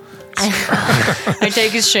bombs. I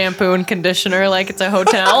take his shampoo and conditioner like it's a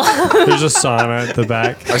hotel. There's a sauna at the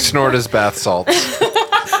back. I snort his bath salts.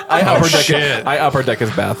 I shit. upper deck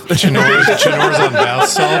his bath. Chinor's on bath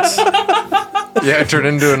salts. Yeah, I turned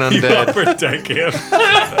into an undead. Upper deck him.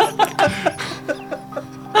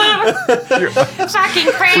 Fucking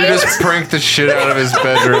We crazy. just pranked the shit out of his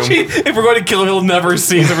bedroom. If we're going to kill him, he'll never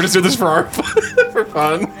see. So we're just doing this for for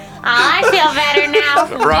fun. Oh, I feel better now.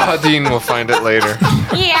 Rahadin will find it later.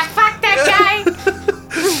 Yeah, fuck that guy.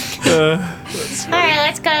 Alright,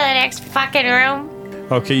 let's go to the next fucking room.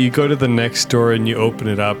 Okay, you go to the next door and you open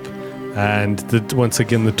it up, and once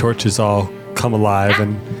again the torches all come alive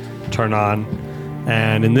and turn on.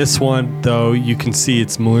 And in this one, though, you can see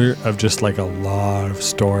it's more of just like a lot of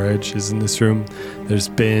storage is in this room. There's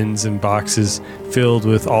bins and boxes filled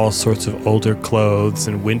with all sorts of older clothes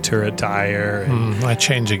and winter attire. And I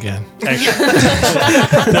change again.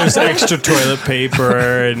 there's extra toilet paper,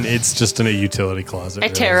 and it's just in a utility closet. I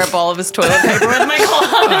really. tear up all of his toilet paper with my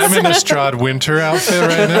claws. I'm in a Strahd winter outfit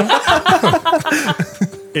right now.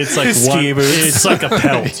 It's like His ski boots. It's like a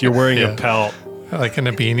pelt. You're wearing Yeah. a pelt. Like in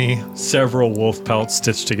a beanie. Several wolf pelts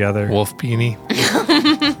stitched together. Wolf beanie.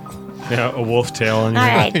 Yeah, a wolf tail on your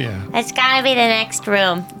Alright, Yeah. that's gotta be the next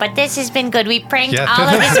room. But this has been good. We pranked Yeah, all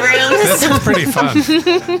of his This rooms. is pretty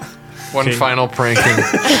fun. One final pranking.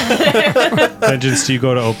 Vengeance, do you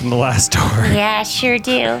go to open the last door? Yeah, sure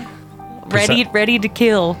do. ready to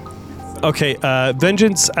kill. Okay,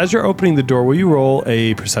 Vengeance, as you're opening the door, will you roll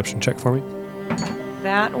a perception check for me?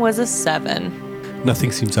 That was a 7.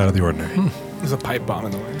 Nothing seems out of the ordinary. There's a pipe bomb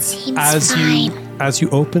in the way. Seems As fine. you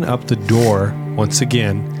open up the door, once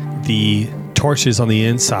again, the torches on the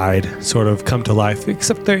inside sort of come to life,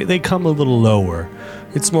 except they come a little lower.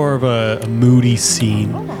 It's more of a moody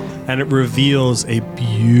scene, and it reveals a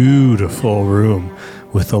beautiful room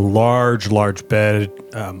with a large bed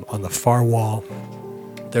on the far wall.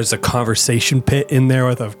 There's a conversation pit in there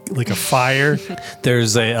with a fire.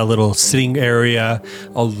 There's a little sitting area,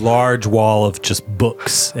 a large wall of just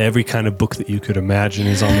books. Every kind of book that you could imagine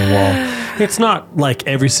is on the wall. It's not like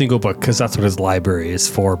every single book, because that's what his library is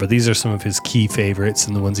for, but these are some of his key favorites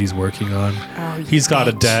and the ones he's working on. He's got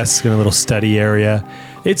a desk and a little study area.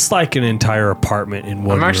 It's like an entire apartment in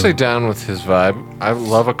one I'm actually room. down with his vibe. I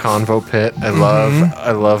love a convo pit.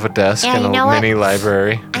 I love a desk Yeah, and you a know what? mini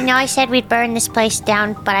library. I know I said we'd burn this place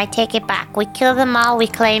down, but I take it back. We kill them all. We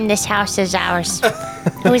claim this house as ours.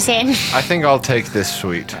 Who's in? I think I'll take this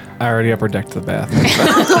suite. I already upper decked the bathroom.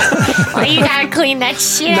 Oh, you gotta clean that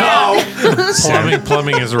shit up.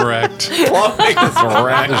 Plumbing is wrecked.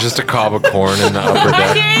 There's just a cob of corn in the upper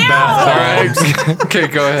deck. All right. Okay,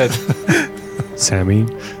 go ahead. Sammy,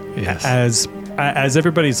 Yes. as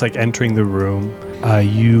everybody's like entering the room,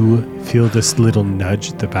 you feel this little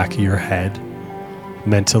nudge at the back of your head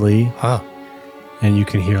mentally, Oh. and you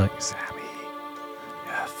can hear like, Sammy.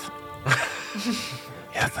 Yes.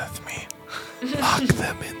 Yes, that's me. Lock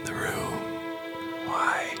them in the room.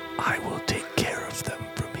 Why? I will take care of them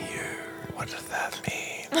from here. What does that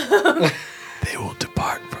mean? They will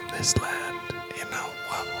depart from this land. In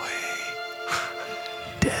what way?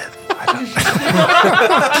 Death.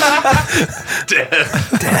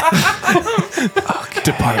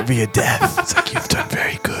 Depart via death. It's like you've done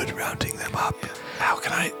very good rounding them up. How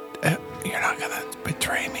can I? You're not gonna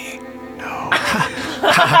betray me. No,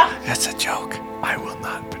 That's a joke. I will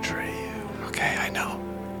not betray you. Okay, I know.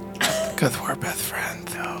 Because we're best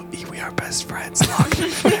friends. No, we are best friends. Lock them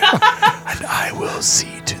in there, and I will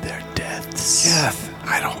see to their deaths. Yes,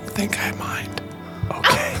 I don't think I mind.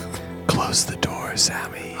 Okay. Close the door,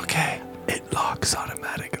 Sammy. Okay. It locks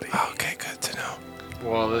automatically. Okay, good to know.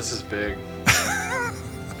 Well, this is big.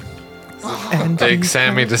 Big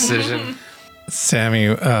Sammy decision. Sammy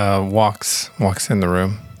walks in the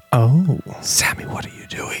room. Oh. Sammy, what are you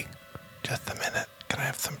doing? Just a minute. Can I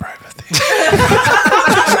have some privacy?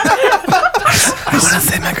 I want to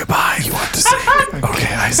say my goodbye. You want to say?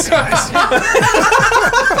 Okay, I see.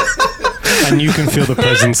 And you can feel the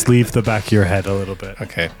presence leave the back of your head a little bit.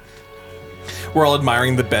 Okay. We're all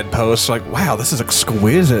admiring the bedpost. Like, wow, this is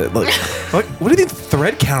exquisite. Like, what do you think the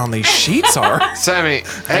thread count on these sheets are? Sammy,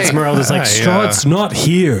 hey. Esmeralda's like, Hi, Strahd's not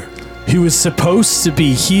here. He was supposed to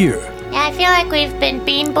be here. Yeah, I feel like we've been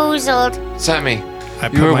beanboozled. Sammy, I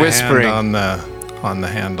put you were my whispering. hand on the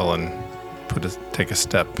handle and take a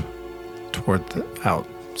step toward the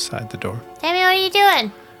outside the door. Sammy, what are you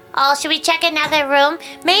doing? Oh, should we check another room?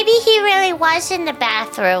 Maybe he really was in the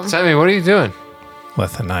bathroom. Sammy, what are you doing?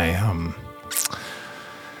 Listen,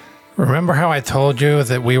 remember how I told you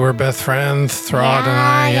that we were best friends, Strahd and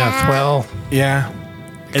I? Yeah. Yes, well, Yeah.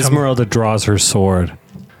 Esmeralda draws her sword.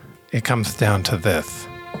 it comes down to this.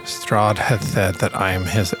 Strahd has said that I am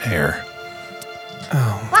his heir.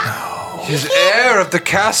 His heir of the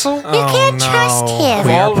castle? You can't trust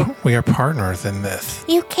him. We are partners in this.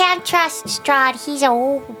 You can't trust Strahd. He's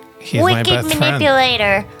a He's my wicked best friend.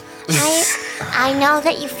 manipulator. I know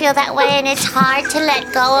that you feel that way, and it's hard to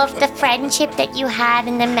let go of the friendship that you had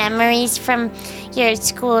and the memories from your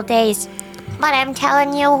school days. But I'm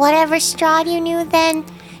telling you, whatever Strahd you knew then,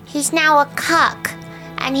 he's now a cuck,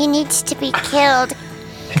 and he needs to be killed.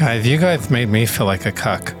 Guys, you guys made me feel like a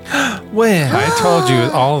cuck. When? I told you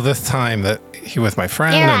all this time that he was my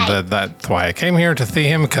friend, You're and right. that's why I came here to see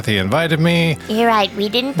him, because he invited me. You're right, we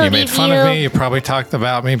didn't You believe made fun of me. You probably taled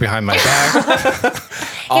about me behind my back.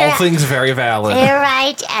 All Yeah. things very valid. You're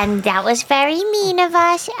right, and that was very mean of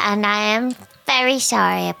us, and I am very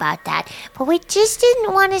sorry about that. But we just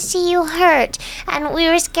didn't want to see you hurt, and we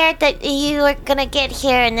were scared that you were gonna get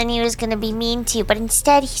here and then he was gonna be mean to you. But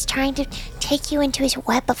instead, he's trying to take you into his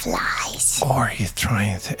web of lies. Or he's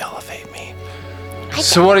trying to elevate me.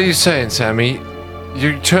 So what are you saying, Sammy?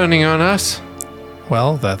 You're turning on us?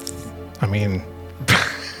 Well,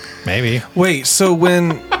 maybe. Wait, so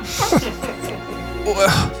when...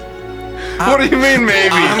 What do you mean,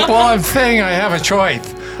 maybe? I'm saying I have a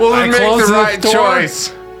choice. Well, I then make close the this right door.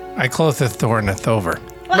 choice. I close this door and it's over.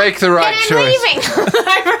 Make the right I'm choice. leaving.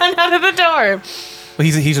 I run out of the door. Well,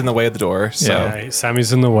 he's in the way of the door, so... Yeah. Right,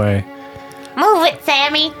 Sammy's in the way. Move it,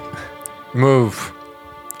 Sammy. Move.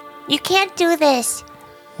 You can't do this.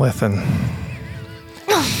 Listen,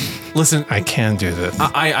 Listen, I can do this.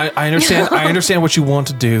 I understand. I understand what you want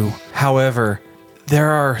to do. However, there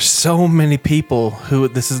are so many people who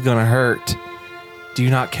this is going to hurt. Do you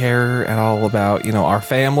not care at all about our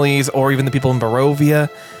families or even the people in Barovia?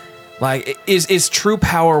 Like, is true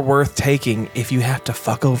power worth taking if you have to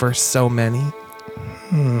fuck over so many?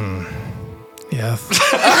 Yes.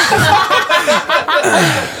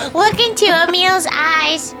 Look into Emil's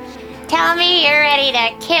eyes. Tell me you're ready to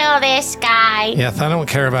kill this guy. Yes, I don't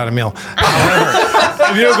care about Emil.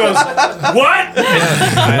 Emil goes, what?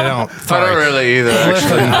 I don't. I Sorry. don't really either,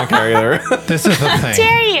 actually. I don't care either. This is the thing.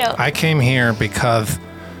 Dare you? I came here because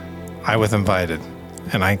I was invited,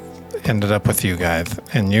 and I ended up with you guys.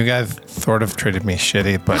 And you guys sort of treated me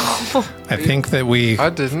shitty, but I think that we I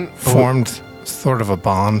didn't. formed sort of a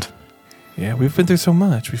bond. Yeah, we've been through so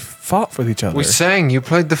much. We've fought for each other. We sang. You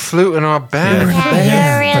played the flute in our band.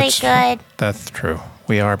 Yeah, you're really That's- good. That's true.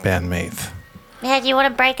 We are bandmates. Yeah, do you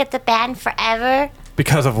want to break up the band forever?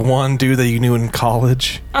 Because of one dude that you knew in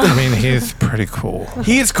college. I mean, he's pretty cool.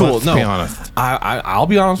 He is cool. Let's no, be honest. I'll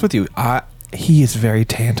be honest with you. He is very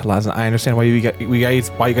tantalizing. I understand why you guys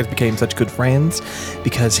became such good friends,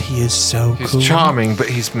 because he is so He's cool. charming, but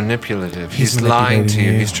he's manipulative. He's lying to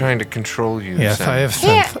you. He's trying to control you. Yes, Sam.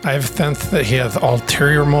 I have sensed that he has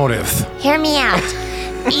ulterior motives. Hear me out.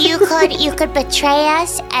 You could betray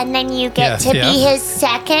us, and then you get Yes, to yes. be his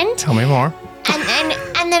second, Tell me more.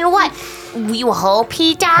 and then what? You hope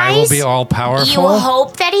he dies. I will be all powerful. You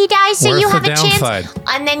hope that he dies, so Where's you the have a downside? chance,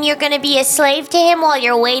 and then you're gonna be a slave to him while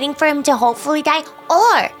you're waiting for him to hopefully die.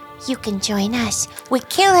 Or you can join us. We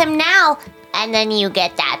kill him now, and then you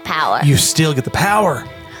get that power. You still get the power.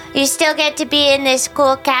 You still get to be in this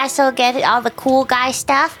cool castle, get all the cool guy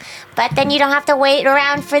stuff, but then you don't have to wait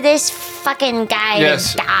around for this fucking guy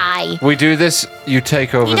Yes. to die. We do this, you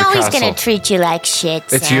take over You the know he's castle. gonna treat you like shit.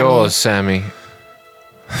 It's Sammy. yours, Sammy.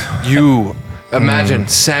 You imagine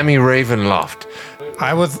Sammy Ravenloft.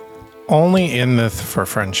 I was only in this for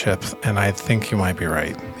friendships, and I think you might be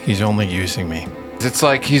right. He's only using me. It's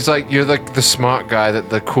like you're like the smart guy that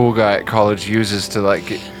the cool guy at college uses to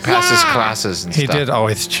pass his Yeah. classes and He stuff. did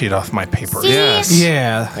always cheat off my papers. See? Yes.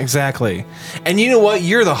 Yeah, exactly. And you know what?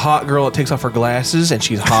 You're the hot girl that takes off her glasses, and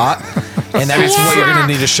she's hot, and that's what you're gonna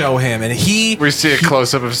need to show him. And he, We see a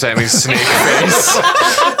close up of Sammy's snake face.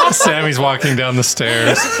 Sammy's walking down the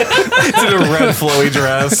stairs. it's in a red flowy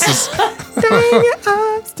dress.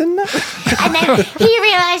 And then he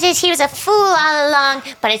realizes he was a fool all along,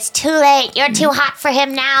 but it's too late. You're too hot for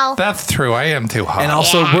him now. That's true. I am too hot. And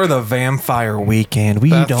also, Yeah. we're the Vampire Weekend. We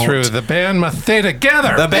That's don't. true. The band must stay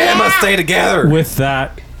together. The band must stay together. With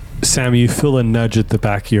that, Sammy, you feel a nudge at the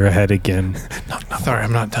back of your head again. Sorry,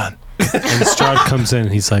 I'm not done. And Strahd comes in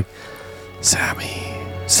and he's like, Sammy,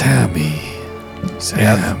 Sammy,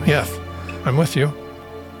 Sam, Yes. I'm with you.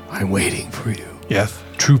 I'm waiting for you. Yes.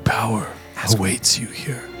 True power awaits you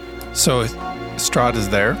here. So Strahd is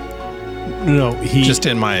there, no, just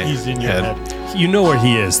in my he's in your head. head. You know where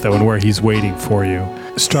he is, though, and where he's waiting for you.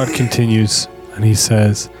 Strahd continues, and he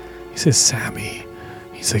says, Sammy,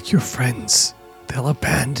 he's like, your friends, they'll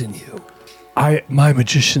abandon you. My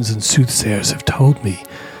magicians and soothsayers have told me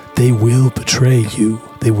they will betray you.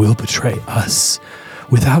 They will betray us.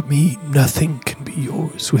 Without me, nothing can be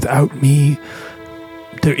yours. Without me,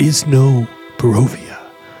 there is no Barovia.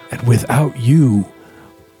 And without you,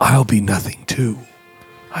 I'll be nothing too.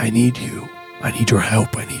 I need you. I need your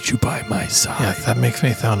help. I need you by my side. Yes, that makes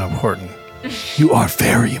me sound important. You are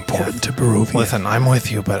very important to Barovia. Listen, I'm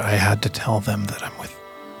with you, but I had to tell them that I'm with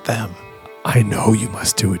them. I know you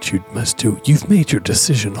must do what you must do. You've made your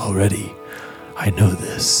decision already. I know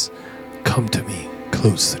this. Come to me.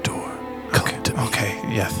 Close the door. Come to me. Okay,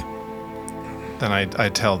 yes. Then I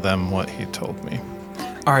tell them what he told me.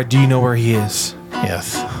 All right. Do you know where he is?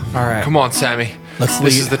 Yes. All right. Come on, Sammy. Let's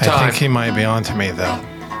This leave. is the I time. think he might be onto me, though.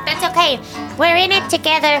 That's okay. We're in it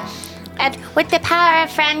together. And with the power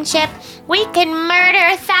of friendship, we can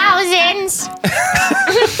murder thousands.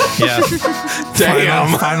 Yes.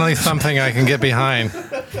 Damn. Finally something I can get behind.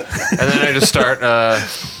 And then I just start,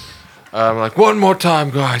 I'm like, one more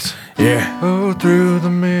time, guys. Yeah. Oh, through the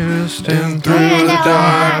mist and through the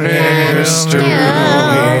darkness.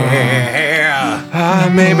 I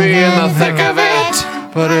may be in the thick of it,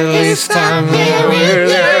 but at least I'm here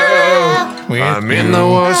with you. I'm in the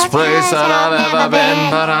worst place that I've ever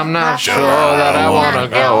been, but I'm not sure that I want to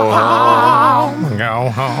go home. Go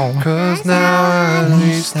home. 'Cause now at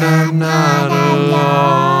least I'm not alone.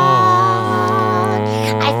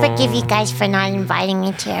 I forgive you guys for not inviting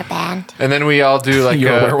me to your band. And then we all do like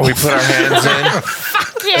You're a werewolf. we put our hands in, and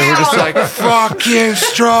we're just like, "Fuck you,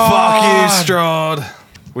 Strahd! Fuck you, Strahd.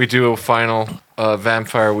 We do a final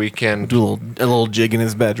vampire weekend. Do a little jig in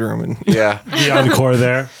his bedroom, and Yeah, the encore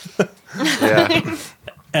there. yeah.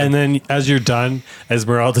 And then as you're done,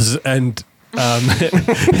 Esmeralda's and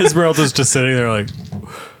Esmeralda's just sitting there like,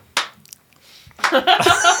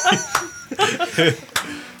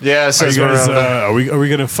 Yeah, are, you guys, are we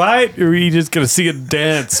gonna fight, or are we just gonna see it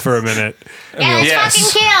dance for a minute? Yeah, let's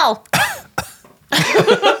Yes. fucking kill.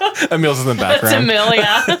 Emil's in the background.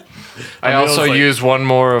 Amelia. I Emil's also like- use one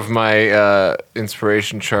more of my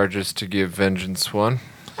inspiration charges to give Vengeance one.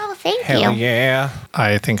 Oh, thank Hell you. yeah.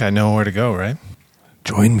 I think I know where to go, right?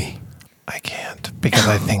 Join me. I can't, because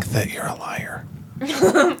I think that you're a liar.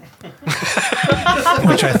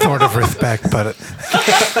 Which I sort of respect, but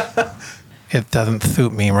it doesn't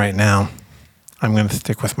suit me right now. I'm going to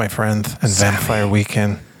stick with my friends and Vampire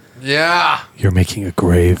Weekend. Yeah. You're making a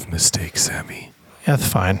grave mistake, Sammy. Yeah, that's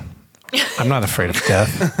fine. I'm not afraid of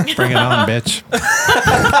death. Bring it on, bitch.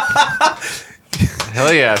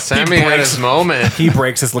 Hell yeah, Sammy had his moment. He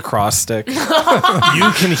breaks his lacrosse stick. You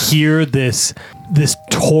can hear this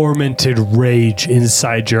tormented rage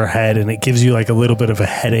inside your head, and it gives you like a little bit of a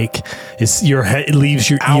headache. It leaves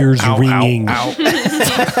your ears ringing,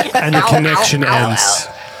 and the connection ends.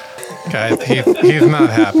 Guys, he's not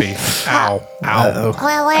happy. Ow. Ow.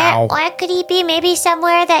 Well, where could he be? Maybe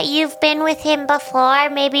somewhere that you've been with him before,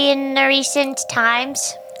 maybe in the recent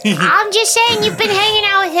times. I'm just saying you've been hanging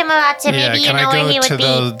out with him a lot, so maybe you can know I where he go would to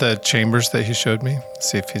be. the chambers that he showed me?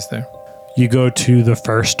 See if he's there. You go to the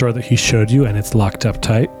first door that he showed you, and it's locked up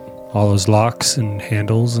tight. All those locks and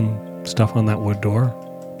handles and stuff on that wood door,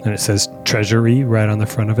 and it says "Treasury" right on the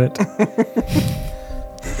front of it.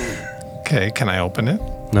 Okay, can I open it?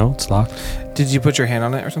 No, it's locked. Did you put your hand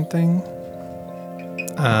on it or something?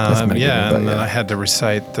 Yeah, and then I had to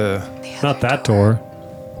recite the... Not that door.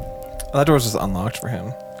 Oh, that door's just unlocked for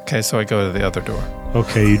him. Okay, so I go to the other door.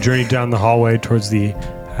 Okay, you journey down the hallway towards the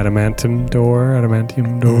adamantium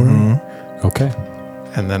door. Okay.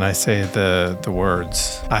 And then I say the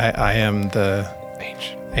words. I am the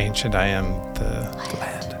ancient. I am the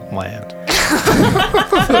land.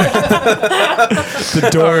 The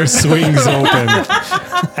door swings open,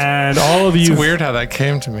 and all of you, It's weird how that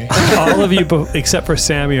came to me. all of you, except for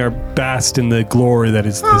Sammy, are basked in the glory that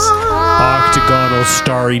is this octagonal,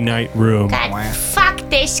 starry night room. God, fuck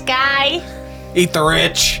this guy. Eat the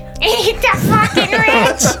rich. Eat the fucking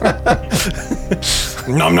rich.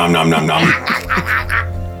 Nom nom nom nom nom.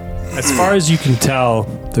 As far as you can tell,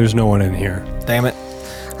 there's no one in here. Damn it.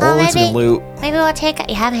 Well, Oh, it's maybe- a loot. Maybe we'll take it.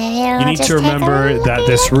 You need to remember that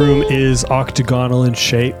this room is octagonal in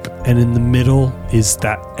shape, and in the middle is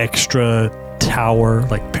that extra tower,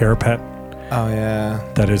 like parapet, Oh, yeah.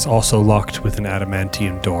 that is also locked with an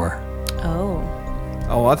adamantium door. Oh.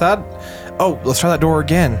 Oh, I thought... Oh, let's try that door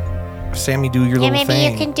again. Sammy, do your Yeah, little maybe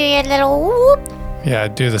thing. you can do your little whoop. Yeah,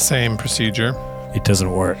 do the same procedure. It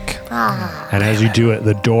doesn't work. Ah. And as you do it,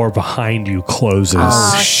 the door behind you closes.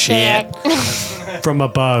 Oh, shit. From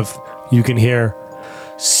above, you can hear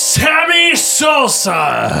Sammy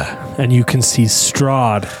Sosa, and you can see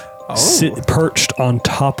Strahd perched on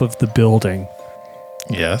top of the building.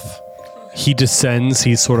 Yes. He descends.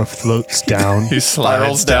 He sort of floats down. He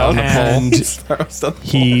spirals down the and pole.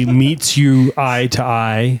 he meets you eye to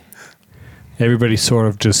eye. Everybody's sort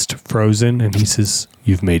of just frozen, and he says,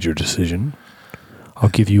 "You've made your decision. I'll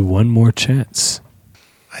give you one more chance.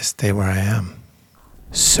 I stay where I am.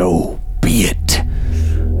 So be it."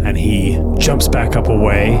 And he jumps back up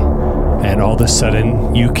away, and all of a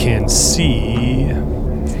sudden you can see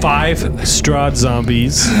 5 Strahd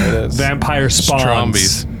zombies, vampire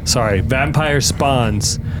spawns. Vampire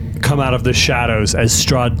spawns come out of the shadows as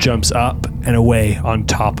Strahd jumps up and away on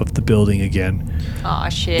top of the building again. Aw,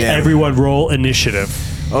 shit. Everyone roll initiative.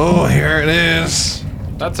 Oh, here it is.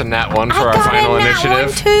 That's a nat 1 for our got final a nat initiative.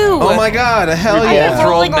 one too. Oh, my God. Hell Both yeah. rolled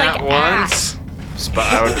rolling nat like ones. But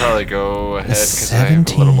I would probably go ahead because I have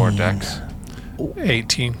a little more dex.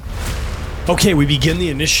 18. Okay, we begin the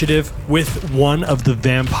initiative with one of the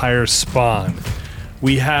vampire spawn.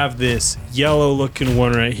 We have this yellow looking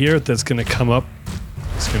one right here that's going to come up.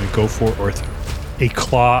 It's going to go for a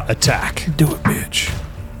claw attack. Do it, bitch.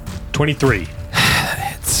 23.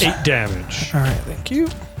 8 damage. All right, thank you.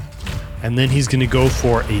 And then he's going to go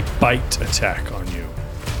for a bite attack on you.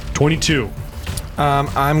 22.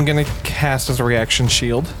 I'm going to cast as a reaction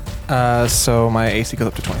shield. So my AC goes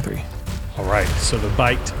up to 23. All right, so the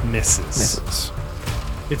bite misses.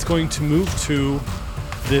 It's going to move to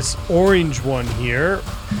this orange one here.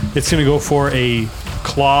 It's going to go for a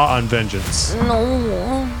claw on vengeance.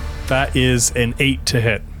 No. That is an 8 to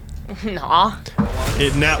hit. Nah.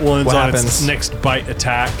 It nat one's What on happens? its next bite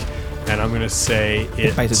attack, and I'm going to say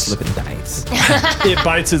it Bites its lip and dies. it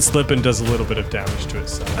bites its lip and does a little bit of damage to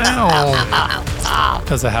itself. Ow.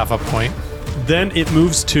 Does a half a point. Then it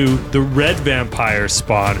moves to the red vampire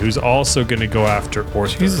spawn, who's also going to go after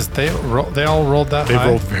Ortho. Jesus, they all rolled that They high.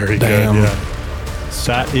 rolled very Damn. good, yeah.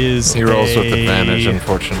 That is He rolls with a advantage,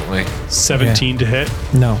 unfortunately. 17 to hit,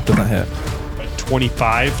 No, does not hit.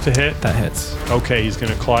 25 to hit. That hits. Okay, he's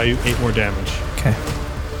going to claw you 8 more damage. Okay.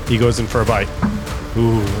 He goes in for a bite.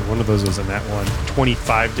 Ooh, one of those was a nat 1.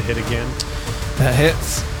 25 to hit again. That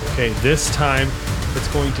hits. Okay, this time it's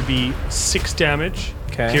going to be 6 damage,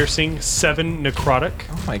 Okay. piercing, 7 necrotic,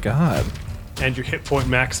 Oh my God. and your hit point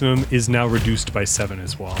maximum is now reduced by 7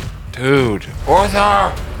 as well. Dude.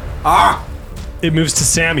 Ortho! It moves to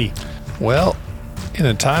Sammy. Well, in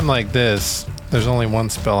a time like this, there's only one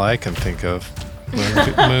spell I can think of.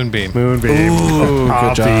 Moonbeam. Moonbeam. Ooh, good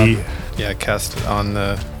Poppy. job. Yeah, cast it on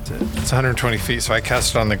the... It's 120 feet, so I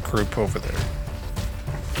cast it on the group over there.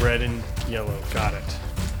 Red and Yellow. Got it.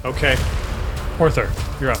 Okay. Arthur,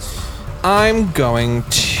 you're up. I'm going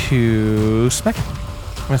to smack him.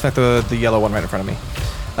 I'm going to smack the yellow one right in front of me.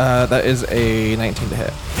 That is a 19 to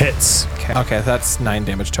hit. Hits. Okay, that's 9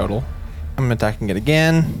 damage total. I'm attacking it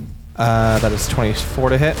again. That is 24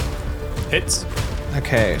 to hit. Hits.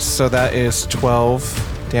 Okay, so that is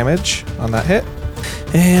 12 damage on that hit.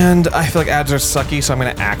 And I feel like ads are sucky, so I'm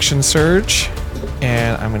going to action surge.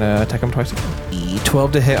 And I'm going to attack him twice again.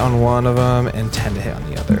 12 to hit on one of them and 10 to hit on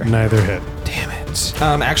the other. Neither hit. Damn it.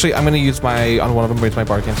 Actually, I'm going to use on one of them, use my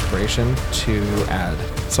Bardic Inspiration to add.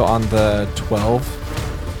 So on the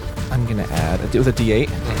 12, I'm going to add, it was a D8.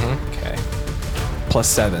 Mm-hmm. Okay. Plus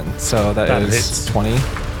 7. So that is hits. 20.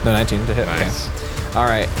 No, 19 to hit. Nice. Okay. All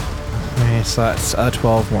right. Okay, so that's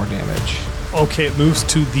 12 more damage. Okay, it moves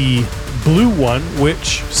to the blue one,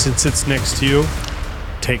 which, since it's next to you,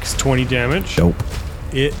 takes 20 damage. Dope.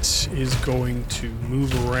 It is going to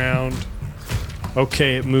move around.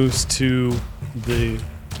 Okay, it moves to the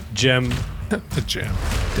gem, The gem.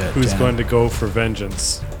 who's going to go for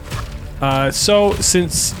vengeance. So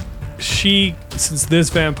since this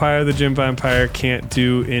vampire, the gem vampire, can't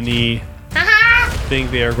do anything,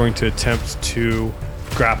 they are going to attempt to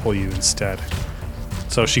grapple you instead.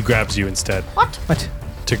 So she grabs you instead. What?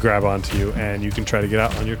 To grab onto you, and you can try to get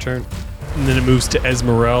out on your turn. And then it moves to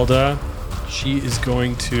Esmeralda. She is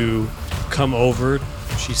going to come over.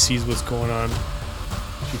 She sees what's going on.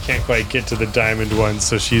 She can't quite get to the diamond one,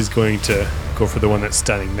 so she's going to go for the one that's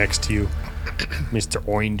standing next to you, Mr.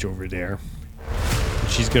 Orange over there. And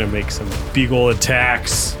she's going to make some big ol'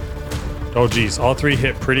 attacks. Oh, geez. All 3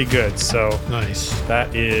 hit pretty good, so Nice.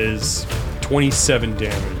 that is 27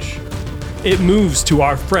 damage. It moves to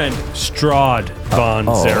our friend Strahd von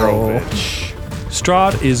Zarovich.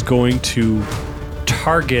 Strahd is going to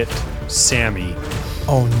target Sammy,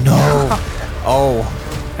 Oh, no. Oh.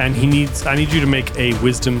 and I need you to make a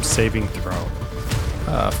wisdom saving throw.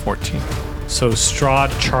 14. So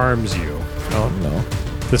Strahd charms you. Oh, no.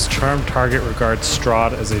 This charmed target regards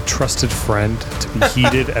Strahd as a trusted friend to be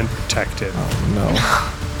heeded and protected. Oh, no.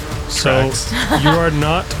 So you are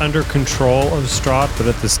not under control of Strahd, but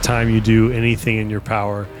at this time you do anything in your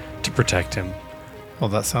power to protect him. Well,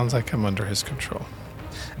 that sounds like I'm under his control.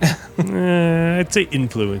 I'd say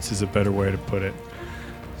influence is a better way to put it.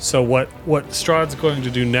 So what Strahd's going to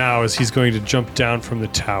do now is he's going to jump down from the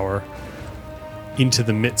tower into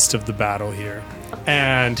the midst of the battle here.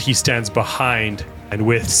 And he stands behind and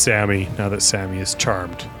with Sammy, now that Sammy is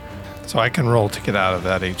charmed. So I can roll to get out of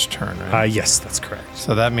that each turn, right? Yes, that's correct.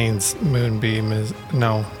 So that means Moonbeam is...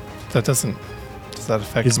 No, that doesn't... Does that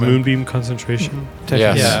affect... Is Moonbeam concentration?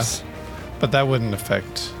 Yes. Yes. But that wouldn't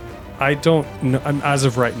affect... I don't know. As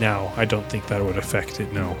of right now, I don't think that would affect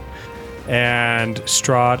it, no. And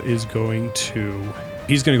Strahd is going to...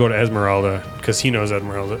 He's going to go to Esmeralda, because he knows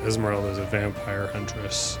Esmeralda. Esmeralda is a vampire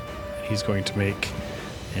huntress. He's going to make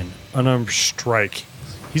an unarmed strike.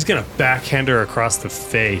 He's going to backhand her across the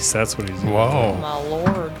face. That's what he's going to Whoa. My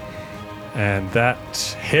lord. do. And that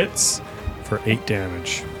hits for 8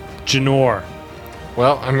 damage. Janor.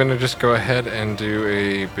 Well, I'm going to just go ahead and do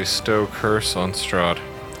a bestow curse on Strahd.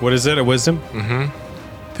 What is it? A wisdom?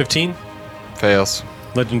 Mm-hmm. 15? Fails.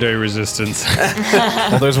 Legendary resistance.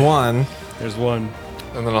 Well, there's one. There's one.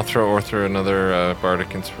 And then I'll throw Arthur another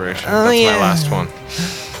Bardic Inspiration. Oh, That's yeah. my last one.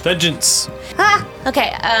 Vengeance.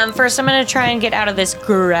 Okay, first I'm gonna try and get out of this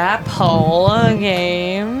grapple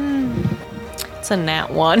game. It's a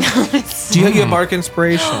nat 1. Do you have Bardic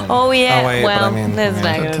Inspiration? Oh yeah. Oh, wait, well, but I mean, that's yeah, not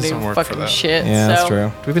that gonna doesn't do work for fucking that. shit. Yeah, so that's true.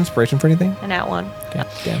 Do we have Inspiration for anything? a nat 1. Okay.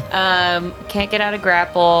 Yeah. Can't get out of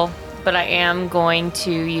grapple, but I am going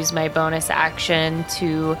to use my bonus action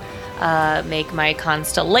to make my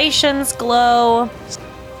constellations glow.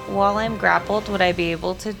 While I'm grappled, would I be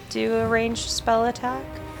able to do a ranged spell attack?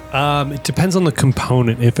 It depends on the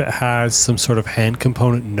component. If it has some sort of hand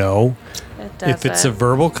component, no. It If it's a doesn't.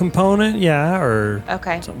 verbal component, yeah, or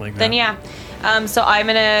Okay. something like that. Then yeah. So I'm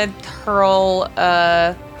gonna hurl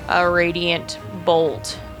a radiant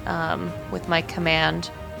bolt with my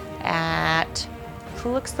command at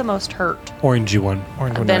who looks the most hurt. Orangey one.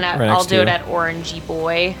 Orange one Then right I'll next to do you. it at orangey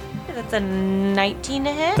boy. That's a 19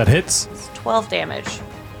 to hit. That hits. It's 12 damage.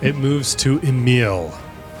 It moves to Emil.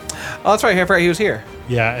 Oh, that's right. I forgot he was here.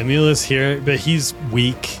 Yeah, Emil is here, but he's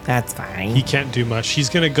weak. That's fine. He can't do much. He's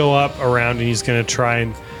going to go up around and he's going to try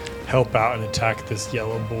and help out and attack this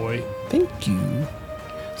yellow boy. Thank you.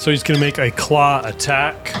 So he's going to make a claw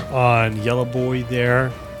attack on yellow boy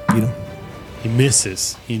there. Beat him. He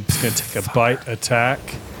misses. He's going to take a bite attack.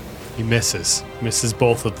 He misses. Misses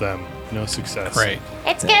both of them. No success. Great.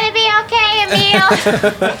 It's gonna be okay, Emil.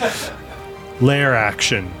 Lair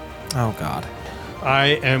action. Oh, God.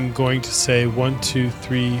 I am going to say 1, 2,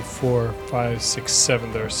 3, 4, 5, 6,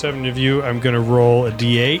 7. There are 7 of you. I'm going to roll a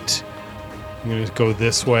d8. I'm going to go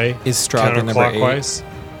this way. Is Strahd the number 8? Counterclockwise.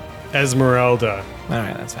 Esmeralda. All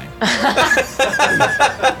right, that's fine.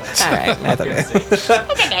 All right, that's okay.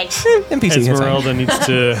 NPC. Esmeralda needs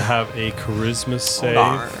to have a charisma save.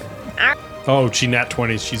 Oh, she nat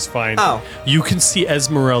 20s. She's fine. Oh. You can see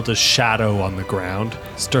Esmeralda's shadow on the ground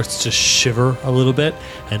starts to shiver a little bit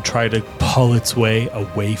and try to pull its way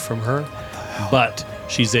away from her. But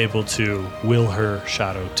she's able to will her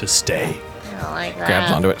shadow to stay. I like that.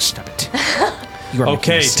 Grabs onto it. Stop it. You are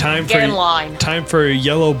Okay, making time Get in for line. a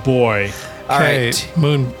yellow boy. All Okay, right.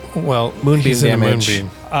 Moonbeam He's in a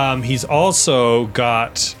damage. He's also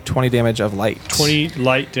got 20 damage of light. 20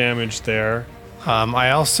 light damage there. I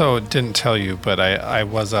also didn't tell you, but I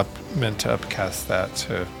was meant to upcast that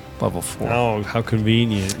to level 4. Oh, how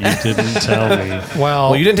convenient. You didn't tell me. Well,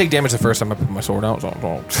 Well, you didn't take damage the first time I put my sword out, so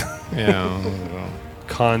don't. yeah,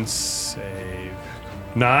 Con save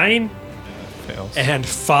 9 fails. and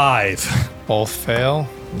 5. Both fail.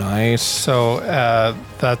 Nice. So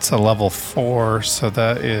that's a level 4. So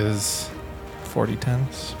that is 40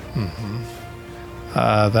 tens.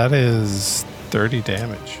 that is 30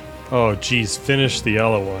 damage. Oh, geez. Finish the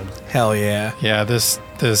yellow one. Hell yeah. Yeah, this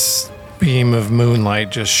beam of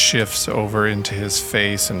moonlight just shifts over into his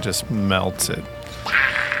face and just melts it.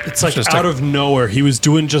 It's like just out a- of nowhere. He was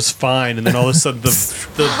doing just fine, and then all of a sudden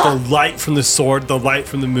the light from the sword, the light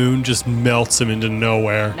from the moon just melts him into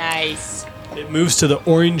nowhere. Nice. It moves to the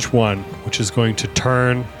orange one, which is going to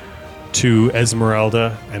turn to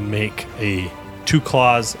Esmeralda and make a 2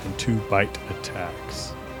 claws and 2 bite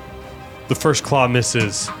attacks. The first claw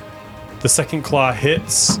misses. The second claw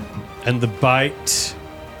hits, and the bite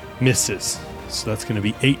misses. So that's going to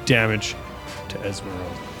be 8 damage to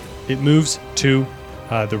Esmeralda. It moves to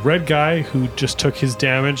the red guy who just took his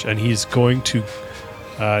damage, and he's going to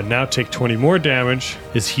now take 20 more damage.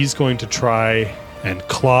 He's going to try and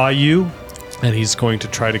claw you, and he's going to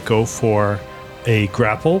try to go for a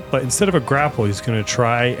grapple, but instead of a grapple, he's going to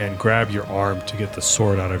try and grab your arm to get the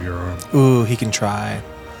sword out of your arm. Ooh, he can try.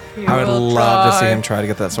 I would love to see him try to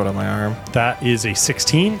get that sword on my arm. That is a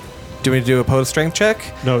 16. Do we do a opposed strength check?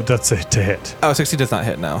 No, that's a to hit. Oh, 60 does not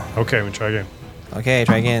hit, no. Okay, I'm going to try again. Okay,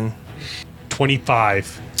 try again.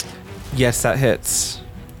 25. Yes, that hits.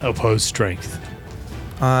 Opposed strength.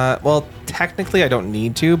 Well, technically I don't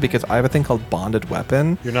need to because I have a thing called bonded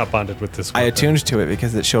weapon. You're not bonded with this I weapon. attuned to it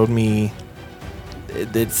because it showed me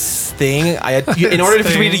its thing. In order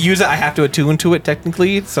for me to use it, I have to attune to it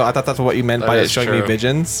technically. So I thought that's what you meant by That it is showing me true.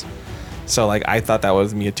 visions. So like I thought that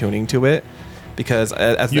was me attuning to it because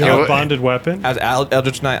as You the have know, a bonded weapon? as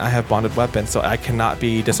Eldritch Knight, I have bonded weapon, so I cannot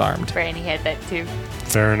be disarmed. Brandy had that too.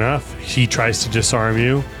 Fair enough. He tries to disarm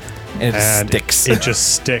you, And it and sticks. It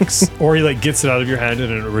just sticks. Or he like gets it out of your hand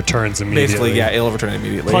and it returns immediately. Basically, yeah, it'll return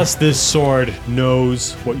immediately. Plus, this sword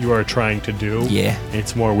knows what you are trying to do. Yeah.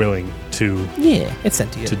 It's more willing to yeah, it's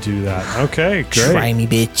sentient. to do that. Okay, great. Try me,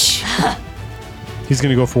 bitch. He's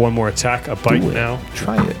gonna go for one more attack. A bite Do it. now.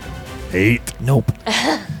 Try it. 8. Nope.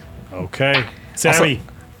 Okay, Sammy.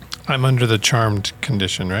 I'm under the charmed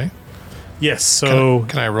condition, right? Yes. So,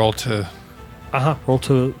 Can I roll to? roll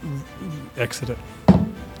to exit it.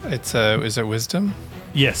 Is it wisdom?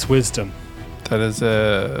 Yes, wisdom. That is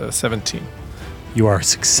a 17. You are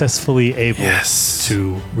successfully able Yes.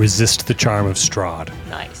 to resist the charm of Strahd.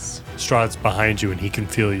 Nice. Strahd's behind you, and he can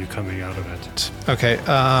feel you coming out of it. Okay,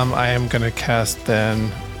 I am going to cast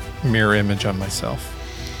then mirror image on myself.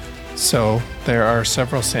 So there are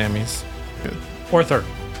several Sammys. Good. Arthur.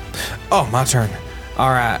 Oh, my turn. All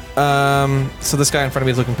right. So this guy in front of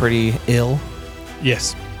me is looking pretty ill.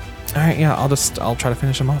 Yes. All right, yeah, I'll try to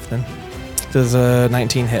finish him off then. Does a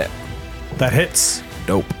 19 hit? That hits.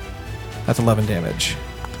 Dope. That's 11 damage.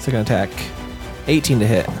 Second attack, 18 to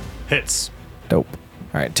hit. Hits. Dope.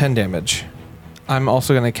 All right, 10 damage. I'm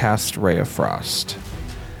also gonna cast Ray of Frost.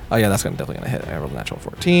 Oh yeah, that's definitely gonna hit. I rolled a natural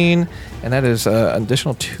 14, and that is an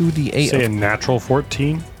additional 2d8. Say a natural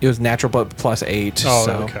 14. It was natural, but plus 8. Oh,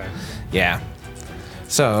 so, okay. Yeah.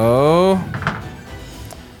 So,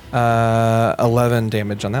 11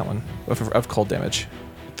 damage on that one of cold damage.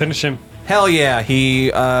 Finish him. Hell yeah!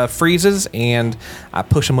 He freezes, and I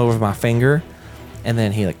push him over with my finger, and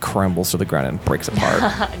then he like crumbles to the ground and breaks apart.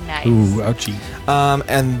 Nice. Ooh, ouchie.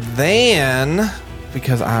 And then,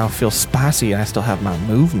 because I feel spicy and I still have my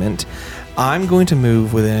movement, I'm going to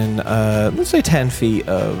move within, let's say 10 feet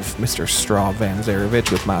of Mr. Strahd Van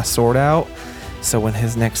Zarevich with my sword out. So when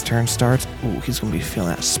his next turn starts, ooh, he's going to be feeling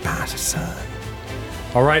that spicy, son.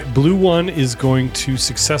 All right, blue one is going to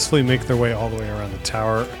successfully make their way all the way around the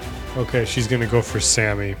tower. Okay, she's going to go for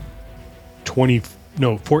Sammy.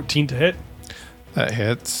 14 to hit. That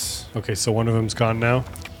hits. Okay, so one of them's gone now.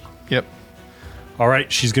 Yep. All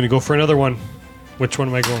right, she's going to go for another one. Which one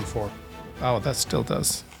am I going for? Oh, that still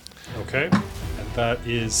does. Okay. And that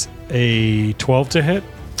is a 12 to hit.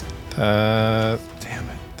 Damn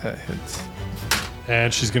it. That hits.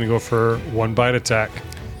 And she's going to go for one bite attack.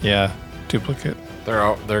 Yeah. Duplicate.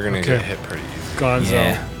 They're going to Okay. get hit pretty easy. Gonzo.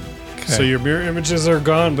 Yeah. Okay. So your mirror images are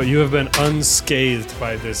gone, but you have been unscathed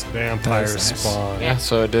by this vampire That was nice. spawn. Yeah,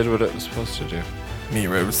 so it did what it was supposed to do.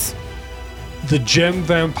 Mirrors. The gem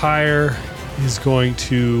vampire is going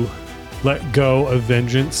to let go of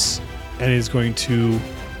vengeance and is going to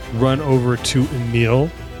run over to Emil.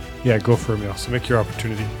 Yeah, go for Emil. So make your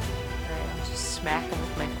opportunity. Alright, I'll just smack him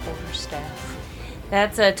with my quarterstaff.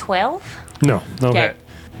 That's a 12? No Okay. hit.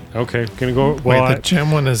 Okay, gonna go. Wait, Well, the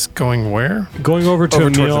gem one is going where? going over to Over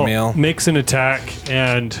towards Emil, Emil. makes an attack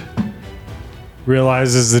and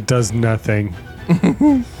realizes it does nothing.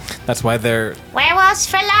 That's why they're. Werewolves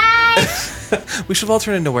for life! We should all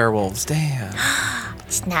turn into werewolves. Damn.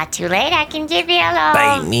 It's not too late. I can give you a little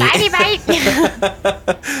Bite me. bitey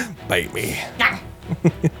bite. Bite me.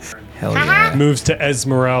 Hell Uh-huh. yeah. Moves to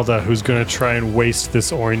Esmeralda, who's going to try and waste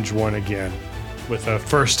this orange one again. With a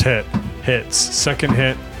first hit, hits. Second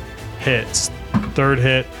hit, hits. Third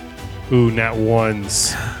hit, nat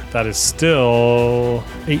ones. That is still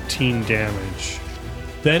 18 damage.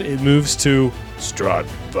 Then it moves to Strahd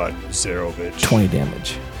Van Zerovich. 20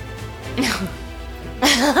 damage.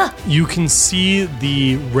 You can see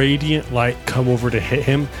the radiant light come over to hit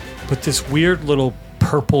him, but this weird little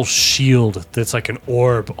purple shield that's like an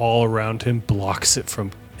orb all around him blocks it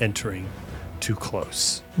from entering too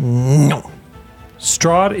close. No.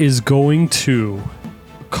 Strahd is going to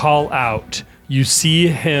call out. You see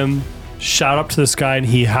him shout up to the sky and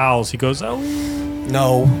he howls. He goes, oh.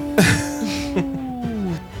 No.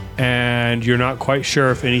 And you're not quite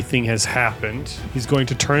sure if anything has happened. He's going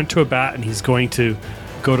to turn into a bat and he's going to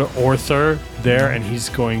go to Orther there and he's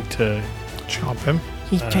going to. Chomp him.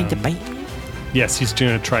 He's trying to bite me. Yes, he's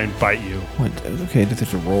going to try and bite you. What? Okay, did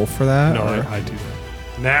they roll for that? No, or- I do that.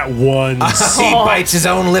 Nat ones. He bites his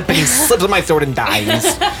own lip and he slips on my sword and dies.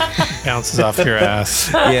 Bounces off your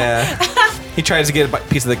ass. Yeah. He tries to get a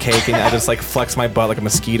piece of the cake and I just like flex my butt like a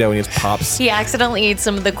mosquito and he just pops. He accidentally eats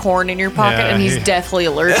some of the corn in your pocket Yeah, and he's he- deathly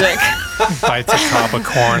allergic. Bites a cob of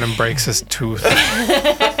corn and breaks his tooth.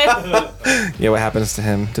 Yeah, what happens to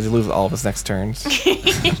him? Does he lose all of his next turns?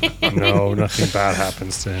 No, nothing bad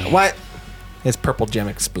happens to him. What? His purple gem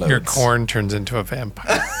explodes. Your corn turns into a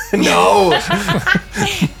vampire. No!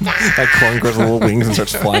 That corn grows little wings and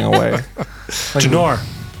starts flying away. Janor.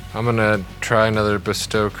 I'm going to try another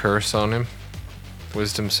bestow curse on him.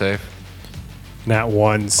 Wisdom save. Nat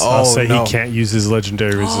ones. Oh, I'll say no. he can't use his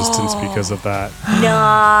legendary resistance because of that.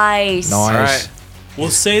 Nice. Nice. All right. We'll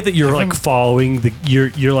say that you're like following the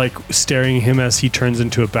you're like staring at him as he turns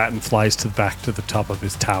into a bat and flies to the back to the top of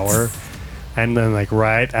his tower. And then like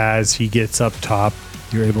right as he gets up top,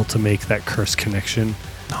 you're able to make that curse connection.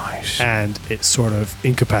 Nice. And it sort of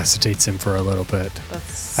incapacitates him for a little bit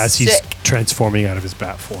That's as he's sick. transforming out of his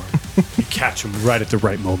bat form. You catch him right at the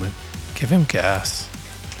right moment. Give him gas.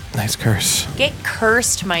 Nice curse. Get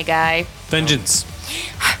cursed, my guy. Vengeance.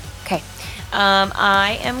 Okay.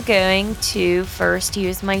 I am going to first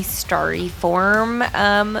use my starry form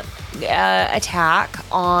attack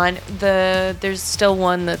on the. There's still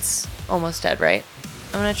one that's almost dead, right?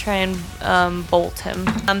 I'm gonna try and bolt him.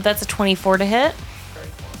 That's a 24 to hit.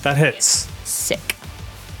 That hits. Sick.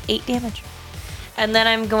 8 damage. And then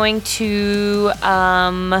I'm going to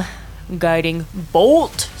guiding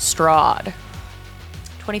bolt Strahd.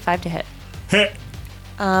 25 to hit. Hit.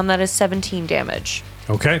 That is 17 damage.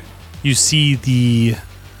 Okay. You see the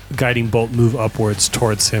guiding bolt move upwards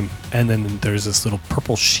towards him, and then there's this little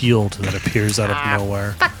purple shield that appears out of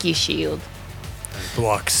nowhere. Fuck you, shield.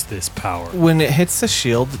 Blocks this power. When it hits the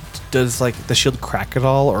shield, does like the shield crack at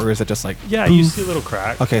all, or is it just like? Yeah, you see a little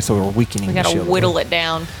crack. Okay, so we're weakening We the gotta shield. whittle it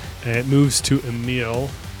down. And it moves to Emil.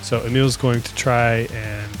 So Emil's going to try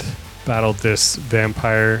and battle this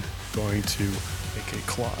vampire. Going to make a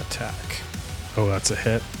claw attack. Oh, that's a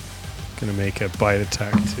hit. Gonna make a bite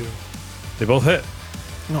attack too. They both hit.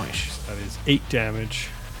 Nice. That is 8 damage.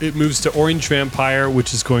 It moves to Orange Vampire,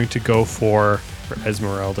 which is going to go for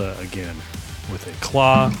Esmeralda again. With a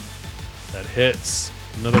claw. That hits.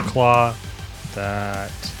 Another claw.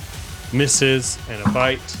 That misses. And a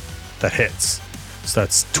bite. That hits. So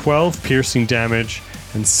that's 12 piercing damage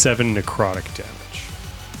and 7 necrotic damage.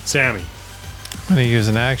 Sammy. I'm going to use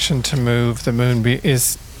an action to move the moonbeam.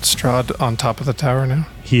 Is Strahd on top of the tower now?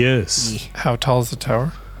 He is. How tall is the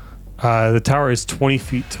tower? The tower is 20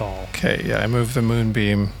 feet tall. Okay, yeah, I move the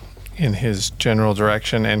moonbeam in his general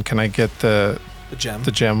direction, and can I get the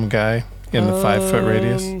gem guy in the 5-foot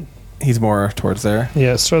radius? He's more towards there.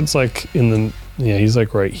 Yeah, Strahd's like he's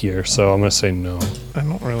like right here, so I'm gonna say no. I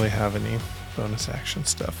don't really have any bonus action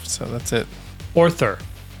stuff, so that's it. Orther.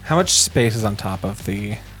 How much space is on top of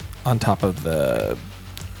the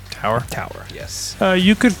Tower? tower? Yes.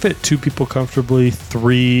 You could fit 2 people comfortably,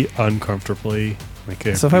 3 uncomfortably.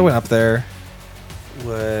 So if I went up there,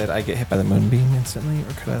 would I get hit by the moonbeam instantly,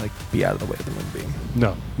 or could I like be out of the way of the moonbeam?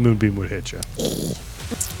 No, moonbeam would hit you.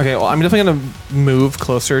 Okay, well, I'm definitely gonna move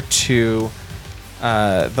closer to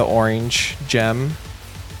the orange gem.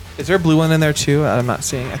 Is there a blue one in there too? I'm not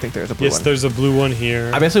seeing. I think there's a blue one. Yes, there's a blue one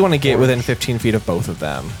here. I basically want to get within 15 feet of both of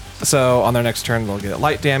them. So on their next turn, they'll get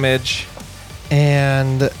light damage.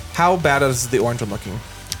 And how bad is the orange one looking?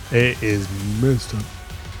 It is messed up.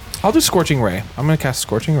 I'll do Scorching Ray. I'm going to cast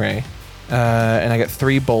Scorching Ray. And I get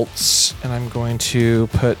 3 bolts. And I'm going to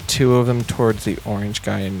put 2 of them towards the orange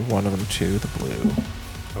guy and 1 of them to the blue.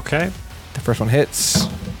 Okay. The first one hits.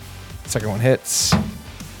 Second one hits.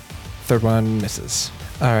 Third one misses.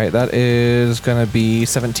 All right, that is going to be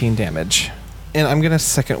 17 damage. And I'm going to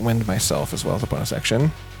second wind myself as well as a bonus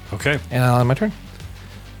action. Okay. And I'll end my turn.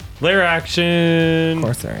 Lair action. Of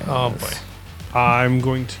course there is. Oh, boy. I'm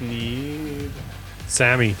going to need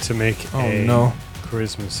Sammy to make a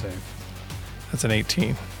charisma save. That's an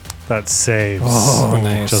 18. That saves. Oh,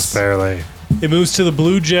 nice. Just barely. It moves to the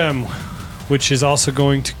blue gem, which is also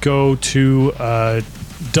going to go to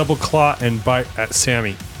double claw and bite at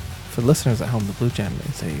Sammy. For the listeners at home, the blue gem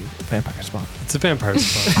is a vampire spawn. It's a vampire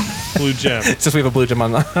spawn. Blue gem. It's just we have a blue gem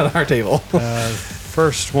on our table.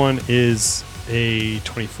 First one is a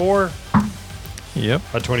 24, Yep.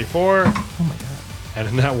 a 24, Oh my god. and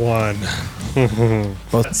a net 1.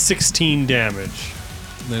 Both- That's 16 damage.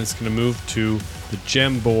 And then it's going to move to the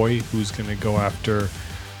gem boy, who's going to go after...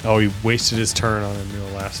 Oh, he wasted his turn on Emil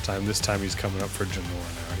last time. This time he's coming up for Janor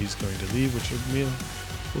now. He's going to leave, which Emil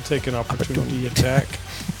will take an opportunity attack.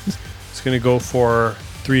 He's going to go for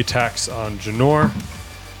 3 attacks on Janor.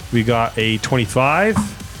 We got a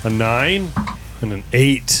 25, a 9, and an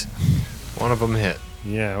 8. One of them hit.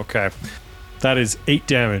 Yeah, okay. That is 8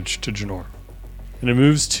 damage to Janor. And it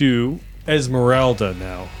moves to Esmeralda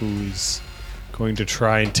now, who's going to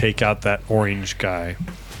try and take out that orange guy.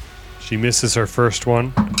 She misses her first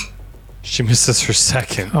one. She misses her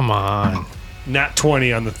second. Come on. Nat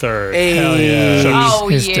 20 on the third. Hey. Hell yeah. Oh,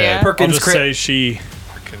 He's yeah. dead. I'll Perkins just crit. say she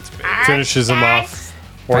finishes him off.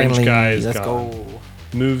 Orange Finally, guy is let's gone. go.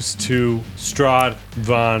 Moves to Strahd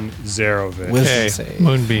von Zerovic. Wisdom Okay, save.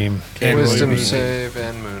 moonbeam. And Wisdom Moonbeam. save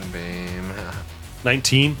and moonbeam.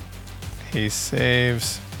 19. He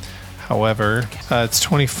saves. However, it's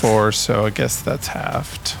 24, so I guess that's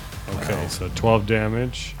halved. Okay, so 12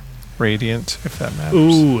 damage. Radiant, if that matters.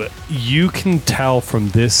 Ooh, you can tell from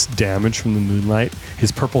this damage from the moonlight,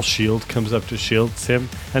 his purple shield comes up to shield him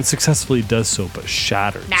and successfully does so, but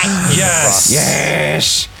shatters. Nice. Yes!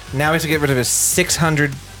 Yes! Now he has to get rid of his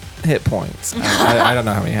 600 hit points. I don't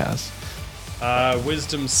know how many he has.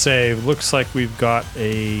 Wisdom save. Looks like we've got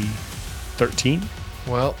a 13.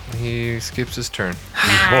 Well, he skips his turn.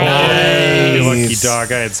 Oh, you lucky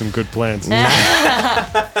dog. I had some good plans.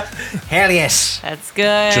 Hell yes! That's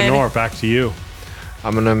good. Janor, back to you.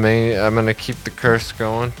 I'm gonna keep the curse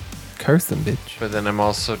going, Curse them, bitch. but then I'm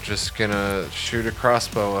also just gonna shoot a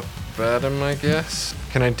crossbow up at him, I guess.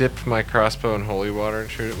 Can I dip my crossbow in holy water and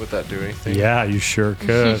shoot it? Would that do anything? Yeah, you sure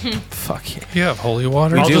could. Fuck yeah. You have holy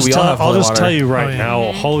water? I'll do, just, we all tell, have I'll holy just water. tell you right Oh, yeah.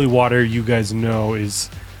 now, holy water, you guys know, is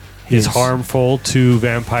Is- harmful to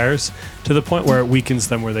vampires to the point where it weakens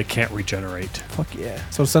them where they can't regenerate. Fuck yeah.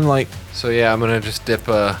 So sunlight. So yeah, I'm gonna just dip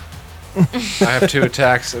I have 2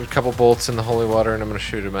 attacks, a couple bolts in the holy water, and I'm gonna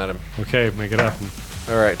shoot him at him. Okay, make it happen.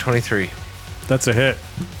 All right, 23. That's a hit.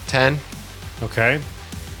 10. Okay.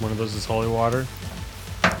 One of those is holy water.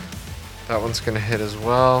 That one's gonna hit as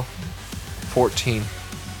well. 14.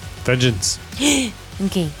 Vengeance.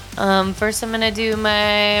 Okay. First I'm gonna do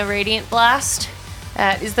my radiant blast.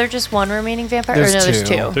 Is there just one remaining vampire? There's or no, there's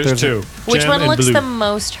two. two. There's 2. Which Gem one and looks blue. the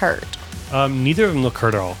most hurt? Neither of them look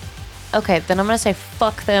hurt at all. Okay, then I'm gonna say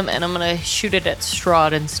fuck them, and I'm gonna shoot it at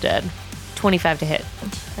Strahd instead. 25 to hit,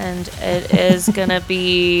 and it is gonna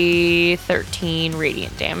be 13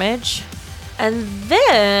 radiant damage. And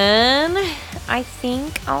then I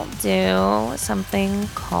think I'll do something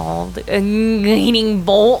called a guiding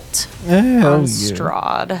bolt on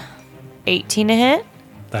Strahd. 18 to hit,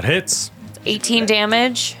 That hits. 18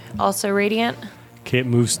 damage, also radiant. Okay, it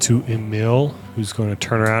moves to Emil, who's going to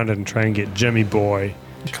turn around and try and get Jemmy Boy.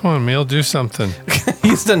 Come on, Meal, do something.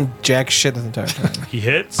 He's done jack shit this entire time. He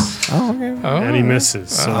hits Oh, okay. Oh, and he misses.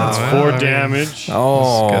 So that's well, 4 I mean, damage. This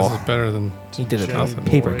Oh, guy's is better than he did a Nothing.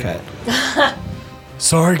 paper Boy. cut.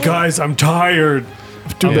 Sorry, guys, I'm tired.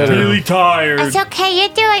 I'm better. really tired. It's okay, you're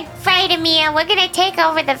doing great, Amia. We're gonna take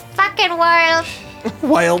over the fucking world.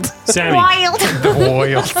 Wild. Sammy, Wild.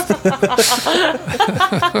 oil.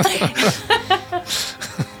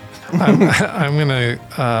 I'm gonna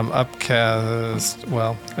upcast.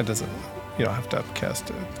 Well, it doesn't. You don't have to upcast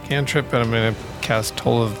a cantrip, but I'm gonna cast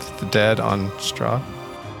Toll of the Dead on Strahd.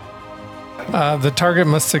 The target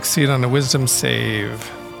must succeed on a Wisdom save.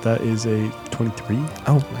 that is a 23.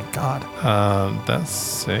 Oh my god. That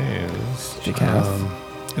saves. Take half?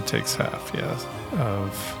 It takes half, yes.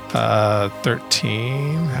 Of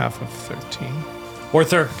 13, half of 13.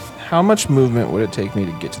 Arthur, How much movement would it take me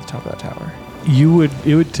to get to the top of that tower?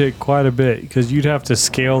 it would take quite a bit because you'd have to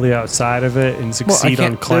scale the outside of it and succeed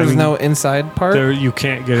on climbing. There's no inside part? There, you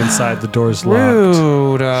can't get inside. The door's locked.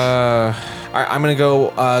 Rude. All right, I'm going to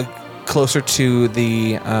go closer to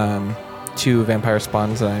the 2 vampire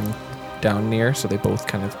spawns that I'm down near, so they both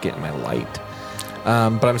kind of get in my light.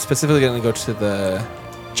 But I'm specifically going to go to the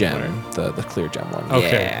gem, the clear gem one.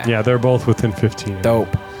 Okay. Yeah, they're both within 15.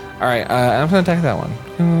 Dope. All right, I'm just going to attack that one.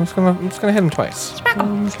 I'm just gonna hit him twice. Give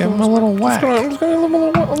him a little whack. I'm just going to give him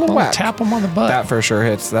a little whack. Tap him on the butt. That for sure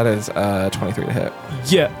hits. That is 23 to hit.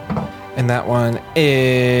 Yeah, And that one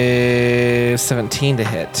is 17 to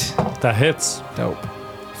hit. that hits. Dope.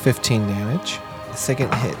 15 damage. The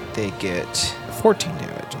second hit, they get 14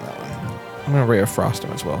 damage on that one. I'm going to Ray of Frost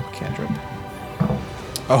him as well, cantrip.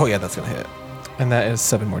 Oh, yeah, that's going to hit. And that is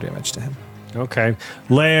 7 more damage to him. Okay.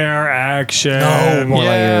 Lair action. No, more Yeah,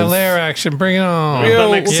 layers. lair action. Bring it on. Well,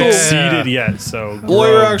 Stomach let's go. succeeded yet, so.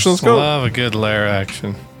 Layer gross. action, let's go. Love a good lair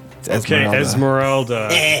action. Okay, Esmeralda.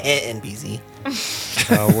 NBC.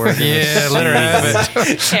 We're gonna Yeah, let her have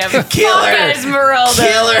it. Yeah, Killer. Esmeralda.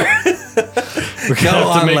 We're gonna have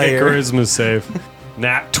to on, make Lair. a charisma save.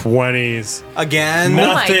 Nat 20s. Again? my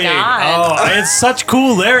Nothing. God. Oh, I had such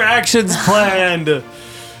cool lair actions planned.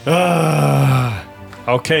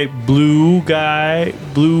 Okay, blue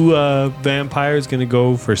vampire is gonna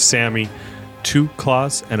go for Sammy. 2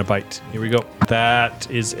 claws and a bite. Here we go. That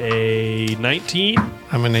is a 19.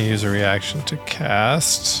 I'm going to use a reaction to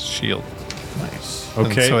cast shield. Nice. And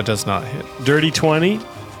Okay. so it does not hit. Dirty 20.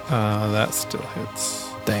 That still hits.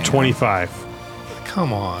 Damn. 25.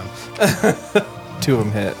 Come on. 2 of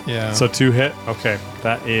them hit. Yeah. So 2 hit. Okay,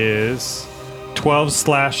 that is 12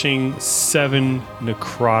 slashing, 7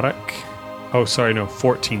 necrotic. Oh, sorry, no,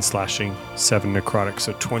 14 slashing, 7 necrotic,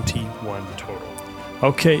 so 21 total.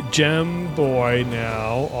 Okay, Gem Boy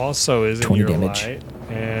now also is in 20 your damage. light,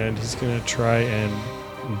 and he's gonna try and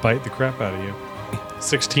bite the crap out of you.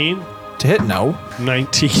 16, To hit? No.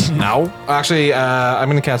 19, No. Actually, I'm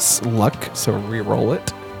going to cast Luck, so re-roll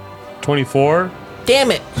it. 24, Damn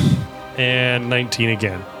it. and 19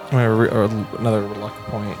 again. I'm going to another Luck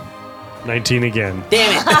point. 19 again.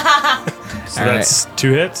 Damn it. So All right. that's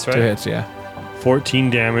 2 hits, right? 2 hits, yeah. 14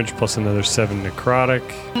 damage plus another 7 necrotic.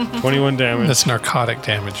 21 damage. That's narcotic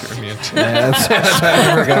damage you're immune to. Yeah, that's right,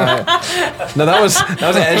 I forgot. No, that was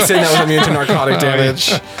an edge thing that was immune to narcotic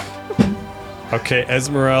damage. Okay,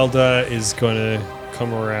 Esmeralda is going to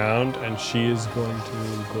come around, and she is going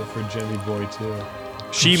to go for Jemmy Boy too.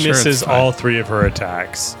 She sure misses it's fine. all 3 of her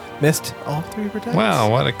attacks. Missed all 3 of her attacks. Wow,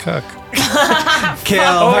 what a cook. Kill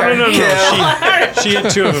Oh her. no! Kill. She hit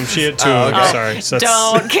 2 of them. She hit 2 of them. okay. Sorry. So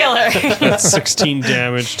Don't kill her. that's 16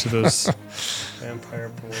 damage to those vampire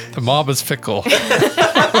boys. The mob is fickle.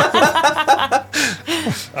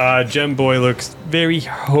 Gem Boy looks very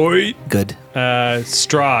hurt. Good.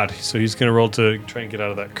 Strahd. So he's going to roll to try and get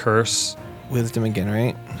out of that curse. Wisdom again,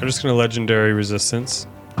 right? I'm just going to legendary resistance.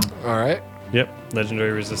 All right. Yep,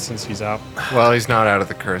 legendary resistance. He's out. Well, he's not out of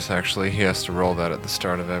the curse, actually. He has to roll that at the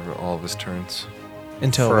start of all of his turns.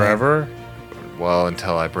 Until Forever. Well,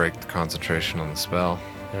 until I break the concentration on the spell.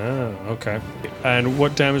 Oh, okay. And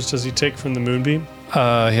what damage does he take from the moonbeam? He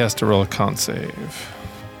has to roll a con save.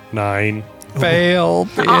 9. Fail,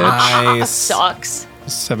 bitch. Nice. Sucks.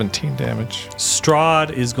 17 damage.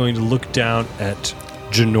 Strahd is going to look down at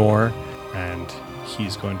Janor, and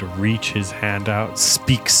he's going to reach his hand out,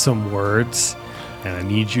 speak some words, and I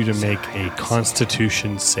need you to make a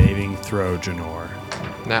Constitution saving throw, Janor.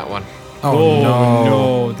 That one. Oh,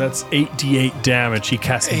 no. That's 8d8 damage. He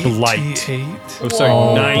casts Blight. 88. Oh, sorry,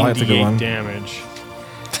 Whoa. Blight's a good 98 one. damage.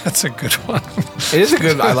 That's a good one. It is a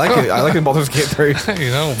good. I like it. I like it in Baldur's Gate 3. You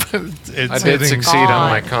know, but it's I did hitting- succeed on God.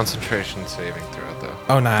 my concentration saving throw, though.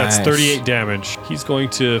 Oh, nice. That's 38 damage. He's going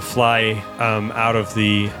to fly out of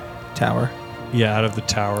the Tower. out of the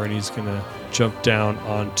tower, and he's going to jump down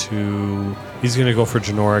onto... He's going to go for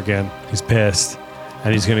Janora again. He's pissed.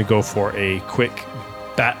 And he's going to go for a quick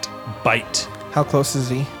bat bite. How close is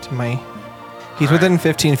he to my... He's within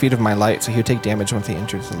 15 feet of my light, so he would take damage once he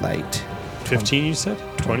enters the light. 15, you said?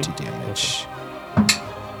 20 damage.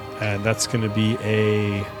 And that's going to be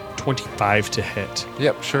a 25 to hit.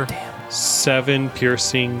 Yep, sure. 7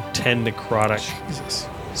 piercing, 10 necrotic. Jesus.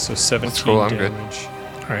 So 17 That's cool, I'm good. damage.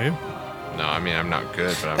 Are you? No, I mean, I'm not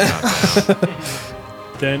good, but I'm not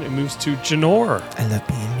down. Then it moves to Janor. I love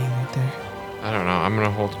being me right there. I don't know. I'm going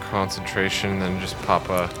to hold concentration and then just pop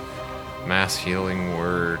a mass healing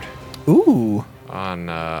word Ooh, on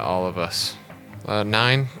all of us.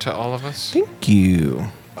 9 to all of us. thank you.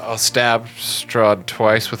 I'll stab Strahd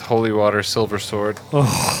twice with holy water silver sword.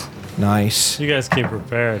 Oh, Nice. you guys came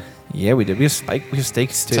prepared. Yeah, we did. We have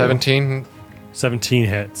stakes too. 17, 17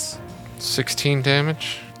 hits. 16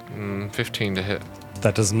 damage, 15 to hit.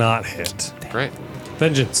 That does not hit. Great.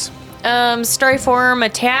 Vengeance. Starry form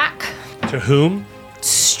attack. To whom?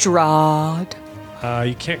 Strahd.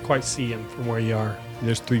 You can't quite see him from where you are.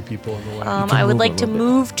 There's 3 people in the way. I would move like a to little bit.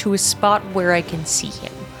 move to a spot where I can see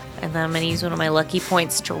him. And then I'm going to use one of my lucky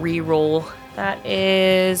points to re-roll. That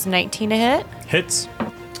is 19 to hit. Hits.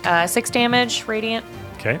 6 damage, radiant.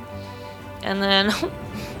 Okay. And then,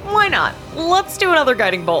 why not? Let's do another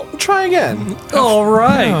guiding bolt. Try again. All Oh,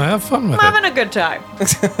 right. have fun with I'm it. having a good time.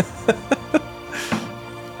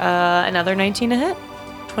 Another 19 to hit.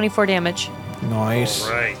 24 damage. Nice.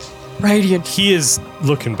 Right. Radiant. He is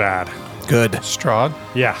looking bad. Good. Strahd?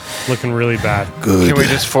 Yeah, looking really bad. Good. Can we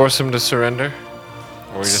just force him to surrender?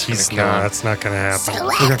 Or are we just going to He's kill not. him? That's not going to happen.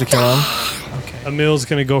 We have to kill him. Emil's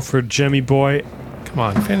going to go for Jemmy Boy. Come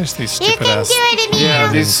on, finish these You stupid can do ass. it, Emil.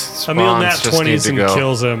 Yeah, these Emil nat spawns just need 20s to and go.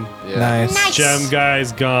 kills him. Yeah. Nice. Nice. Gem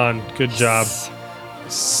guy's gone. Good job.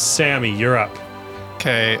 Sammy, you're up.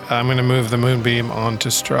 Okay, I'm going to move the moonbeam onto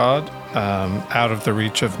Strahd, out of the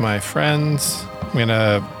reach of my friends. I'm going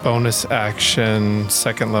to bonus action,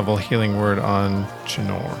 2nd level healing word on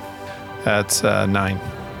Janor. That's 9.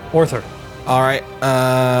 Orther. All right.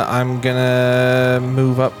 I'm gonna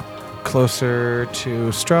move up closer to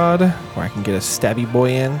Strahd, where I can get a stabby boy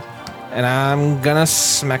in, and I'm gonna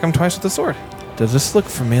smack him twice with the sword. Does this look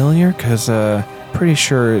familiar? Cause pretty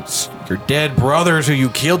sure it's your dead brothers who you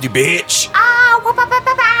killed, you bitch. Ow, whoop, whoop, whoop,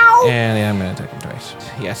 whoop, ow. And yeah, I'm gonna attack him twice.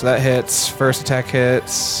 Yeah, so that hits. First attack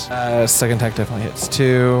hits. Second attack definitely hits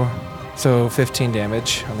too. So 15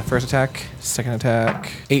 damage on the first attack. Second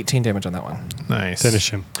attack, 18 damage on that one. Nice.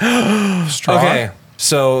 Finish him. Strahd? Okay,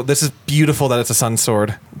 so this is beautiful that it's a sun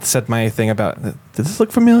sword. Said my thing about, does this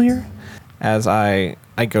look familiar? As I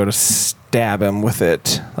go to stab him with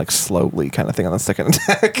it, like slowly kind of thing on the second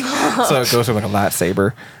attack. So it goes from like a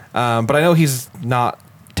lightsaber. But I know he's not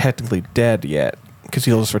technically dead yet, because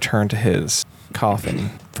he'll just return to his coffin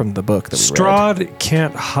from the book that we read. Strahd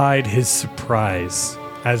can't hide his surprise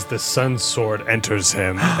as the sun sword enters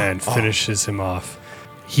him and finishes him off.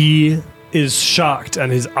 He is shocked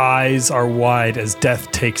and his eyes are wide as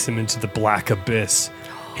death takes him into the black abyss.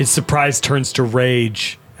 His surprise turns to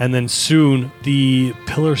rage, and then soon the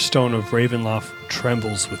pillar stone of Ravenloft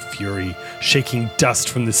trembles with fury, shaking dust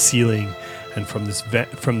from the ceiling and from this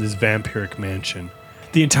vampiric mansion.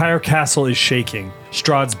 The entire castle is shaking.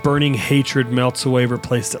 Strahd's burning hatred melts away,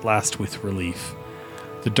 replaced at last with relief.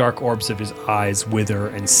 The dark orbs of his eyes wither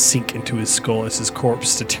and sink into his skull as his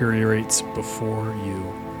corpse deteriorates before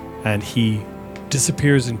you, and he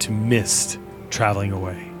disappears into mist, traveling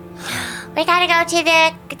away. We gotta go to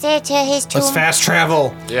his tomb. Let's fast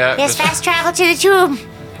travel. Yeah. Let's just- fast travel to the tomb.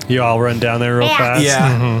 You all run down there real Yeah. fast.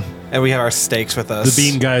 Yeah. And we have our stakes with us. The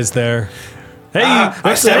bean guy's there. Hey,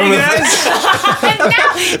 I stabbed him with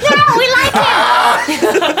No, we like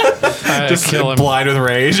it. I just kill him. blind with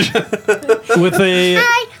rage. with a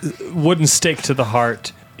Hi. wooden stake to the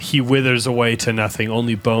heart, he withers away to nothing.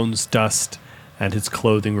 Only bones, dust, and his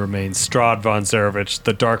clothing remains. Strahd von Zarevich,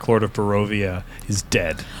 the Dark Lord of Barovia, is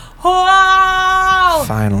dead. Oh!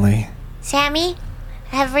 Finally. Sammy,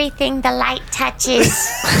 everything the light touches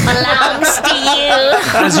belongs to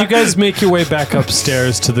you. As you guys make your way back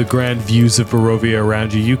upstairs to the grand views of Barovia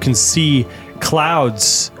around you, you can see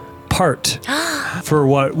clouds part for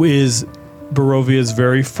what is Barovia's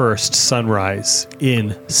very first sunrise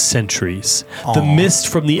in centuries. The mist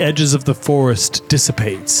from the edges of the forest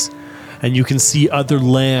dissipates, and you can see other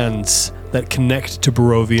lands that connect to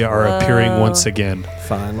Barovia are appearing once again.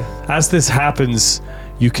 Fun. As this happens,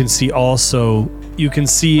 you can see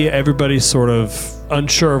everybody sort of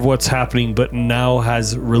unsure of what's happening, but now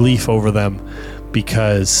has relief over them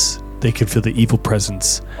because they can feel the evil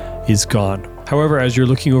presence is gone. However, as you're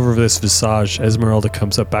looking over this visage, Esmeralda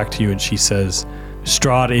comes up back to you and she says,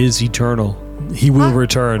 Strahd is eternal. He will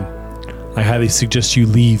return. I highly suggest you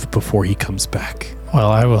leave before he comes back. Well,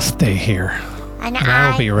 I will stay here. And And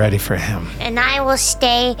I will be ready for him. And I will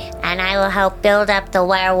stay and I will help build up the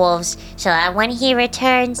werewolves so that when he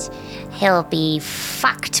returns, he'll be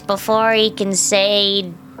fucked before he can say,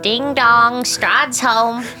 ding dong, Strahd's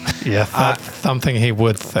home. Yeah, that's something he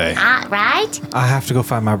would say. Right? I have to go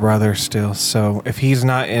find my brother still, so if he's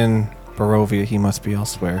not in Barovia, he must be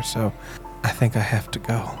elsewhere, so I think I have to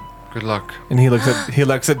go. Good luck. And he looks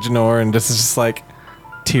at Janor and this is just like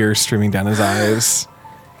tears streaming down his eyes.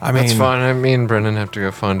 I mean, That's fine. Me and Brennan have to go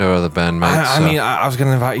find our other bandmates. I was going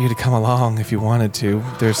to invite you to come along if you wanted to.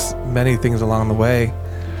 There's many things along the way.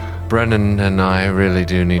 Brennan and I really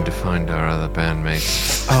do need to find our other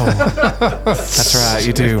bandmates. Oh, that's right,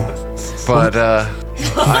 you do. But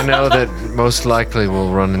I know that most likely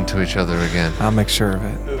we'll run into each other again. I'll make sure of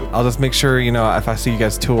it. I'll just make sure, if I see you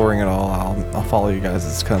guys touring at all, I'll follow you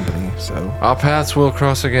guys' company. So Our paths will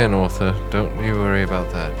cross again, Arthur. Don't you worry about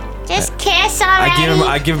that. Just kiss already.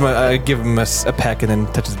 I give him a peck and then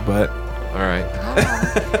touch his butt. All right.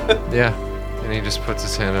 Yeah. And he just puts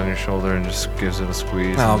his hand on your shoulder and just gives it a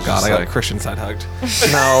squeeze. Oh and God, just I got like, Christian side hugged.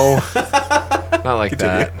 No. Not like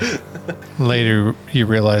that. Later, you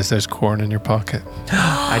realize there's corn in your pocket.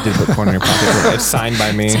 I did put corn in your pocket. It's signed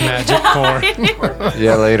by me. Magic corn.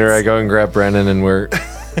 Yeah, later I go and grab Brennan and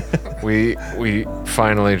we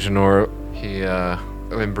finally, Janor, he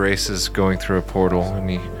embraces going through a portal and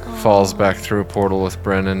he falls back through a portal with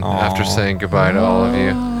Brennan after saying goodbye to all of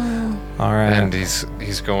you. All right. And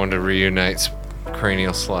he's going to reunite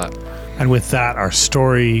Cranial Slap. And with that, our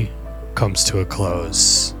story comes to a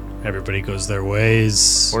close. Everybody goes their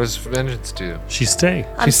ways. What does Vengeance do? She's staying.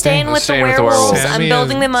 I'm staying with the Staying with the werewolves. werewolves. I'm Sammy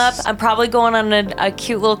building is- them up. I'm probably going on a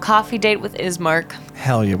cute little coffee date with Ismark.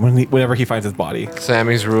 Hell yeah! Whenever he finds his body.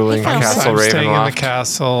 Sammy's ruling found Castle I'm staying in the Ravenloft.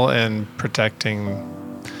 castle and protecting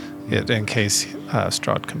it in case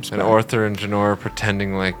Strahd comes And back. Arthur and Janor are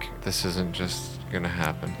pretending like this isn't just gonna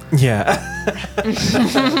happen. Yeah. It's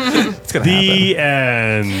gonna happen. The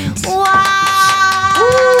end. Wow!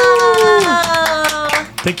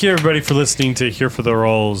 Thank you, everybody, for listening to Here for the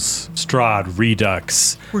Rolls Strahd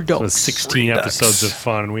Redux. It was 16 episodes of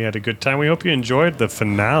fun. We had a good time. We hope you enjoyed the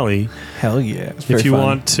finale. Hell yeah! It's If very you fun.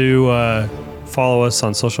 want to follow us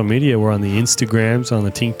on social media, we're on the Instagrams, on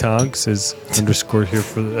the Tink Tonks as underscore here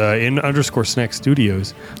for in underscore Snack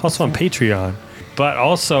Studios. Also on Patreon. But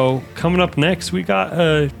also coming up next, we got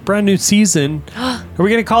a brand new season. Are we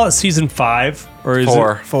gonna call it season 5 or is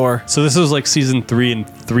it? 4. So this was like season 3 and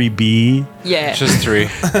 3B. Yeah. Just 3.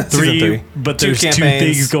 three. But Two there's two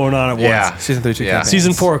campaigns. things going on at Yeah. once. Season 3, 2 Yeah. campaigns.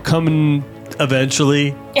 Season 4 coming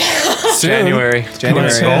eventually. January.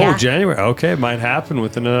 January. Oh, January. Okay, it might happen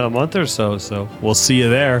within a month or so. So we'll see you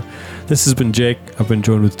there. This has been Jake. I've been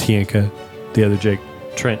joined with Tianka, the other Jake,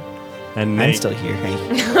 Trent, and Nate. I'm still here.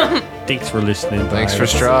 Hey. Thanks for listening. Thanks Bye. for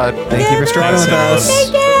Strahd. Thank you for striding with Thanks,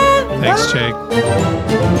 us. everyone. Thanks,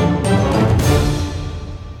 Jake.